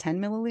Revive is a 10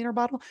 milliliter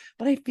bottle.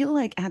 But I feel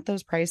like at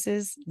those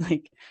prices,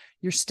 like,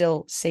 you're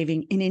still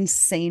saving an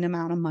insane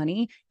amount of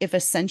money if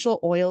essential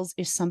oils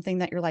is something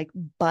that you're like,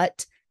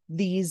 but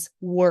these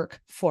work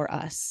for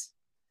us.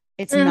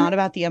 It's not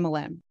about the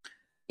MLM.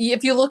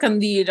 If you look on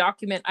the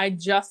document, I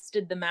just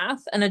did the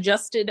math and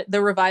adjusted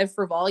the Revive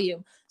for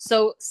volume.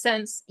 So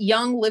since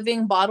Young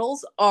Living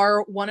bottles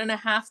are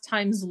 1.5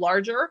 times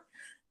larger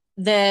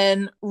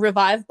than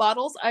Revive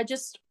bottles, I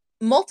just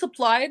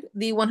multiplied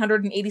the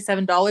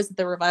 $187 that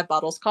the Revive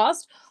bottles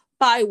cost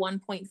by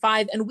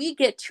 1.5, and we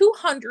get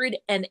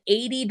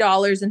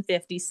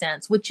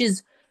 $280.50, which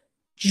is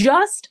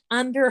just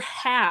under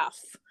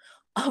half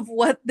of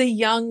what the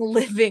Young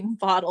Living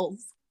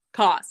bottles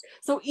cost.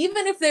 So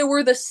even if they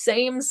were the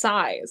same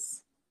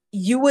size,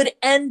 you would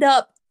end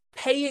up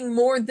paying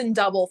more than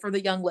double for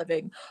the Young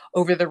Living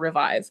over the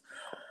Revive.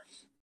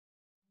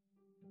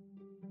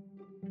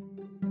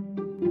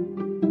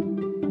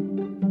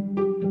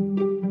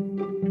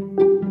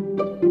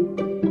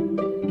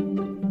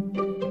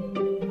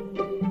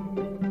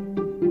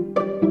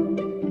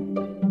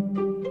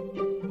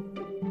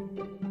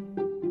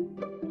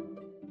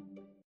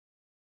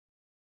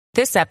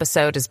 This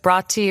episode is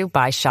brought to you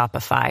by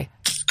Shopify.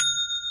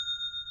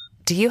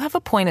 Do you have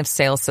a point of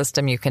sale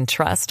system you can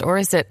trust, or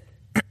is it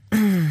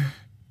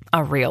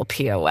a real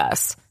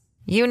POS?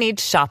 You need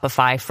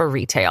Shopify for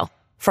retail.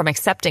 From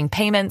accepting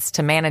payments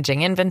to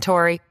managing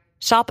inventory,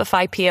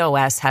 Shopify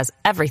POS has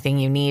everything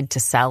you need to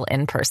sell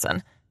in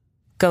person.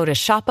 Go to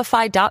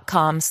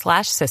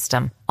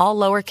shopify.com/system, all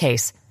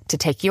lowercase, to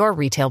take your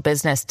retail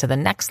business to the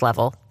next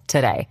level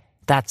today.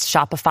 That's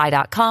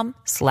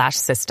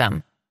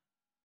shopify.com/system.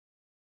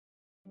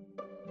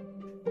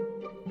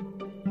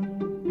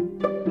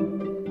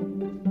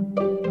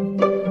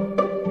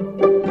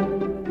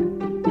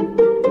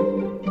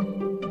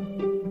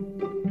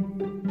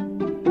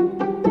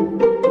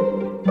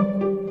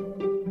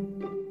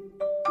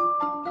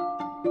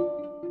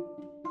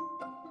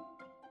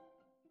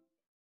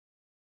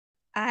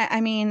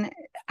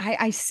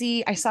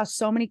 I saw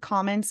so many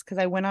comments because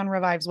I went on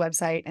Revive's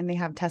website and they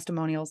have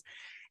testimonials,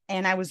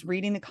 and I was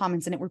reading the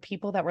comments, and it were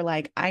people that were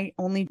like, I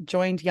only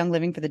joined Young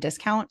Living for the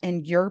discount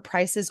and your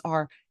prices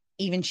are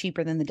even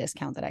cheaper than the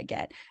discount that I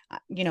get.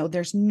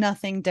 There's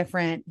nothing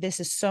different. This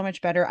is so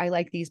much better. I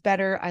like these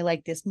better. I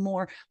like this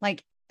more.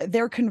 Like,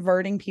 they're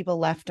converting people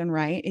left and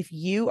right. If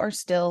you are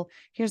still,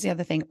 here's the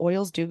other thing,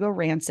 oils do go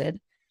rancid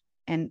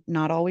and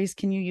not always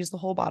can you use the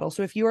whole bottle.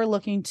 So if you are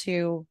looking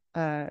to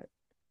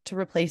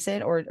replace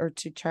it or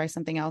to try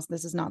something else,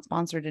 this is not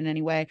sponsored in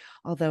any way.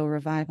 Although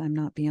Revive, I'm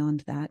not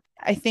beyond that.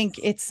 I think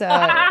it's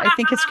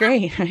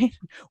great, right?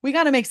 We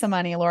got to make some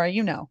money,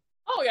 Elora,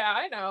 Oh yeah,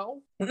 I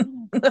know.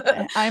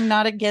 I'm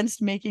not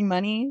against making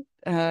money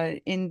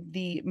in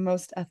the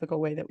most ethical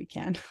way that we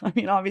can. I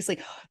mean, obviously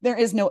there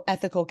is no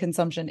ethical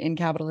consumption in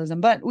capitalism,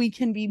 but we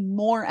can be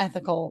more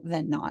ethical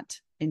than not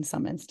in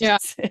some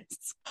instances. Yeah.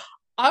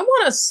 I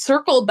want to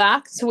circle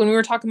back to when we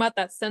were talking about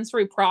that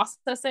sensory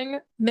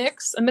processing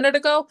mix a minute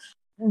ago.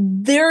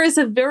 There is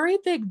a very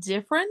big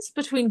difference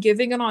between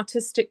giving an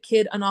autistic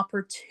kid an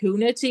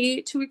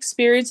opportunity to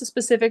experience a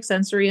specific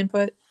sensory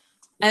input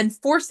and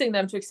forcing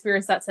them to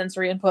experience that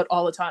sensory input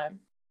all the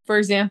time. For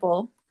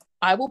example,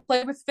 I will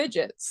play with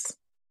fidgets.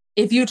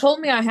 If you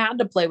told me I had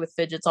to play with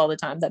fidgets all the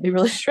time, that'd be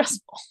really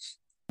stressful.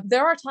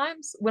 There are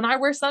times when I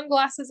wear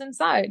sunglasses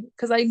inside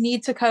because I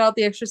need to cut out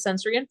the extra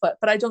sensory input,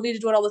 but I don't need to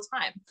do it all the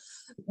time.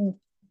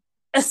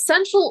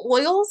 Essential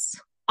oils,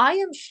 I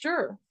am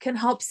sure, can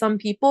help some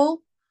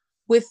people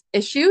with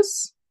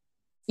issues.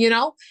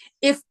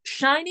 If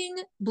shining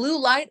blue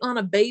light on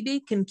a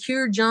baby can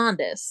cure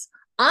jaundice,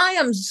 I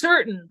am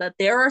certain that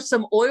there are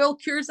some oil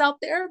cures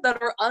out there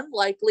that are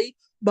unlikely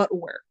but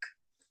work.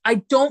 I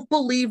don't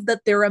believe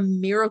that they're a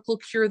miracle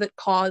cure that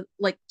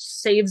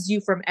saves you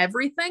from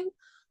everything,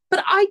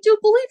 But I do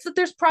believe that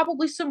there's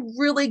probably some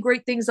really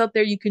great things out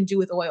there you can do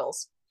with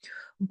oils.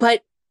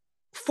 But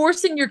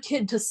forcing your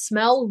kid to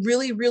smell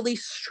really, really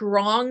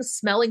strong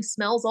smelling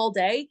smells all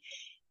day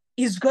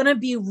is going to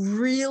be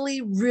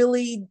really,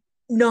 really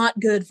not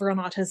good for an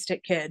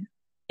autistic kid.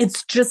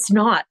 It's just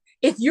not.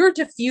 If you're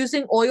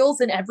diffusing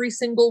oils in every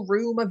single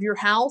room of your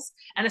house,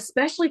 and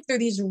especially if they're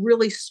these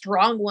really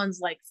strong ones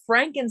like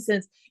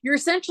frankincense, you're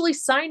essentially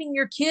signing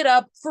your kid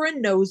up for a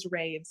nose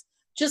rave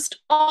just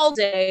all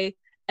day,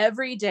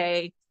 every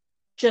day,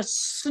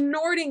 just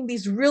snorting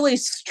these really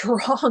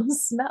strong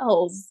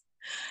smells.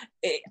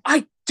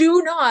 I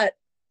do not.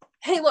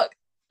 Hey, look,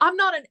 I'm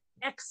not an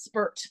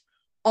expert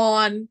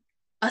on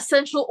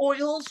essential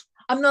oils.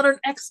 I'm not an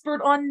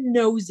expert on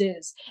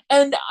noses.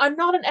 And I'm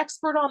not an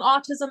expert on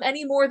autism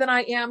any more than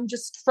I am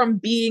just from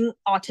being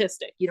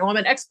autistic. You know, I'm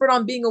an expert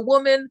on being a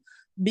woman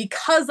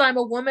because I'm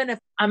a woman. If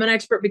I'm an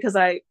expert because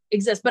I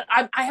exist, but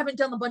I haven't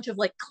done a bunch of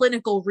like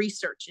clinical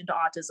research into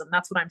autism.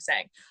 That's what I'm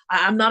saying.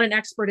 I'm not an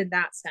expert in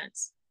that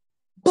sense.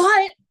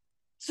 But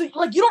so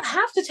like, you don't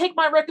have to take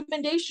my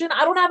recommendation.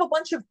 I don't have a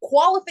bunch of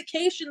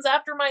qualifications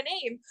after my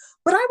name,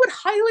 but I would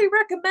highly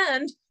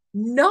recommend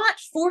not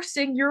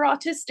forcing your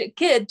autistic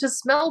kid to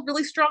smell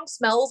really strong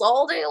smells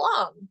all day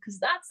long. Because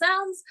that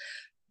sounds,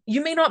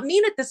 you may not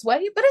mean it this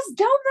way, but it's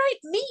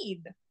downright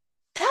mean.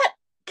 That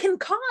can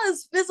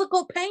cause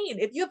physical pain.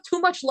 If you have too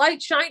much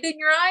light shined in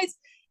your eyes,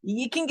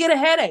 you can get a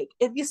headache.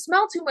 If you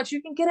smell too much,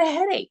 you can get a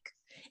headache.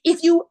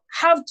 If you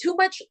have too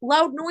much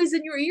loud noise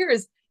in your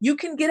ears, you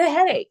can get a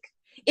headache.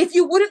 If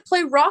you wouldn't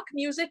play rock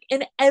music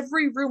in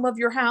every room of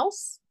your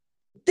house,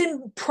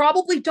 then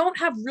probably don't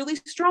have really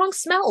strong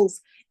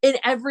smells in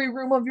every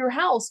room of your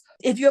house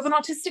if you have an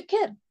autistic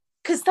kid,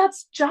 because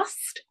that's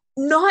just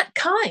not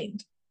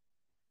kind.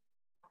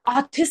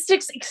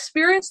 Autistics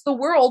experience the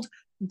world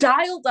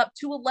dialed up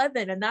to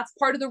 11, and that's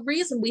part of the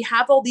reason we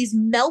have all these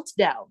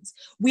meltdowns.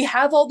 We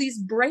have all these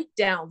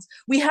breakdowns.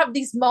 We have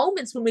these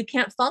moments when we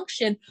can't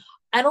function.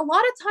 And a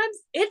lot of times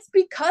it's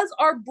because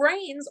our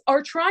brains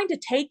are trying to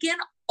take in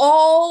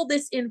all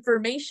this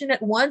information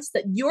at once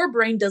that your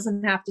brain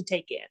doesn't have to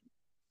take in.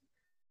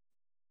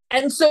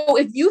 And so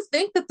if you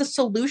think that the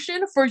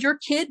solution for your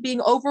kid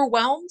being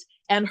overwhelmed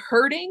and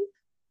hurting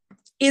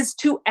is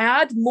to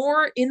add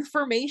more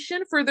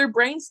information for their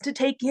brains to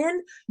take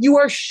in, you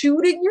are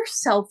shooting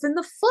yourself in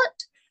the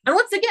foot. And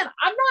once again,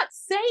 I'm not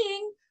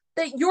saying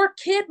that your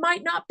kid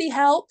might not be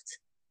helped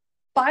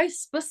by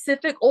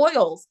specific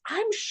oils.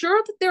 I'm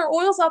sure that there are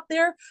oils out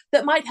there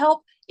that might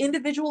help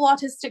individual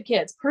autistic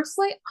kids.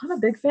 Personally, I'm a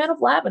big fan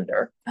of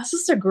lavender. That's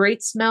just a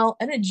great smell,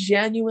 and it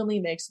genuinely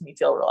makes me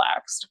feel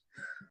relaxed.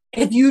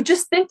 If you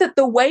just think that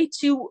the way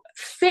to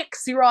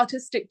fix your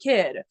autistic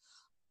kid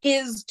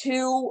is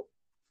to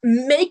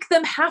make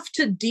them have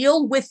to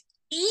deal with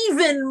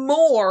even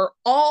more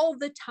all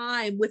the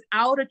time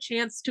without a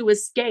chance to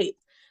escape,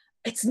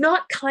 it's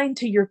not kind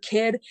to your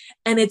kid,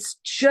 and it's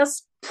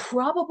just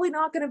probably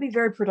not going to be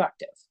very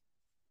productive.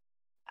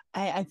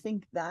 I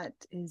think that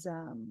is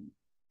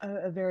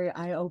a very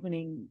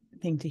eye-opening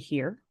thing to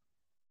hear.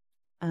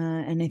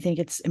 And I think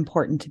it's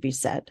important to be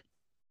said,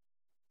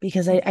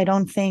 because I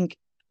don't think,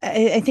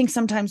 I think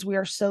sometimes we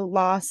are so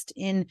lost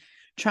in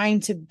trying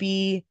to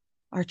be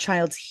our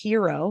child's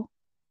hero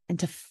and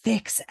to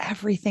fix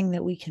everything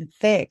that we can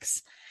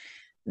fix,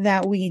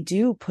 that we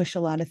do push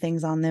a lot of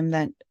things on them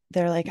that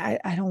they're like,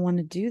 I don't want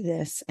to do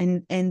this.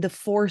 And the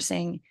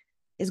forcing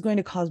is going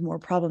to cause more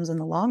problems in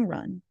the long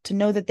run. To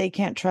know that they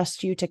can't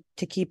trust you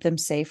to keep them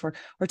safe, or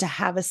to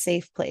have a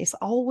safe place.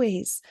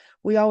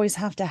 We always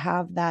have to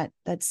have that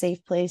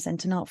safe place, and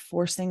to not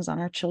force things on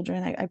our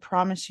children. I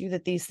promise you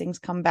that these things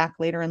come back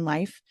later in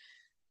life,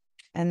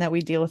 and that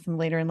we deal with them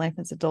later in life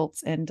as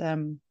adults.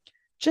 And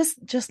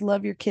just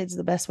love your kids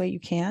the best way you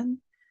can.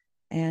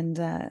 And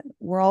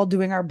we're all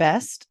doing our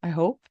best, I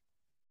hope.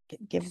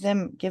 Give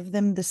them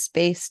the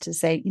space to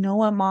say, you know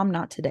what, Mom,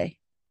 not today.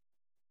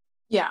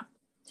 Yeah.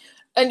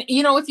 And,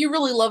 you know, if you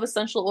really love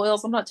essential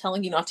oils, I'm not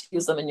telling you not to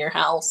use them in your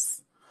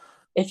house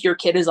if your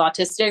kid is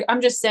autistic.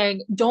 I'm just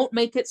saying, don't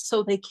make it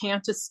so they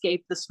can't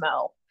escape the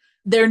smell.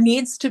 There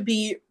needs to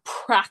be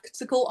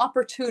practical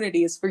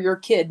opportunities for your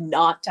kid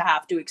not to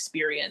have to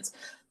experience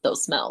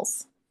those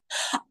smells.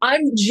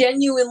 I'm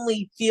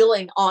genuinely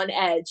feeling on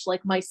edge.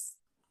 Like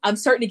I'm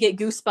starting to get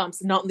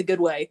goosebumps, not in the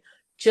good way,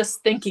 just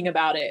thinking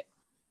about it.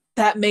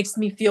 That makes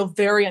me feel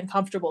very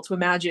uncomfortable to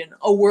imagine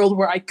a world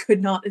where I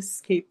could not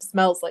escape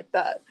smells like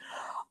that.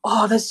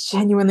 Oh, that's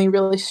genuinely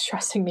really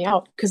stressing me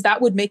out, because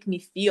that would make me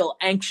feel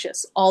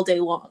anxious all day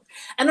long.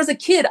 And as a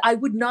kid, I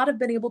would not have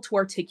been able to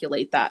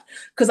articulate that,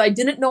 because I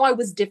didn't know I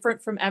was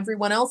different from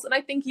everyone else. And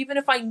I think even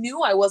if I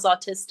knew I was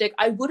autistic,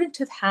 I wouldn't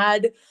have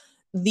had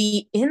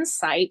the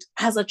insight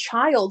as a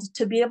child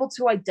to be able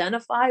to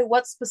identify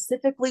what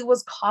specifically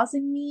was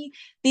causing me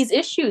these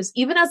issues.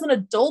 Even as an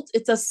adult,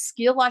 it's a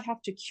skill I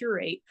have to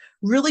curate,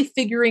 really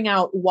figuring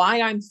out why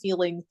I'm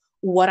feeling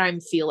what I'm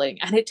feeling.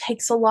 And it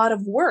takes a lot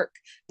of work,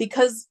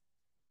 because,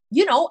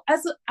 you know,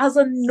 as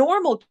a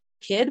normal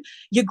kid,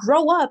 you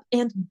grow up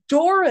and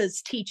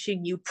Dora's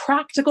teaching you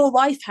practical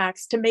life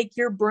hacks to make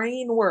your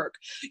brain work.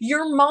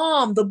 Your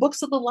mom, the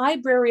books of the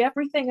library,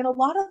 everything. And a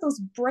lot of those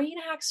brain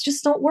hacks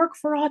just don't work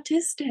for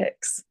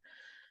autistics.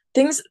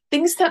 Things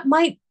that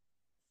might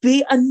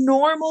be a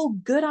normal,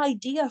 good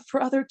idea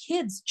for other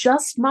kids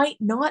just might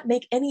not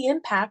make any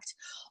impact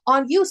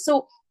on you.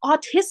 So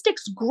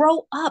autistics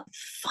grow up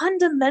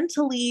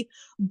fundamentally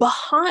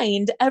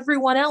behind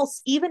everyone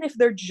else, even if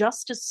they're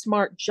just as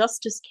smart,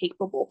 just as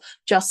capable,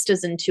 just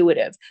as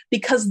intuitive,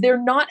 because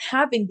they're not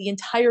having the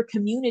entire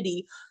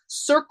community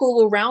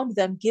circle around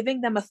them,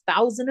 giving them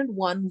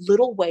 1,001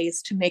 little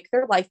ways to make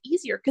their life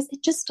easier, because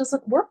it just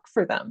doesn't work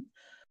for them.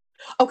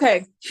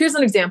 Okay, here's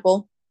an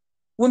example.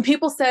 When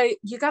people say,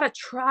 you got to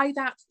try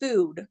that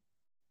food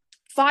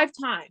 5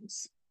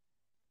 times,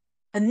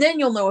 and then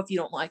you'll know if you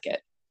don't like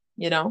it,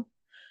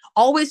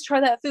 always try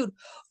that food.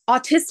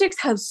 Autistics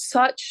have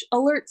such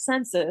alert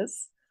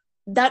senses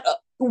that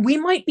we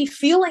might be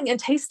feeling and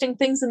tasting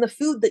things in the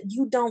food that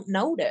you don't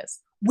notice.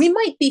 We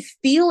might be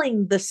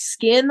feeling the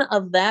skin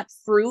of that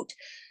fruit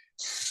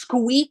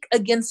squeak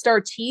against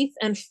our teeth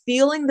and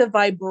feeling the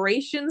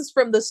vibrations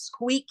from the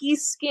squeaky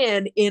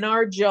skin in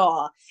our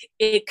jaw.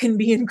 It can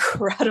be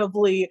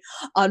incredibly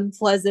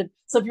unpleasant.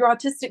 So if your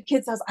autistic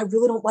kid says, I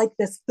really don't like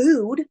this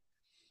food,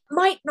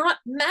 might not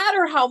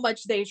matter how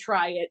much they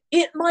try it.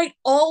 It might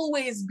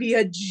always be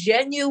a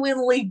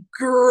genuinely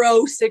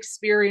gross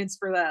experience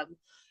for them.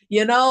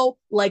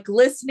 Like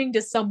listening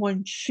to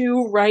someone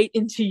chew right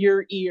into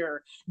your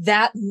ear.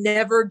 That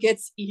never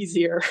gets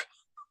easier.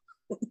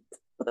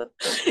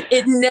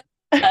 It never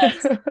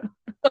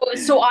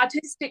does. So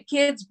autistic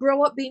kids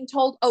grow up being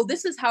told, oh,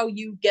 this is how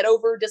you get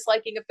over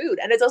disliking a food,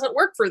 and it doesn't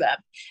work for them.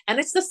 And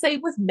it's the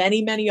same with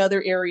many, many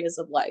other areas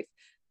of life.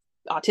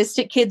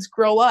 Autistic kids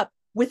grow up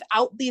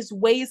without these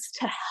ways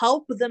to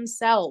help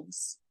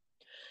themselves.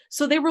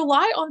 So they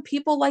rely on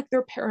people like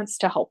their parents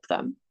to help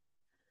them,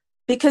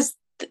 because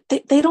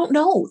they don't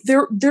know.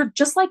 They're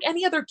just like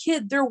any other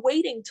kid. They're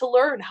waiting to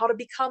learn how to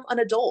become an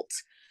adult,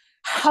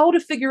 how to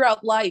figure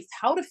out life,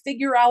 how to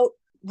figure out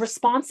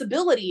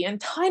responsibility and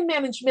time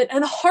management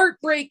and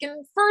heartbreak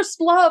and first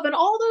love and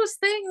all those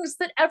things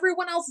that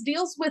everyone else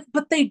deals with,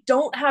 but they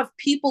don't have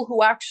people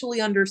who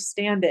actually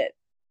understand it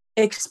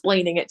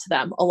explaining it to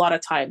them a lot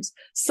of times.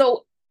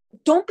 So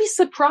don't be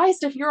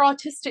surprised if your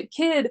autistic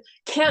kid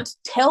can't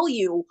tell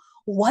you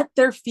what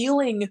they're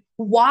feeling,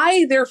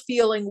 why they're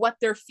feeling what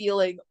they're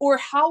feeling, or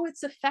how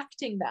it's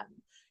affecting them.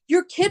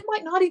 Your kid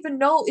might not even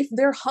know if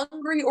they're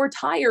hungry or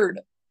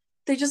tired.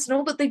 They just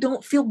know that they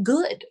don't feel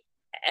good.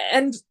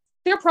 And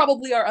there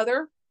probably are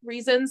other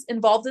reasons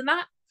involved in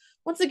that.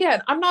 Once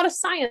again, I'm not a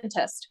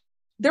scientist.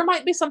 There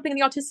might be something in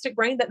the autistic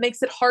brain that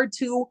makes it hard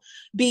to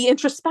be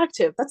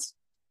introspective. That's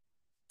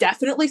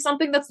definitely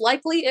something that's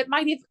likely. It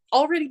might have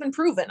already been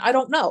proven. I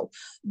don't know.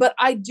 But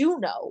I do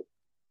know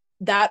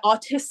that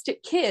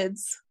autistic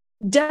kids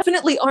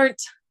definitely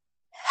aren't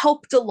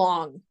helped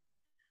along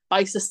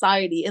by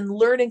society in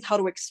learning how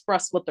to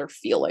express what they're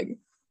feeling.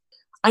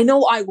 I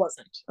know I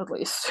wasn't, at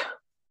least.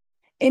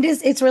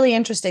 It's really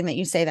interesting that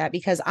you say that,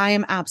 because I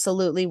am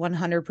absolutely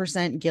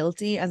 100%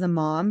 guilty as a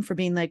mom for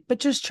being like, but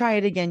just try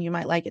it again. You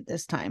might like it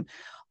this time.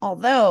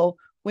 Although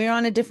we're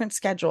on a different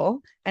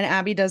schedule, and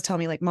Abby does tell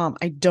me like, Mom,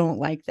 I don't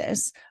like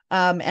this.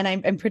 And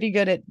I'm pretty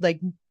good at like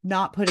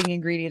not putting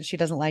ingredients she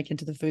doesn't like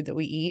into the food that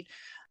we eat.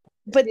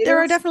 But there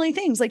are definitely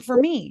things like, for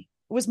me,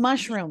 it was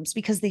mushrooms,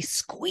 because they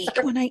squeak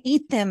when I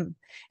eat them.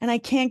 And I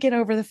can't get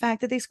over the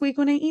fact that they squeak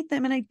when I eat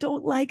them, and I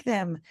don't like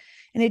them.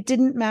 And it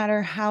didn't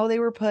matter how they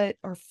were put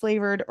or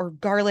flavored or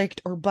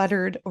garlicked or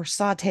buttered or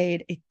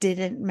sauteed. It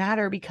didn't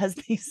matter, because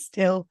they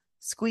still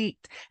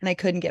squeaked, and I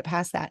couldn't get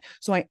past that.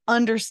 So I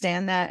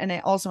understand that. And I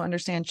also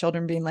understand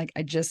children being like,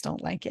 I just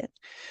don't like it.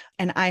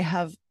 And I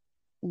have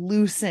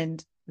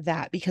loosened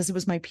that, because it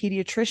was my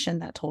pediatrician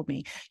that told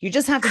me, you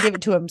just have to give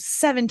it to them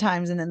 7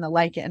 times and then they'll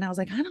like it. And I was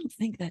like, I don't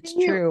think that's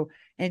true.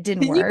 And it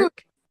didn't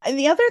work. And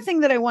the other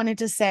thing that I wanted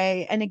to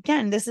say, and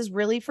again, this is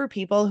really for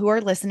people who are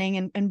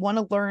listening and want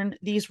to learn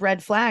these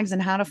red flags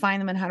and how to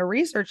find them and how to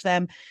research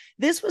them.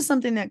 This was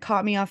something that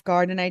caught me off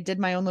guard, and I did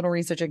my own little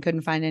research and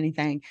couldn't find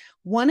anything.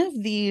 One of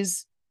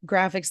these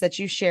graphics that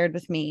you shared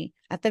with me,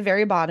 at the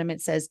very bottom,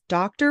 it says,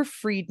 Dr.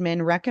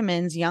 Friedman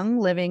recommends Young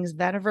Living's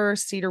vetiver,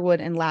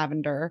 cedarwood, and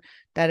lavender.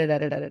 Da, da, da,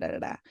 da, da, da,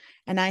 da.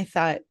 And I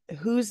thought,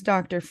 who's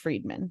Dr.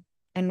 Friedman?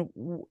 And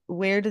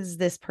where does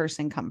this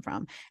person come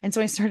from? And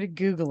so I started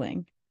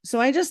Googling. So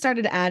I just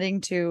started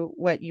adding to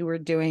what you were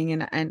doing.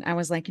 And I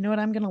was like, you know what,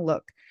 I'm going to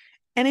look.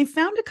 And I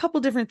found a couple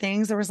different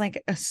things. There was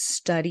like a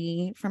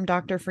study from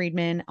Dr.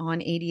 Friedman on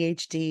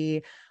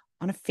ADHD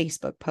on a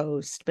Facebook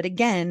post. But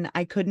again,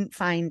 I couldn't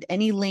find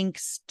any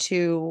links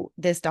to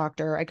this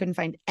doctor. I couldn't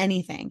find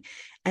anything.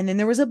 And then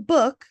there was a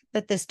book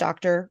that this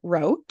doctor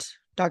wrote,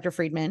 Dr.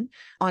 Friedman.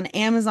 On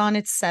Amazon,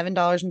 it's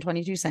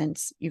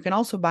 $7.22. You can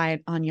also buy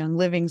it on Young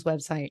Living's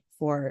website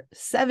for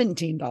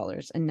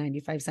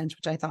 $17.95,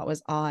 which I thought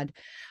was odd.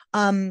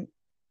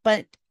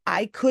 But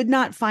I could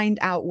not find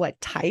out what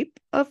type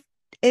of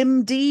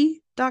MD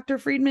Dr.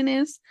 Friedman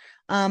is.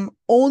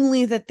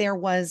 Only that there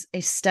was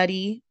a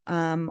study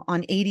on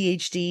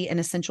ADHD and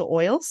essential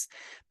oils,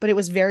 but it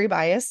was very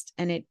biased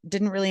and it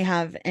didn't really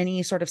have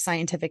any sort of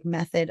scientific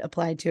method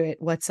applied to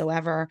it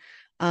whatsoever.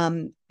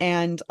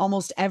 And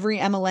almost every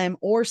MLM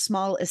or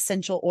small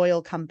essential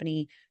oil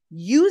company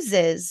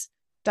uses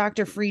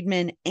Dr.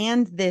 Friedman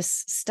and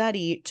this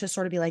study to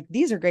sort of be like,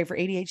 these are great for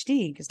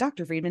ADHD because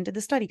Dr. Friedman did the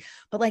study.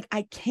 But like,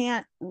 I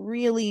can't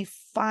really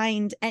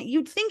find, and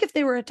you'd think if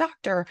they were a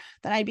doctor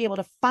that I'd be able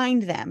to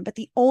find them. But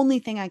the only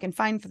thing I can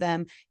find for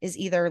them is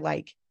either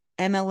like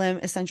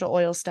MLM essential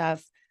oil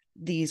stuff,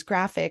 these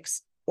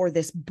graphics, or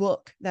this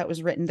book that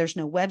was written. There's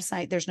no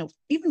website. There's no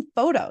even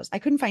photos. I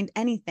couldn't find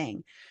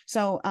anything.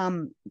 So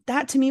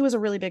that to me was a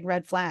really big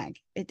red flag.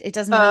 It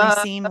doesn't really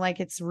seem like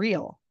it's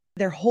real.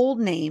 Their whole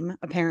name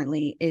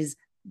apparently is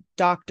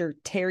Dr.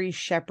 Terry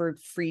Shepard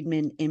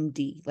Friedman,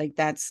 MD. Like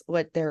that's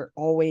what they're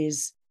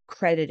always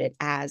credited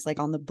as, like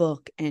on the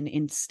book and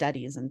in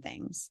studies and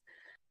things.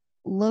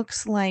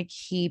 Looks like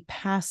he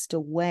passed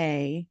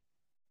away.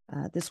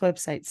 This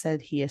website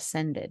said he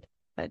ascended,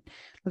 but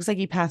looks like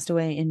he passed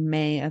away in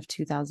May of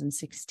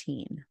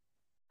 2016.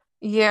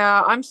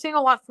 Yeah, I'm seeing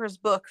a lot for his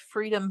book,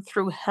 Freedom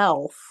Through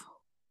Health.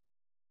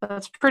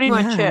 That's pretty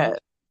much it.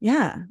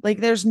 Yeah. Like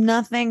there's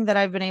nothing that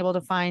I've been able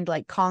to find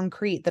like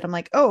concrete that I'm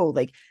like, oh,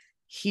 like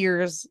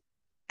here's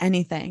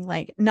anything,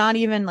 like not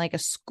even like a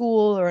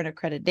school or an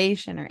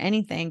accreditation or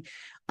anything.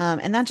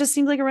 And that just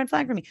seems like a red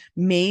flag for me.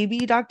 Maybe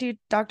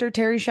Dr.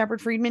 Terry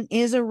Shepard Friedman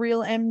is a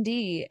real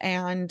MD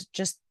and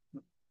just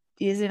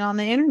isn't on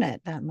the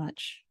internet that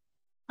much.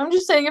 I'm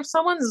just saying, if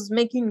someone's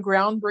making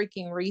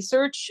groundbreaking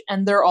research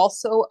and they're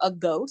also a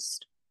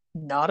ghost,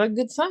 not a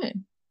good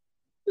sign.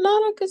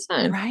 Not a good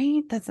sign.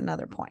 Right? That's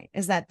another point,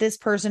 is that this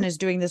person is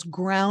doing this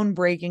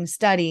groundbreaking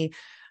study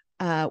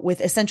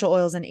with essential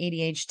oils and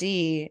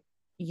ADHD,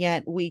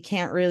 yet we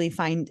can't really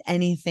find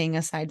anything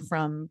aside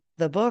from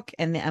the book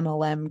and the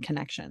MLM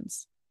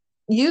connections.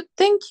 You'd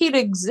think he'd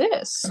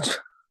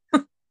exist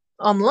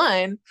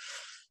online.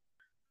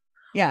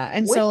 Yeah.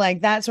 And so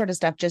like that sort of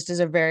stuff just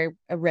is a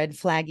red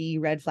flag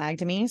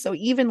to me. So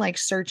even like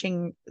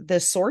searching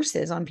the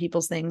sources on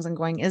people's things and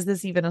going, is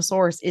this even a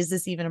source? Is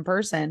this even a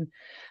person?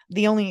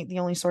 The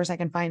only source I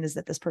can find is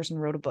that this person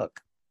wrote a book.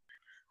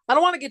 I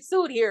don't want to get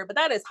sued here, but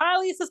that is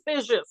highly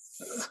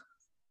suspicious.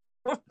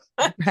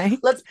 Right?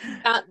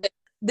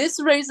 This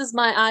raises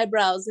my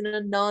eyebrows in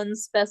a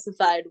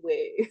non-specified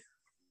way.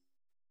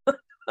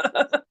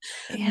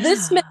 Yeah.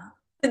 This makes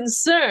me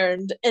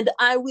concerned, and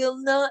I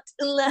will not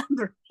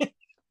elaborate.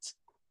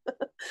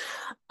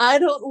 I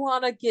don't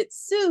want to get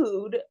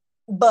sued,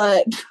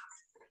 but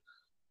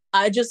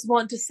I just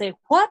want to say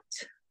what?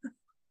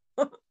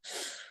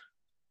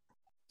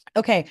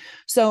 Okay.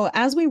 So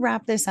as we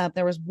wrap this up,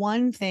 there was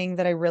one thing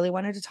that I really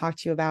wanted to talk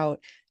to you about.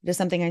 It is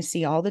something I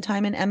see all the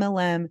time in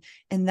MLM,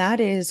 and that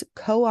is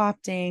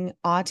co-opting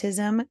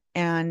autism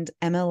and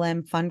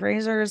MLM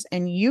fundraisers.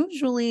 And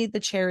usually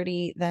the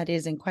charity that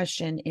is in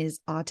question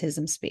is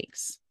Autism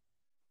Speaks.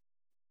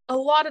 A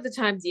lot of the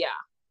times,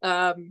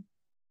 yeah.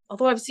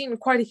 Although I've seen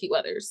quite a few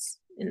others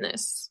in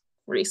this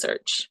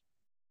research.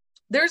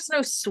 There's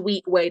no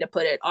sweet way to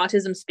put it.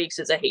 Autism Speaks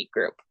is a hate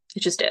group. It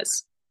just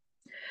is.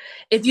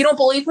 If you don't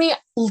believe me,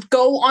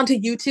 go onto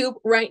YouTube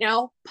right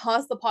now,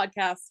 pause the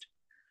podcast,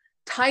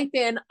 type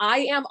in I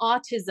am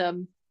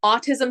Autism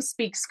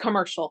Speaks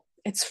commercial.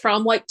 It's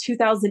from like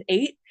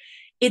 2008.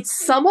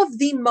 It's some of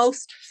the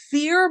most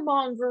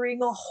fear-mongering,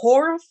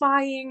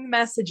 horrifying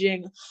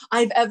messaging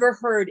I've ever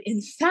heard.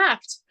 In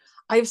fact,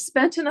 I've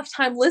spent enough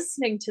time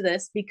listening to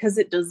this because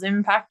it does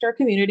impact our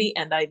community,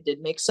 and I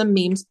did make some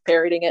memes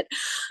parroting it.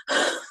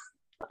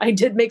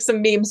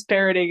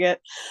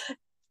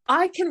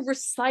 I can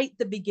recite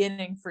the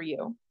beginning for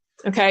you.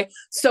 Okay.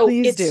 So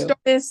it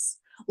starts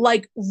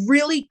like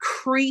really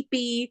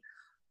creepy.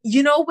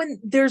 You know, when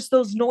there's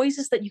those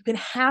noises that you can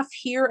half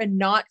hear and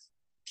not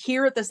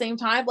hear at the same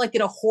time, like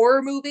in a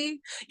horror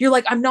movie, you're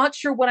like, I'm not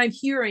sure what I'm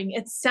hearing.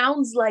 It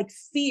sounds like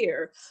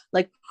fear,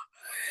 like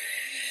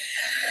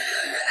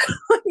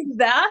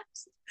that.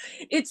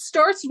 It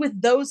starts with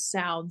those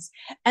sounds.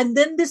 And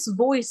then this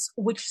voice,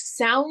 which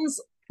sounds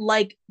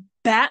like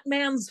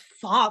Batman's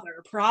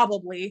father,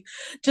 probably,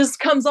 just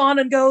comes on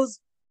and goes,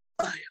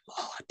 I am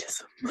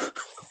autism.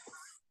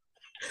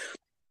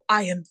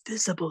 I am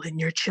visible in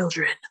your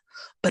children,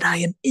 but I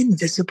am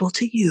invisible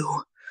to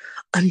you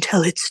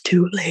until it's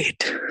too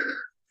late.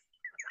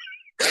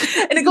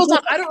 And it goes on.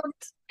 I don't remember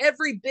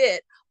every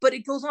bit, but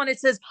it goes on. It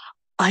says,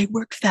 I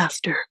work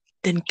faster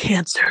than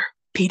cancer,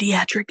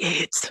 pediatric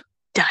AIDS,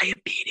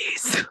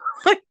 diabetes.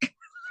 Like,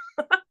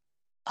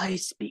 I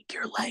speak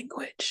your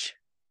language.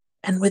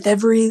 And with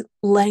every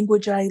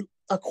language I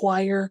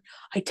acquire,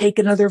 I take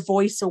another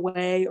voice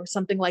away or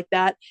something like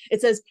that.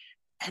 It says,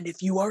 and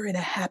if you are in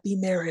a happy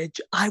marriage,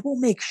 I will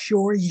make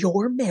sure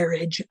your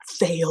marriage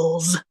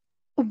fails.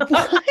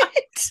 What?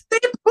 They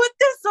put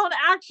this on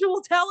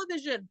actual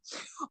television.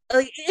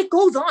 Like, it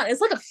goes on.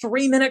 It's like a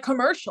 3-minute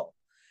commercial.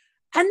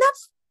 And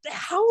that's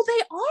how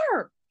they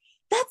are.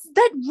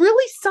 that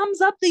really sums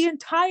up the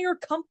entire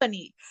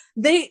company.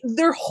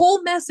 Their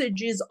whole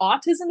message is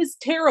autism is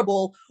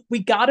terrible. We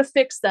got to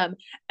fix them,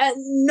 and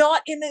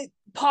not in a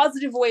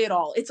positive way at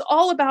all. It's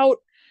all about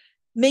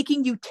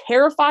making you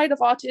terrified of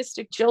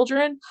autistic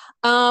children.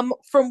 From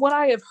what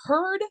I have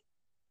heard,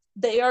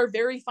 they are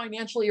very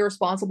financially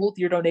irresponsible with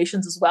your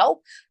donations as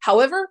well.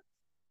 However,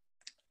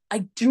 I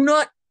do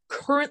not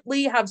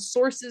currently have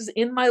sources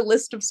in my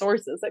list of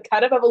sources. I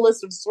kind of have a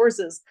list of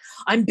sources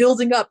I'm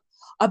building up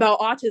about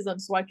autism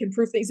so I can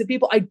prove things to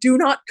people. I do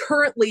not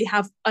currently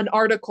have an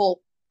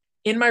article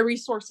in my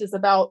resources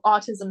about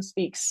Autism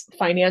Speaks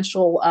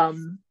financial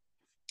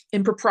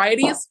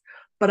improprieties,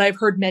 but I've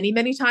heard many,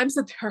 many times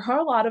that there are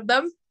a lot of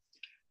them.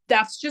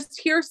 That's just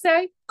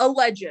hearsay,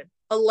 alleged.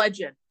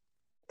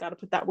 Got to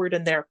put that word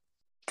in there.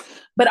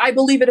 But I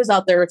believe it is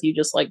out there if you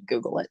just like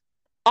Google it.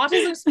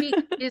 Autism Speak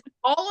is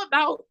all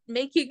about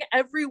making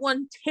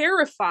everyone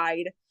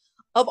terrified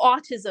of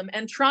autism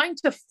and trying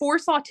to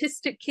force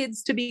autistic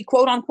kids to be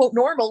quote unquote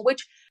normal,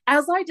 which,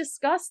 as I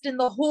discussed in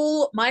the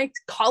whole my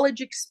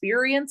college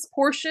experience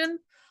portion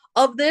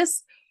of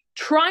this,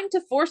 trying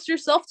to force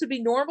yourself to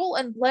be normal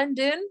and blend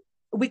in,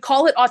 we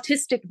call it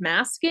autistic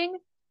masking.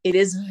 It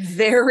is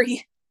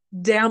very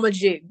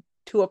damaging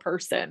to a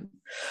person.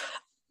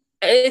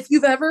 If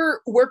you've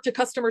ever worked a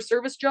customer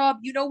service job,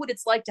 you know what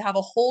it's like to have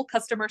a whole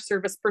customer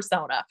service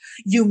persona.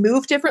 You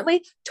move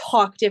differently,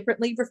 talk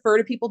differently, refer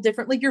to people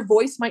differently. Your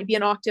voice might be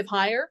an octave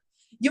higher.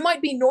 You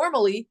might be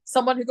normally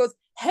someone who goes,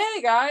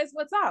 "Hey guys,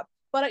 what's up?"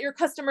 But at your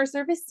customer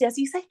service desk,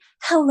 you say,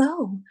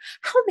 "Hello,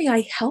 how may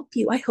I help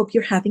you? I hope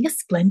you're having a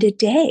splendid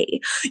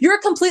day." You're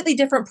a completely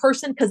different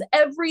person because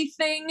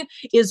everything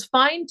is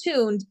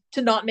fine-tuned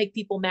to not make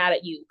people mad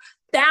at you.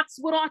 That's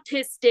what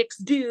autistics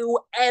do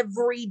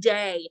every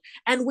day.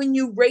 And when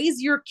you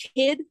raise your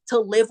kid to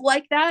live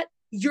like that,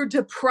 you're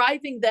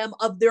depriving them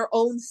of their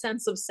own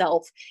sense of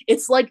self.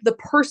 It's like the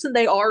person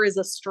they are is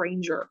a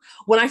stranger.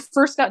 When I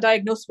first got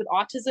diagnosed with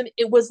autism,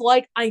 it was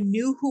like I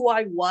knew who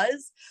I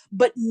was,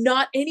 but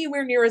not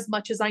anywhere near as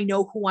much as I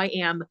know who I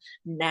am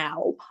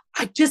now.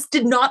 I just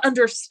did not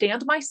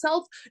understand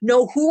myself,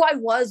 know who I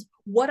was,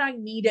 what I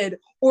needed,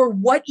 or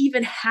what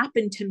even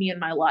happened to me in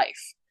my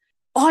life.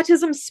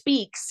 Autism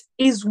Speaks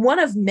is one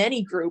of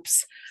many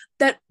groups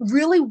that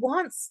really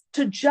wants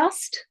to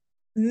just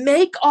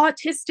make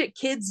autistic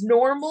kids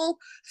normal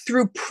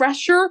through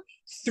pressure,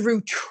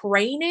 through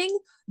training.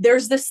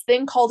 There's this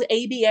thing called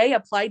ABA,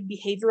 Applied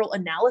Behavioral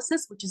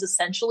Analysis, which is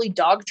essentially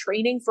dog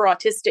training for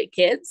autistic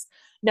kids.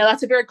 Now,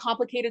 that's a very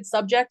complicated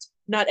subject.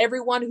 Not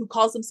everyone who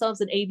calls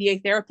themselves an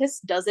ABA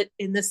therapist does it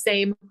in the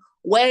same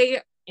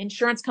way.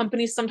 Insurance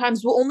companies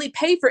sometimes will only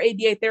pay for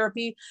ABA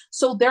therapy.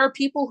 So there are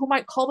people who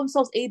might call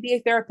themselves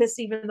ABA therapists,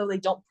 even though they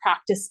don't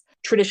practice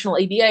traditional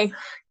ABA.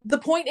 The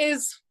point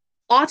is,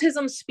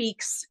 Autism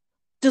Speaks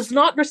does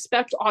not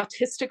respect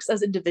autistics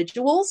as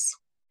individuals,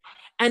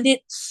 and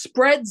it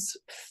spreads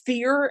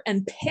fear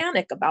and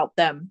panic about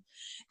them.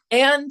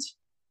 And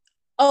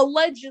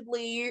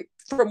allegedly,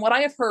 from what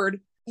I have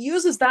heard,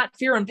 uses that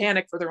fear and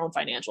panic for their own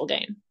financial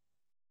gain.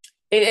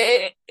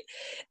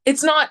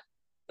 It's not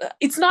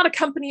a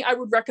company I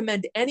would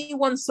recommend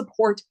anyone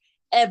support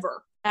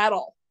ever at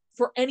all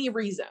for any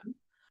reason.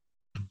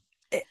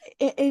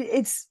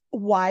 It's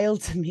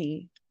wild to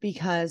me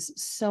because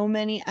so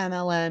many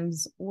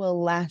MLMs will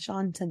latch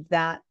on to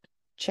that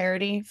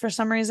charity for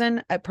some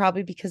reason,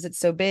 probably because it's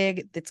so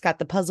big. It's got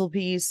the puzzle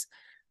piece.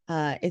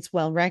 It's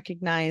well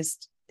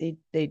recognized.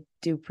 They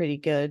do pretty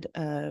good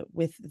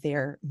with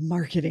their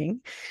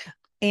marketing.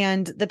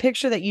 And the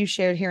picture that you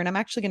shared here, and I'm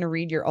actually going to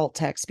read your alt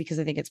text because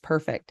I think it's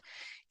perfect.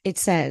 It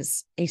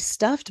says, a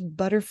stuffed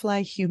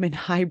butterfly human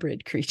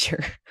hybrid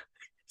creature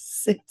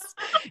sits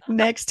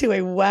next to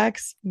a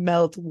wax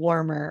melt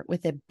warmer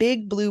with a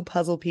big blue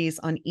puzzle piece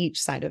on each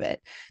side of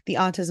it. The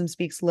Autism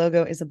Speaks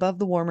logo is above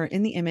the warmer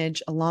in the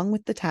image, along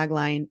with the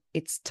tagline,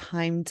 "It's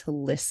time to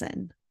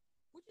listen."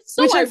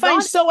 Which I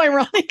find so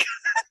ironic.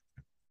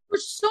 For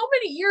so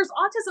many years,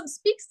 Autism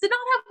Speaks did not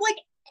have like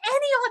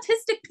any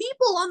autistic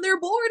people on their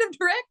board of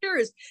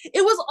directors.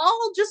 It was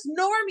all just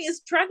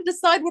normies trying to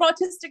decide what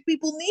autistic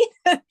people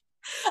needed.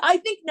 I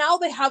think now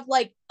they have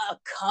like a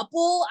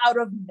couple out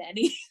of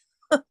many.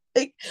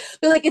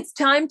 They're like, it's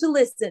time to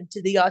listen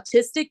to the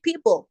autistic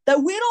people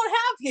that we don't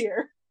have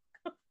here.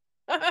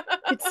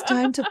 It's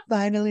time to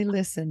finally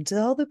listen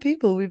to all the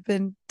people we've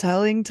been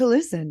telling to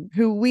listen,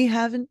 who we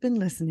haven't been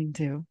listening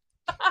to.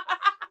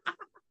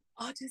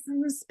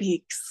 Autism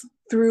Speaks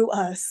through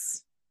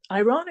us.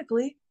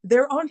 Ironically,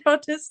 there aren't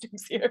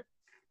autistics here.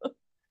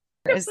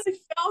 I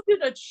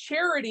founded a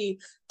charity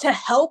to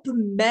help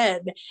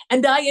men,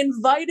 and I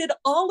invited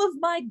all of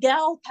my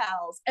gal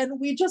pals, and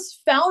we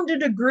just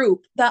founded a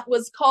group that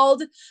was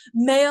called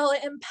Male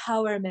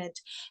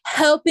Empowerment,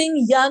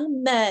 helping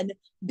young men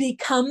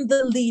become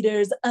the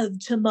leaders of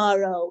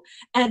tomorrow.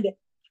 And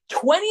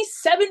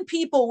 27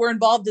 people were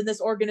involved in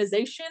this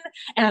organization,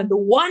 and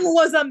one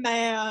was a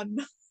man.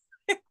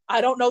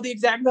 I don't know the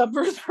exact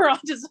numbers for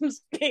Autism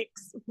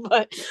Speaks,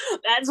 but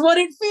that's what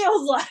it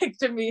feels like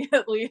to me,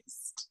 at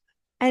least.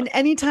 And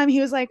anytime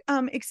he was like,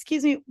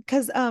 excuse me,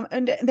 because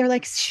and they're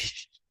like,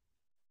 shh,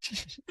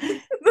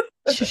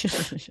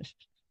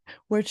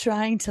 we're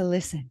trying to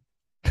listen.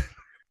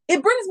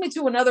 It brings me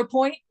to another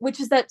point, which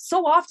is that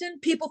so often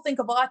people think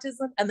of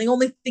autism and they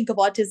only think of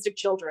autistic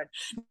children.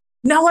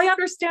 Now I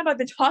understand I've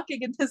been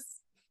talking in this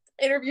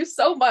interview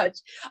so much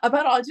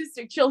about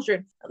autistic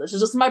children. Now, this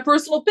is just my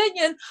personal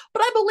opinion,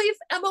 but I believe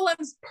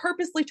MLMs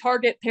purposely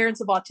target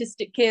parents of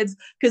autistic kids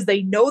because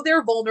they know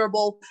they're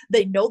vulnerable,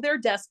 they know they're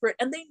desperate,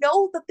 and they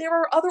know that there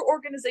are other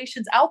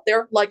organizations out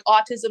there like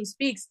Autism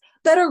Speaks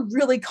that are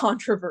really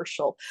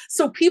controversial.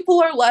 So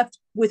people are left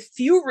with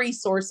few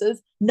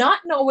resources, not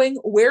knowing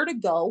where to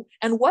go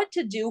and what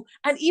to do.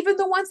 And even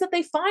the ones that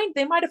they find,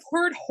 they might have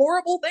heard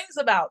horrible things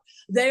about.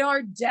 They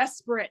are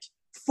desperate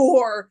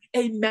for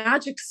a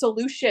magic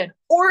solution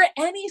or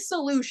any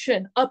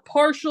solution, a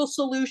partial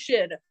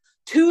solution,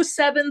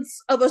 2/7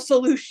 of a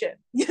solution,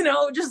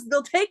 just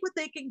they'll take what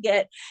they can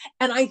get.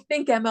 And I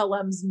think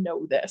MLMs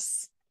know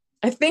this.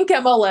 I think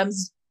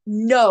MLMs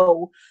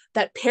know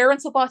that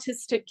parents of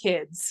autistic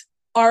kids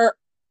are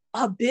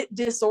a bit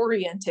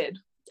disoriented.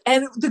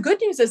 And the good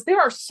news is there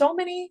are so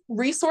many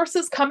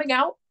resources coming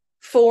out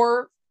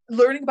for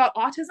learning about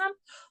autism.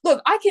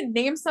 Look, I can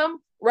name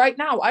some right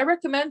now. I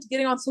recommend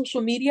getting on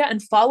social media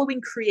and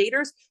following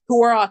creators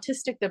who are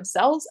autistic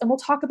themselves, and we'll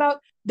talk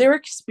about their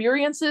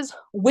experiences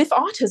with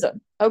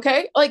autism.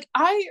 Okay. Like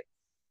I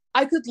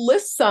could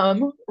list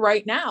some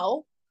right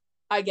now,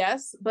 I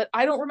guess, but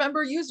I don't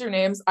remember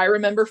usernames. I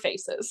remember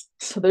faces.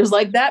 So there's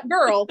like that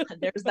girl and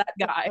there's that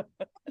guy.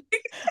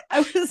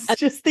 I was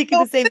just thinking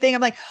the same thing.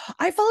 I'm like,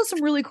 I follow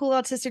some really cool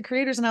autistic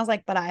creators, and I was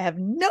like, but I have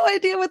no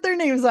idea what their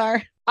names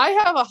are. I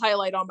have a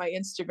highlight on my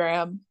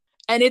Instagram,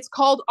 and it's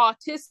called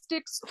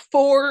Autistics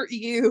for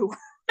You.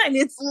 And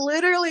it's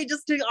literally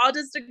just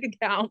autistic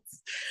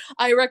accounts.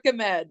 I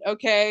recommend,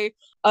 okay?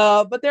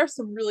 But there's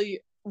some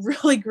really,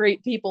 really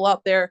great people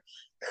out there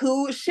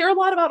who share a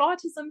lot about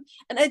autism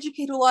and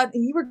educate a lot.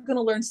 And you are going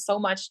to learn so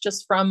much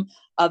just from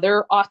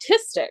other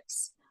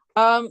autistics.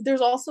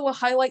 There's also a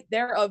highlight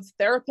there of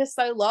therapists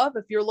I love.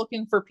 If you're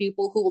looking for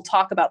people who will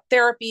talk about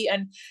therapy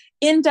and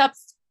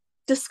in-depth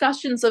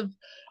discussions of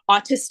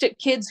autistic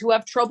kids who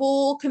have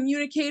trouble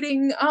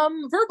communicating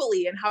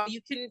verbally, and how you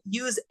can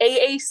use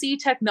AAC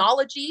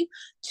technology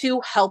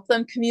to help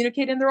them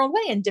communicate in their own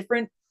way, and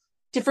different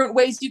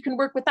ways you can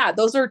work with that.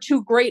 Those are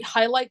two great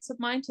highlights of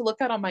mine to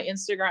look at on my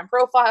Instagram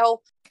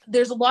profile.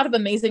 There's a lot of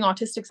amazing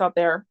autistics out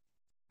there.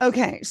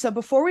 Okay, so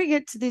before we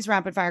get to these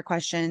rapid fire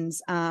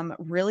questions,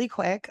 really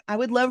quick, I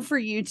would love for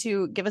you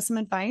to give us some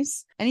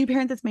advice. Any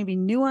parent that's maybe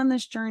new on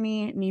this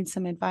journey, needs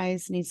some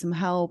advice, needs some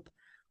help,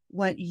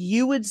 what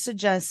you would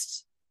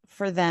suggest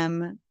for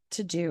them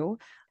to do,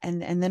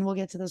 and then we'll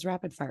get to those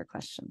rapid fire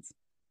questions.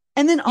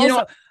 And then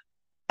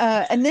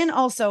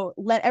also,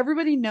 let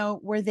everybody know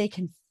where they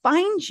can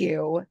find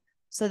you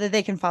so that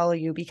they can follow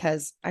you,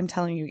 because I'm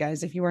telling you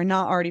guys, if you are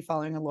not already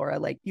following Elora,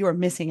 like, you are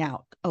missing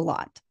out a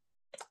lot.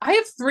 I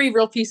have 3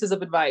 real pieces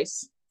of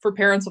advice for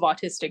parents of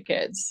autistic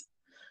kids.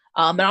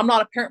 And I'm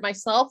not a parent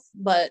myself,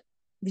 but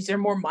these are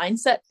more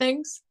mindset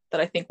things that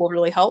I think will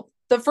really help.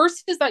 The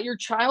first is that your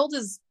child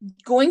is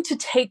going to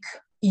take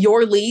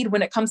your lead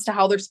when it comes to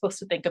how they're supposed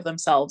to think of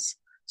themselves.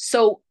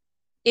 So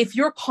if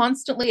you're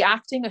constantly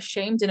acting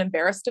ashamed and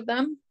embarrassed of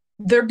them,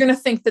 they're going to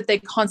think that they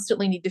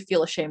constantly need to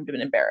feel ashamed and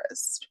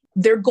embarrassed.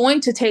 They're going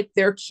to take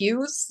their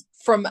cues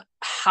from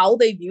how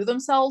they view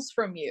themselves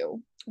from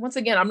you. Once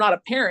again, I'm not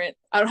a parent.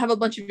 I don't have a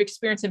bunch of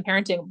experience in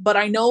parenting, but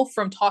I know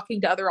from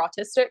talking to other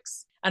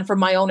autistics and from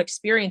my own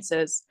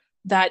experiences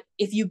that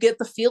if you get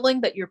the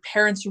feeling that your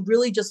parents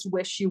really just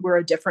wish you were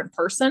a different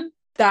person,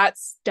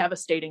 that's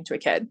devastating to a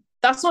kid.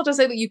 That's not to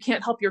say that you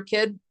can't help your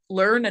kid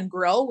learn and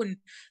grow, and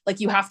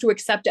like you have to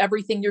accept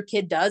everything your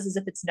kid does as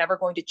if it's never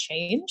going to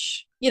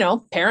change.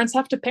 Parents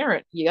have to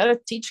parent. You got to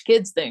teach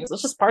kids things.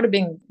 That's just part of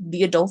being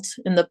the adult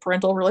in the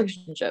parental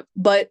relationship.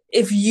 But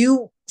if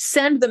you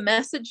send the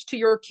message to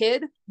your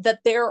kid that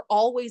they're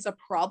always a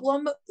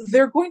problem,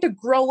 they're going to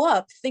grow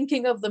up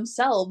thinking of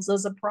themselves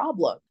as a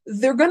problem.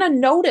 They're going to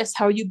notice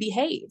how you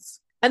behave.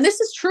 And this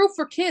is true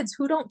for kids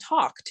who don't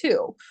talk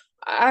too.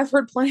 I've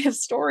heard plenty of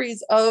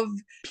stories of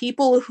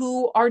people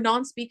who are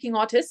non-speaking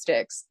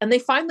autistics, and they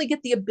finally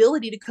get the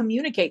ability to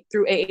communicate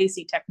through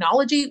AAC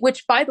technology,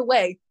 which, by the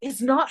way,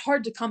 is not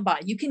hard to come by.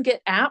 You can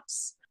get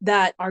apps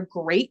that are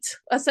great,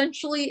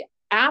 essentially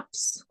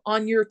apps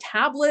on your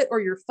tablet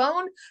or your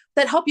phone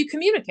that help you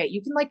communicate.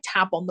 You can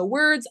tap on the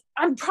words.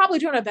 I'm probably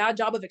doing a bad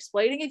job of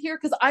explaining it here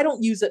because I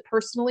don't use it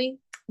personally.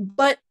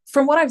 But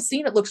from what I've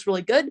seen, it looks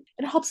really good.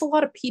 It helps a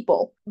lot of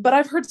people. But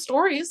I've heard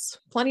stories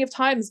plenty of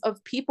times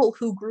of people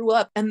who grew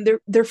up and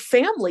their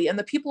family and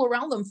the people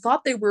around them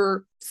thought they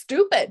were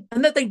stupid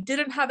and that they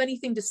didn't have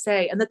anything to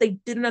say and that they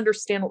didn't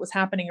understand what was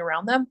happening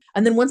around them.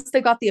 And then once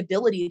they got the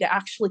ability to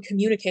actually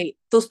communicate,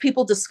 those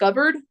people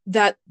discovered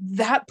that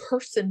that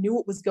person knew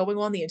what was going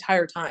on the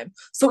entire time.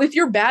 So if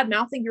you're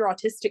bad-mouthing your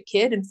autistic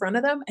kid in front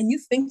of them and you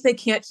think they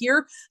can't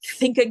hear,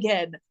 think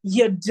again.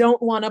 You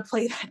don't want to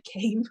play that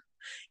game.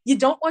 You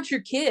don't want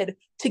your kid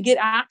to get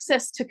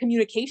access to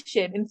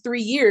communication in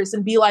 3 years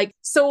and be like,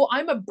 so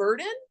I'm a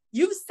burden?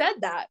 You've said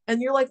that.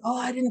 And you're like, oh,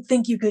 I didn't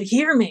think you could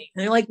hear me.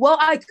 And you're like, well,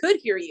 I could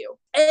hear you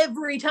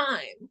every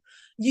time.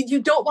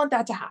 You don't want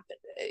that to happen.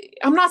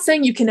 I'm not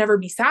saying you can never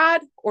be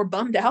sad or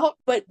bummed out,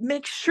 but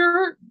make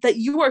sure that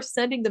you are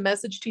sending the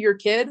message to your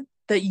kid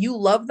that you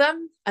love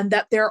them and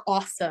that they're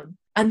awesome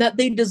and that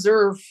they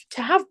deserve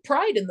to have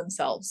pride in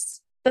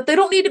themselves, that they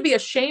don't need to be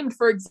ashamed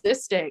for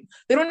existing.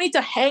 They don't need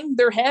to hang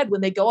their head when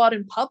they go out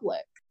in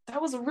public.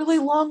 That was a really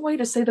long way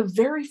to say the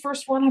very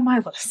first one on my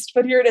list,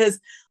 but here it is.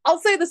 I'll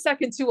say the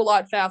second two a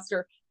lot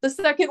faster. The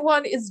second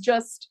one is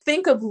just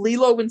think of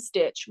Lilo and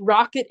Stitch,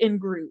 Rocket and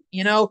Groot,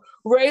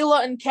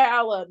 Rayla and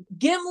Callum,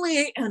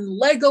 Gimli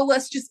and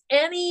Legolas, just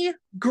any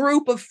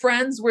group of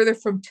friends where they're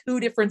from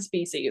two different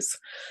species.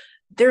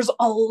 There's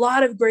a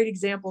lot of great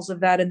examples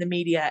of that in the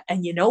media.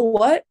 And you know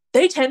what?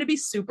 They tend to be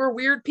super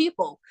weird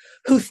people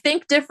who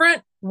think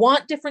different,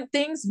 want different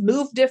things,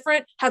 move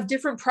different, have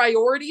different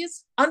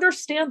priorities,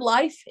 understand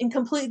life in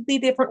completely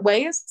different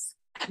ways.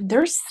 And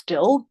they're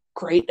still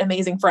great,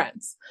 amazing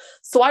friends.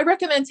 So I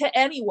recommend to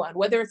anyone,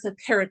 whether it's a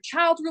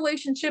parent-child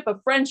relationship, a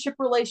friendship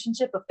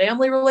relationship, a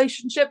family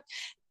relationship,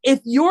 if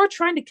you're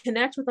trying to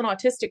connect with an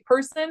autistic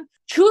person,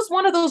 choose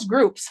one of those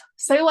groups.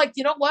 Say like,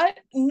 you know what?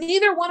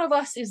 Neither one of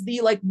us is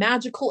the like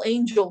magical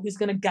angel who's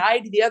going to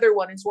guide the other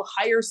one into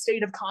a higher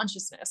state of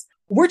consciousness.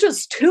 We're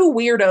just two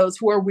weirdos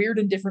who are weird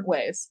in different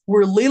ways.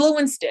 We're Lilo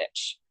and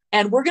Stitch.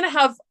 And we're going to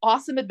have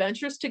awesome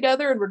adventures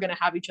together and we're going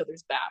to have each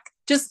other's back.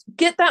 Just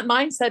get that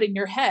mindset in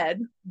your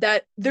head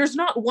that there's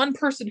not one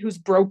person who's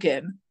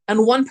broken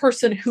and one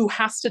person who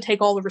has to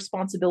take all the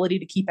responsibility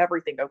to keep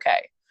everything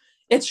okay.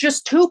 It's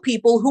just two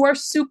people who are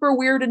super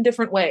weird in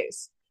different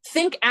ways.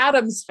 Think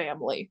Addams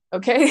Family,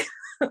 okay?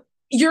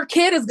 Your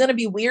kid is going to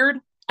be weird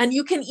and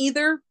you can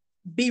either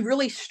be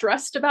really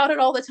stressed about it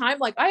all the time,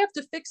 like I have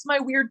to fix my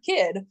weird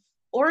kid,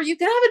 or you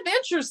can have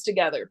adventures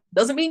together.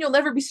 Doesn't mean you'll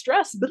never be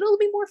stressed, but it'll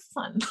be more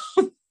fun.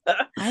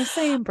 I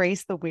say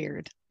embrace the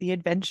weird. The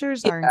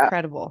adventures are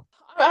incredible.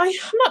 I'm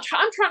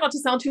trying not to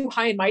sound too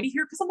high and mighty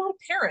here because I'm not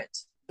a parent.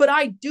 But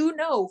I do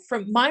know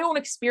from my own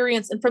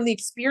experience and from the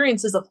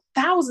experiences of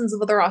thousands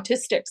of other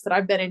autistics that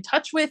I've been in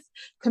touch with,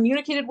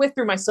 communicated with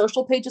through my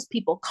social pages,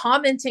 people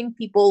commenting,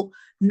 people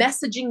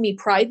messaging me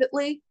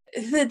privately,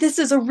 that this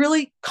is a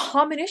really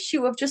common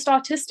issue of just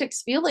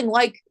autistics feeling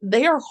like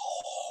they are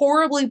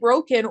horribly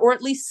broken or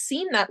at least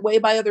seen that way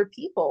by other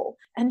people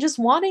and just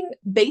wanting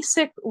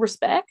basic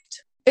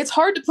respect. It's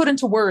hard to put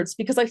into words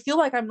because I feel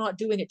like I'm not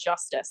doing it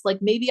justice.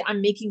 Like maybe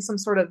I'm making some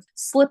sort of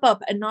slip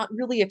up and not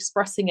really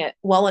expressing it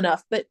well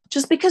enough. But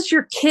just because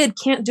your kid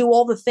can't do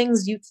all the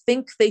things you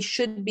think they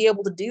should be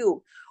able to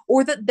do,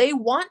 or that they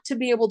want to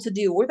be able to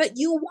do, or that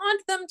you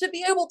want them to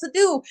be able to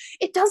do,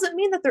 it doesn't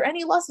mean that they're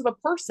any less of a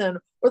person,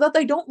 or that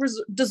they don't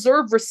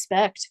deserve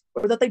respect,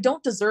 or that they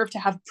don't deserve to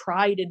have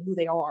pride in who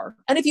they are.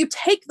 And if you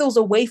take those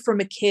away from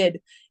a kid,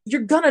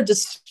 you're gonna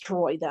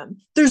destroy them.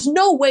 There's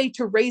no way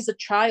to raise a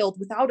child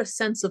without a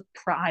sense of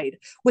pride,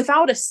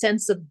 without a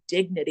sense of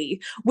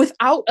dignity,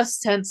 without a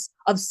sense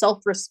of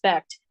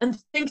self-respect, and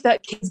think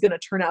that kid's gonna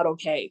turn out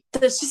okay.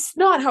 That's just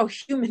not how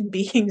human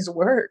beings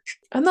work.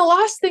 And the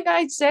last thing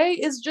I'd say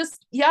is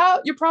just, yeah,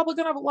 you're probably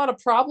gonna have a lot of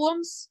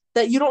problems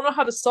that you don't know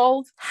how to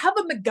solve. Have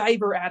a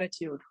MacGyver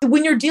attitude.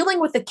 When you're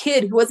dealing with a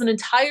kid who has an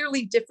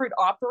entirely different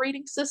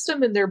operating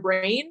system in their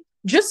brain,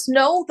 just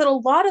know that a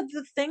lot of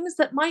the things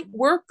that might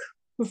work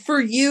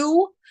for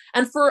you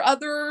and for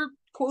other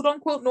quote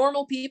unquote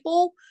normal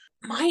people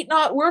might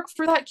not work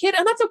for that kid.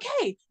 And that's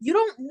okay. You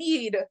don't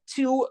need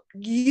to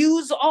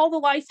use all the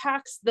life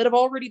hacks that have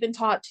already been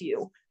taught to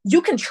you.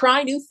 You can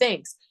try new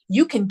things.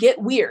 You can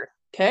get weird.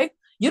 Okay.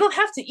 You don't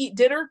have to eat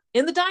dinner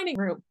in the dining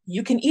room.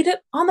 You can eat it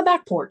on the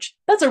back porch.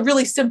 That's a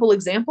really simple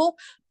example,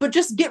 but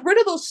just get rid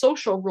of those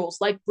social rules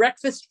like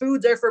breakfast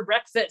foods are for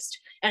breakfast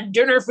and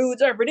dinner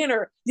foods are for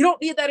dinner. You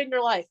don't need that in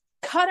your life.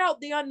 Cut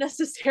out the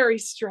unnecessary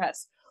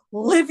stress.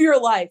 Live your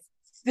life.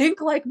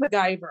 Think like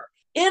MacGyver.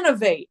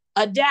 Innovate.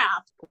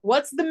 Adapt.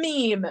 What's the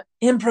meme?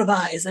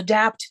 Improvise.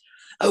 Adapt.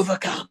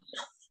 Overcome.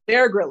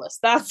 Bear Grylls.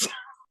 That's...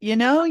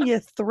 You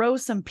throw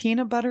some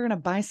peanut butter in a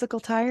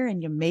bicycle tire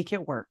and you make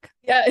it work.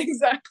 Yeah,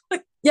 exactly.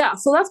 Yeah,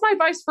 so that's my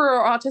advice for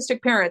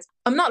autistic parents.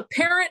 I'm not a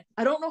parent.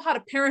 I don't know how to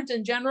parent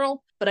in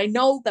general, but I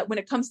know that when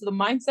it comes to the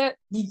mindset,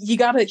 you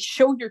got to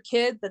show your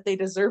kid that they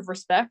deserve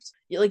respect.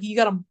 You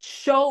got to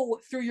show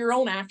through your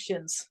own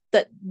actions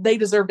that they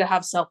deserve to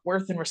have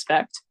self-worth and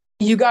respect.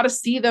 You got to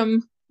see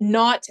them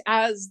not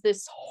as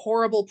this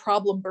horrible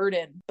problem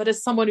burden, but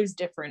as someone who's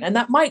different. And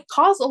that might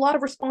cause a lot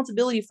of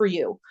responsibility for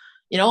you.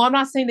 I'm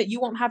not saying that you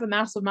won't have a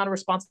massive amount of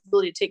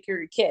responsibility to take care of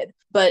your kid,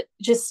 but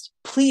just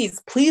please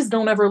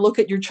don't ever look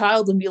at your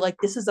child and be like,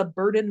 this is a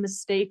burden,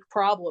 mistake,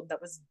 problem that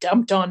was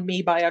dumped on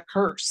me by a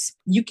curse.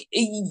 You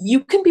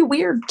can be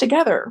weird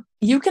together.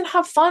 You can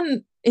have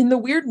fun in the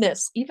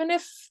weirdness, even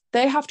if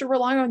they have to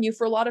rely on you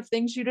for a lot of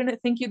things you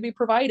didn't think you'd be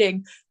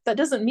providing. That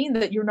doesn't mean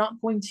that you're not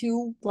going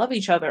to love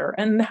each other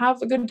and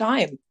have a good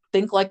time.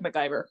 Think like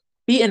MacGyver.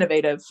 Be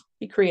innovative.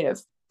 Be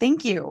creative.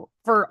 Thank you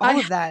for all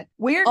of that.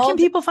 Where can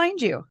people find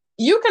you?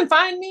 You can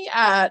find me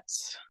at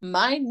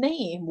my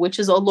name, which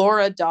is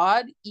Elora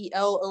Dodd,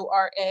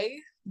 Elora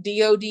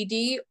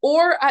Dodd,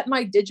 or at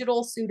my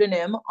digital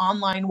pseudonym,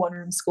 Online One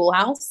Room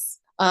Schoolhouse,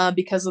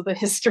 because of the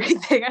history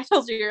thing I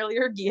told you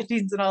earlier,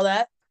 guillotines and all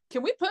that.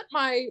 Can we put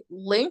my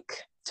link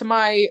to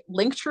my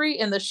link tree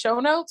in the show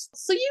notes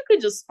so you can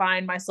just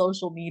find my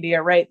social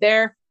media right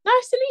there?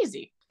 Nice and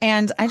easy.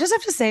 And I just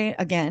have to say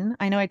again,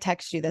 I know I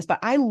text you this, but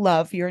I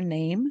love your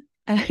name.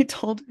 And I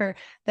told her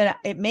that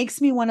it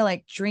makes me want to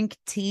like drink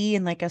tea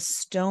in like a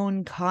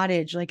stone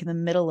cottage, like in the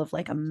middle of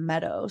like a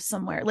meadow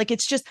somewhere. Like,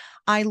 it's just,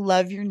 I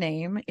love your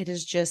name. It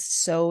is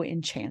just so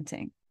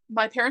enchanting.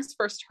 My parents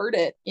first heard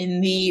it in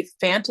the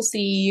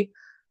fantasy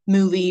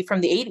movie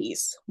from the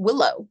 80s,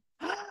 Willow.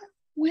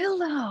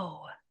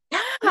 Willow.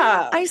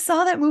 Yeah. I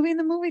saw that movie in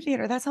the movie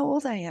theater. That's how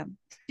old I am.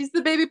 She's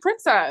the baby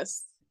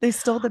princess. They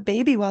stole the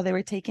baby while they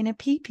were taking a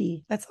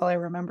pee-pee. That's all I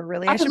remember,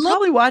 really. I should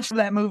probably watch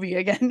that movie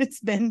again. It's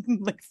been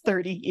like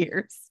 30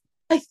 years.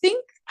 I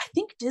think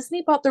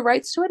Disney bought the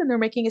rights to it and they're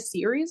making a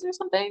series or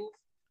something.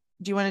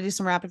 Do you want to do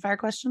some rapid fire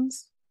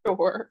questions?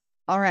 Sure.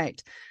 All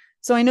right.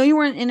 So I know you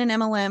weren't in an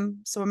MLM,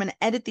 so I'm going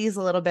to edit these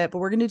a little bit, but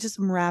we're going to do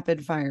some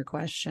rapid fire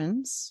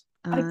questions.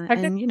 I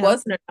technically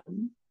wasn't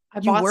in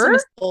I bought some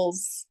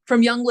essentials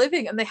from Young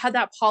Living, and they had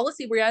that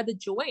policy where you had to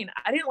join.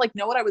 I didn't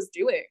know what I was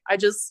doing. I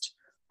just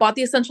bought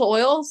the essential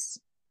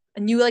oils,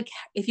 and you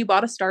if you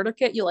bought a starter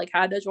kit, you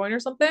had to join or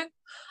something.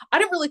 I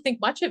didn't really think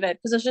much of it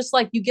because it's just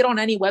you get on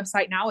any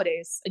website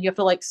nowadays and you have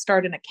to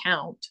start an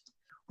account.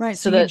 Right.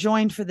 So you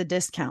joined for the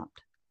discount.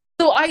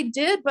 So I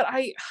did, but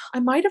I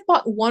might have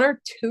bought one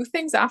or two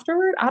things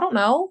afterward. I don't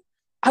know.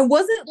 I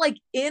wasn't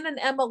in an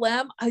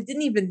MLM. I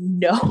didn't even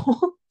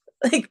know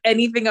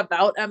anything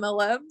about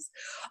MLMs.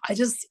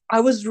 I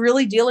was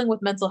really dealing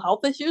with mental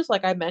health issues.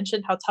 Like I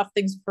mentioned, how tough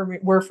things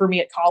were for me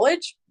at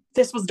college.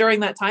 This was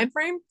during that time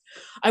frame.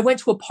 I went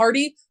to a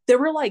party. There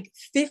were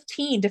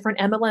 15 different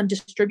MLM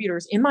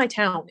distributors in my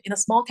town in a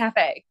small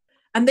cafe.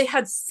 And they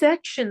had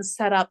sections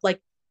set up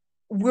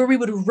where we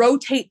would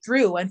rotate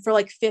through. And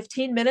for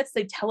 15 minutes,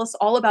 they'd tell us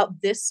all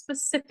about this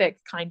specific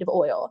kind of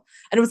oil.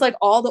 And it was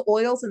all the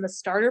oils in the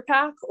starter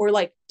pack or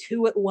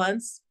two at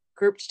once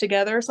grouped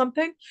together or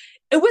something.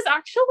 It was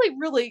actually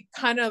really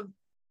kind of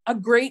a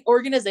great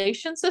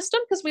organization system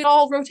because we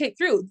all rotate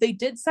through. They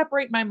did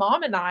separate my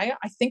mom and I.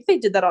 I think they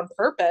did that on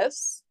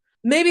purpose.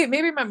 Maybe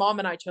my mom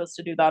and I chose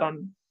to do that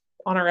on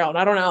our own.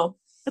 I don't know.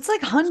 It's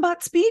like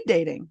Hunbot speed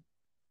dating.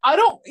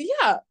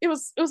 It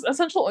was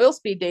essential oil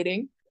speed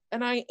dating.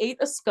 And I ate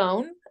a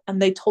scone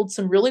and they told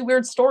some really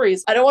weird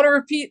stories. I don't want to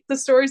repeat the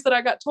stories that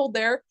I got told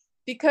there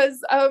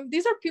because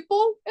these are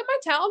people in my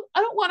town. I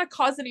don't want to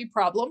cause any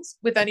problems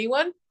with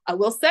anyone. I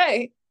will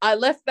say I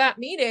left that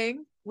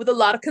meeting with a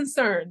lot of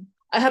concern.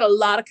 I had a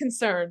lot of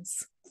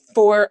concerns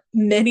for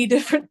many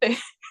different things.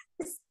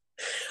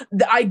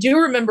 I do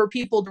remember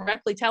people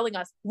directly telling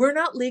us, we're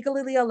not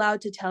legally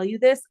allowed to tell you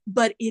this,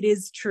 but it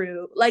is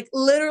true.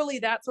 Literally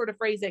that sort of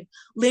phrasing.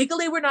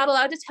 Legally, we're not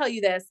allowed to tell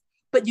you this,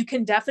 but you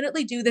can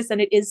definitely do this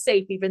and it is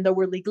safe, even though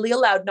we're legally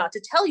allowed not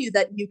to tell you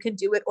that you can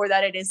do it or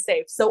that it is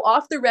safe. So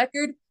off the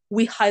record,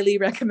 we highly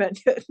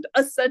recommend it,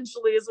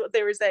 essentially is what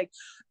they were saying.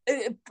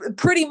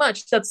 Pretty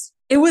much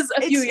it was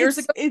a few years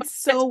ago. It's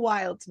so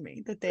wild to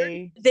me that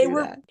they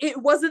were, that.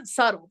 It wasn't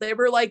subtle. They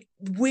were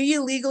we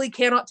legally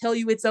cannot tell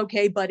you it's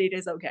okay, but it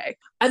is okay.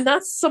 And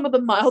that's some of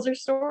the milder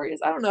stories.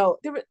 I don't know.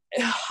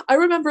 I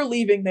remember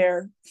leaving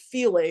there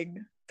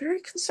feeling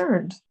very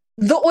concerned.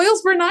 The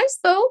oils were nice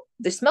though.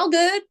 They smell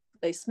good.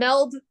 They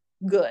smelled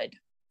good.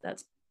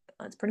 That's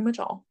pretty much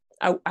all.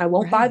 I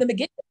won't buy them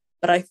again.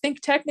 But I think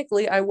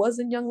technically I was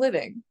in Young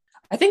Living.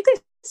 I think they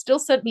still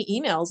sent me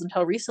emails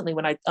until recently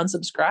when I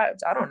unsubscribed.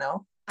 I don't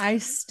know. I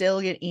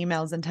still get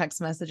emails and text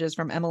messages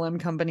from MLM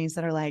companies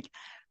that are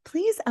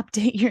please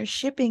update your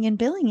shipping and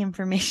billing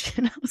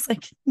information. I was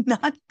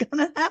not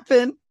gonna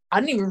happen. I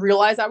didn't even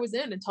realize I was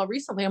in until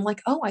recently. I'm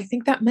oh, I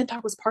think that meant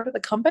I was part of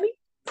the company.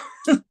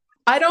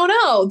 I don't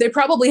know. They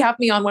probably have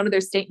me on one of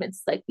their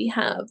statements. We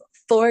have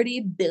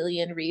 40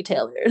 billion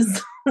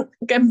retailers.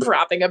 I'm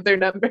propping up their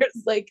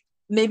numbers.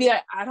 Maybe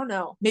I don't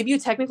know. Maybe you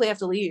technically have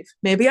to leave.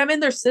 Maybe I'm in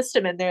their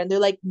system in there and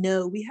they're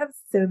no, we have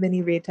so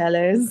many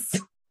retailers.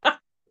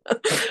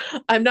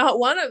 I'm not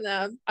one of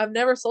them. I've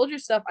never sold your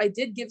stuff. I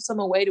did give some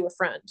away to a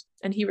friend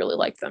and he really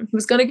liked them. He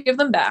was going to give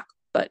them back,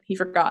 but he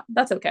forgot.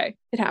 That's okay.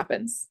 It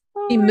happens.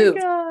 He moved.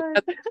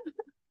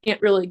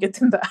 Can't really get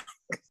them back.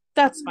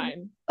 That's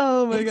fine.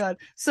 Oh my God.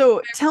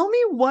 So tell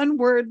me one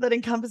word that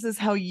encompasses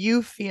how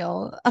you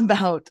feel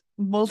about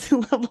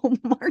multi-level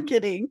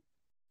marketing.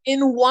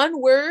 In one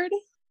word,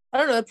 I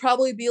don't know, it'd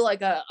probably be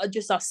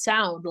just a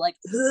sound,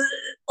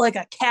 like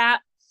a cat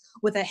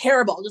with a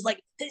hairball, just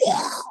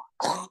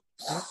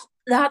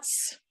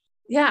that's,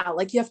 yeah,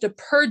 you have to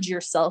purge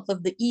yourself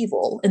of the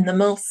evil in the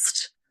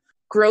most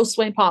gross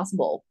way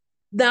possible.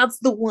 That's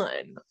the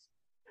one.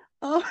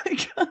 Oh my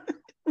God.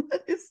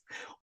 What is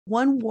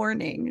one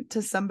warning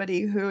to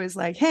somebody who is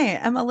hey,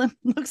 MLM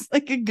looks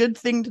like a good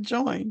thing to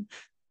join?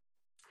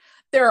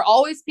 There are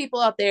always people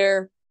out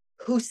there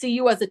who see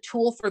you as a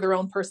tool for their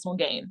own personal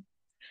gain.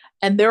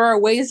 And there are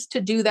ways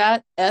to do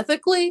that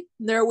ethically.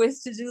 There are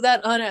ways to do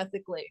that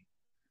unethically.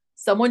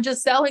 Someone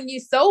just selling you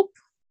soap,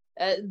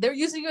 they're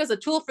using you as a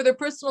tool for their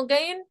personal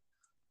gain,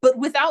 but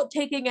without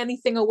taking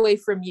anything away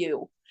from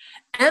you.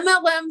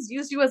 MLMs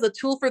use you as a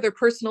tool for their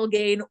personal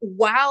gain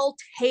while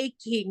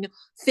taking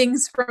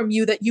things from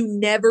you that you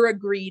never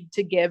agreed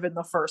to give in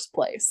the first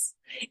place.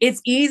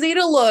 It's easy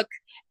to look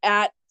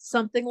at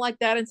something like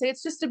that and say,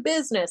 it's just a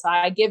business.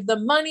 I give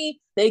them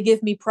money, they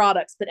give me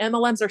products. But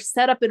MLMs are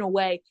set up in a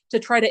way to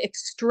try to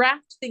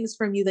extract things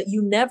from you that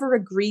you never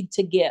agreed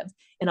to give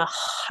in a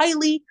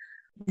highly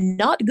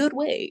not good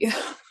way.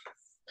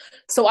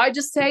 So I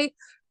just say,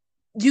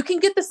 you can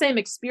get the same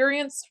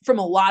experience from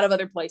a lot of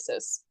other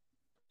places.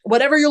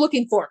 Whatever you're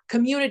looking for,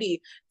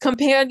 community,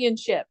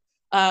 companionship,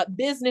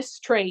 business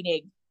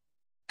training,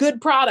 good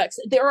products.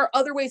 There are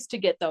other ways to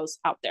get those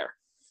out there.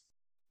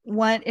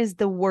 What is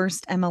the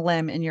worst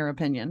MLM in your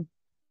opinion?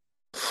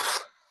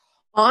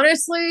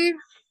 Honestly,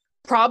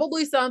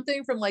 probably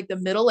something from like the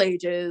Middle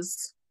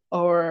Ages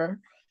or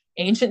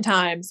ancient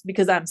times,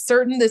 because I'm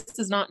certain this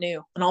is not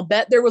new. And I'll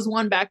bet there was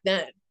one back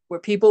then where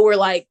people were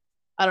like,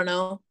 I don't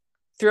know,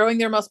 throwing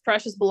their most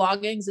precious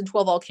belongings into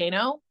a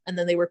volcano, and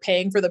then they were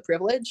paying for the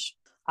privilege.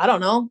 I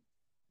don't know.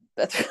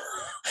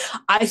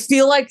 I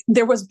feel like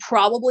there was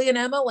probably an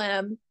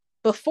MLM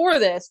before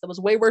this that was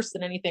way worse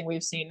than anything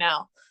we've seen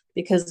now,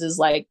 because it's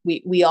like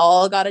we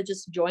all got to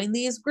just join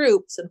these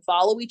groups and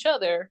follow each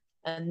other,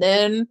 and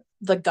then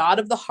the God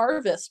of the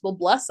harvest will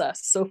bless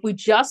us. So if we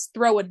just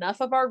throw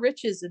enough of our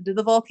riches into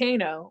the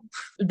volcano,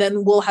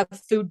 then we'll have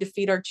food to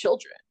feed our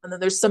children. And then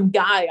there's some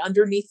guy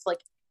underneath, like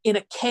in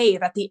a cave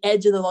at the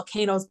edge of the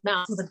volcano's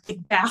mouth with a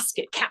big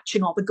basket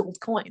catching all the gold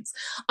coins.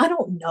 I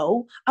don't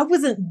know. I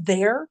wasn't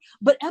there,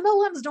 but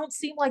MLMs don't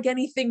seem like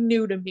anything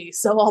new to me.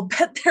 So I'll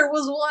bet there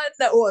was one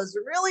that was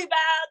really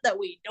bad that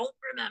we don't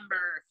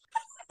remember.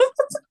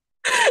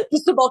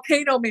 Just a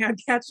volcano man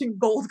catching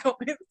gold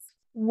coins.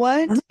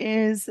 What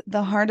is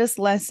the hardest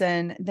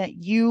lesson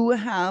that you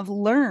have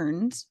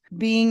learned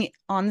being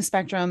on the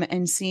spectrum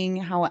and seeing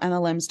how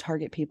MLMs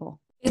target people?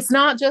 It's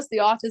not just the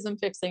autism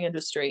fixing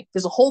industry.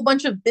 There's a whole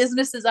bunch of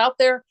businesses out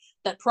there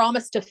that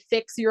promise to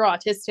fix your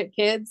autistic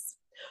kids.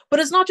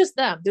 But it's not just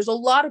them. There's a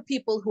lot of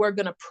people who are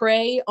going to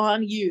prey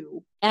on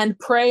you and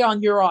prey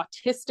on your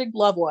autistic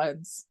loved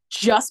ones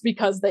just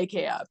because they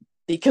can,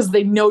 because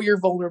they know you're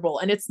vulnerable.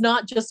 And it's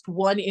not just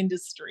one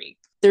industry.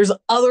 There's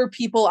other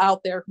people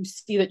out there who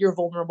see that you're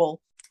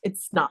vulnerable.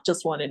 It's not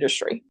just one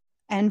industry.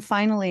 And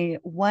finally,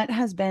 what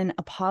has been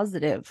a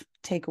positive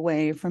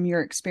takeaway from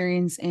your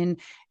experience in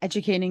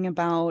educating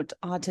about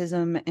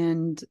autism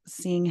and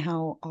seeing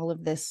how all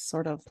of this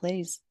sort of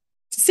plays?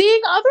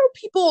 Seeing other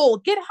people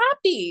get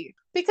happy,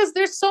 because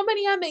there's so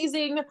many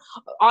amazing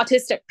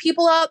autistic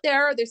people out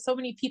there. There's so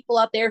many people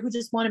out there who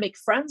just want to make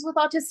friends with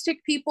autistic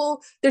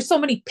people. There's so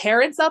many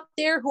parents out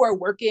there who are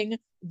working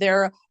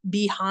their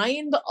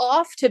behind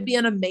off to be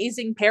an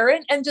amazing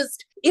parent. And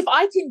just, if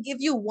I can give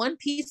you one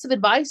piece of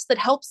advice that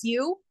helps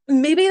you,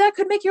 maybe that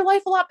could make your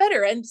life a lot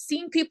better. And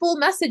seeing people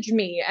message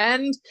me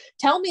and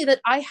tell me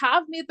that I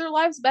have made their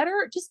lives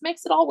better just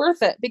makes it all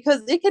worth it,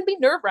 because it can be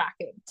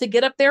nerve-wracking to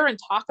get up there and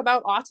talk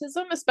about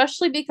autism,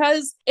 especially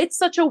because it's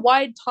such a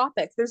wide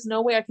topic. There's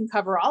no way I can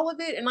cover all of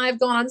it. And I've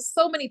gone on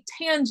so many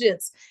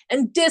tangents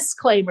and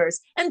disclaimers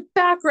and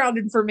background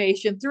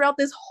information throughout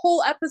this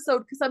whole episode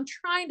because I'm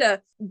trying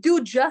to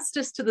do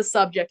justice to the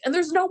subject. And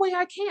there's no way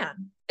I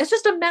can. It's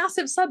just a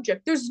massive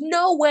subject. There's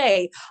no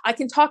way I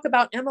can talk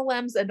about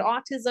MLMs and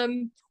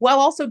autism while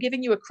also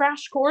giving you a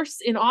crash course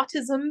in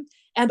autism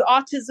and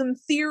autism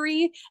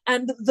theory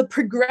and the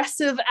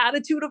progressive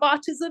attitude of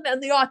autism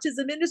and the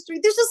autism industry.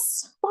 There's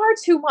just far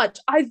too much.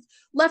 I've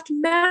left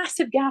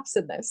massive gaps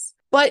in this,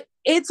 but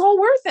it's all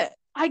worth it.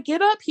 I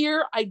get up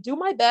here, I do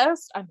my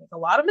best, I make a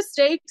lot of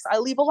mistakes, I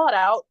leave a lot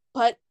out,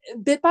 but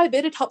bit by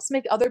bit, it helps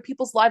make other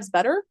people's lives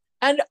better.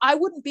 And I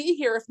wouldn't be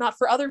here if not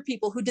for other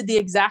people who did the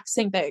exact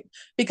same thing,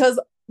 because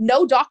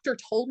no doctor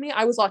told me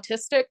I was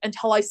autistic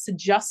until I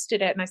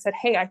suggested it. And I said,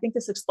 hey, I think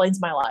this explains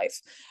my life.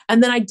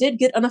 And then I did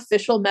get an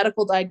official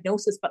medical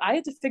diagnosis, but I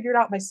had to figure it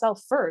out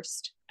myself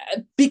first,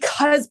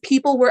 because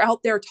people were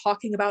out there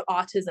talking about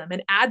autism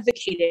and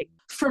advocating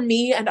for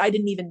me, and I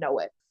didn't even know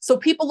it. So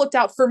people looked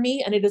out for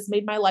me, and it has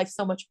made my life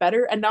so much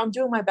better. And now I'm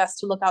doing my best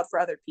to look out for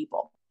other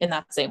people in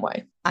that same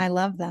way. I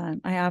love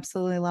that. I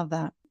absolutely love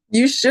that.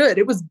 You should.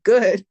 It was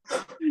good.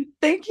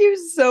 Thank you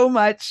so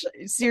much.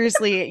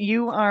 Seriously,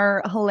 you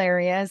are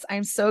hilarious.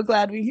 I'm so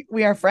glad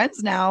we are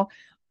friends now.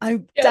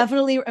 I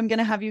definitely am going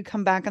to have you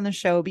come back on the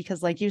show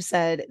because, like you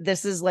said,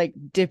 this is like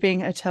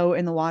dipping a toe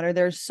in the water.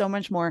 There's so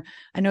much more.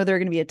 I know there are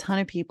going to be a ton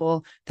of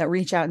people that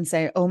reach out and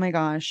say, oh my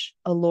gosh,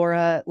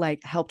 Elora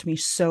like helped me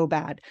so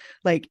bad.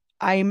 Like,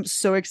 I'm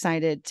so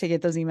excited to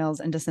get those emails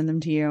and to send them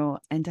to you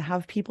and to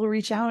have people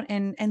reach out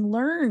and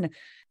learn.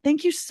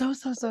 Thank you so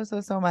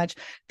much.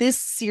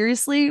 This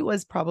seriously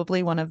was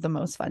probably one of the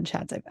most fun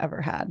chats I've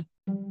ever had.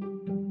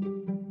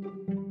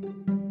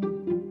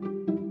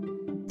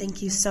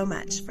 Thank you so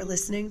much for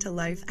listening to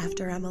Life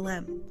After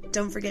MLM.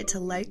 Don't forget to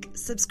like,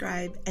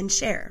 subscribe, and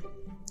share.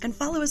 And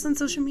follow us on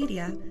social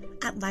media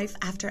at Life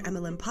After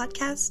MLM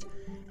Podcast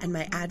and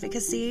my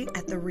advocacy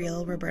at The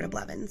Real Roberta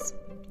Blevins.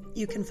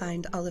 You can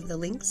find all of the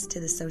links to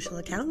the social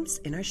accounts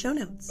in our show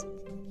notes.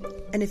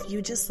 And if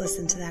you just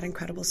listened to that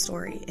incredible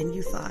story and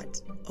you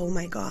thought, oh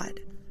my God,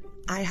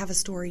 I have a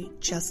story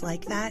just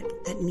like that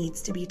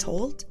needs to be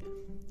told,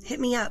 hit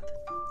me up,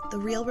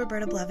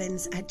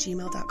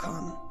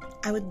 therealrobertablevins@gmail.com.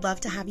 I would love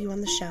to have you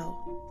on the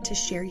show to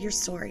share your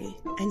story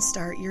and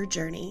start your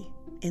journey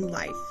in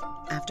life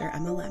after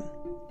MLM.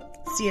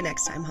 See you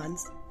next time,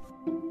 Huns.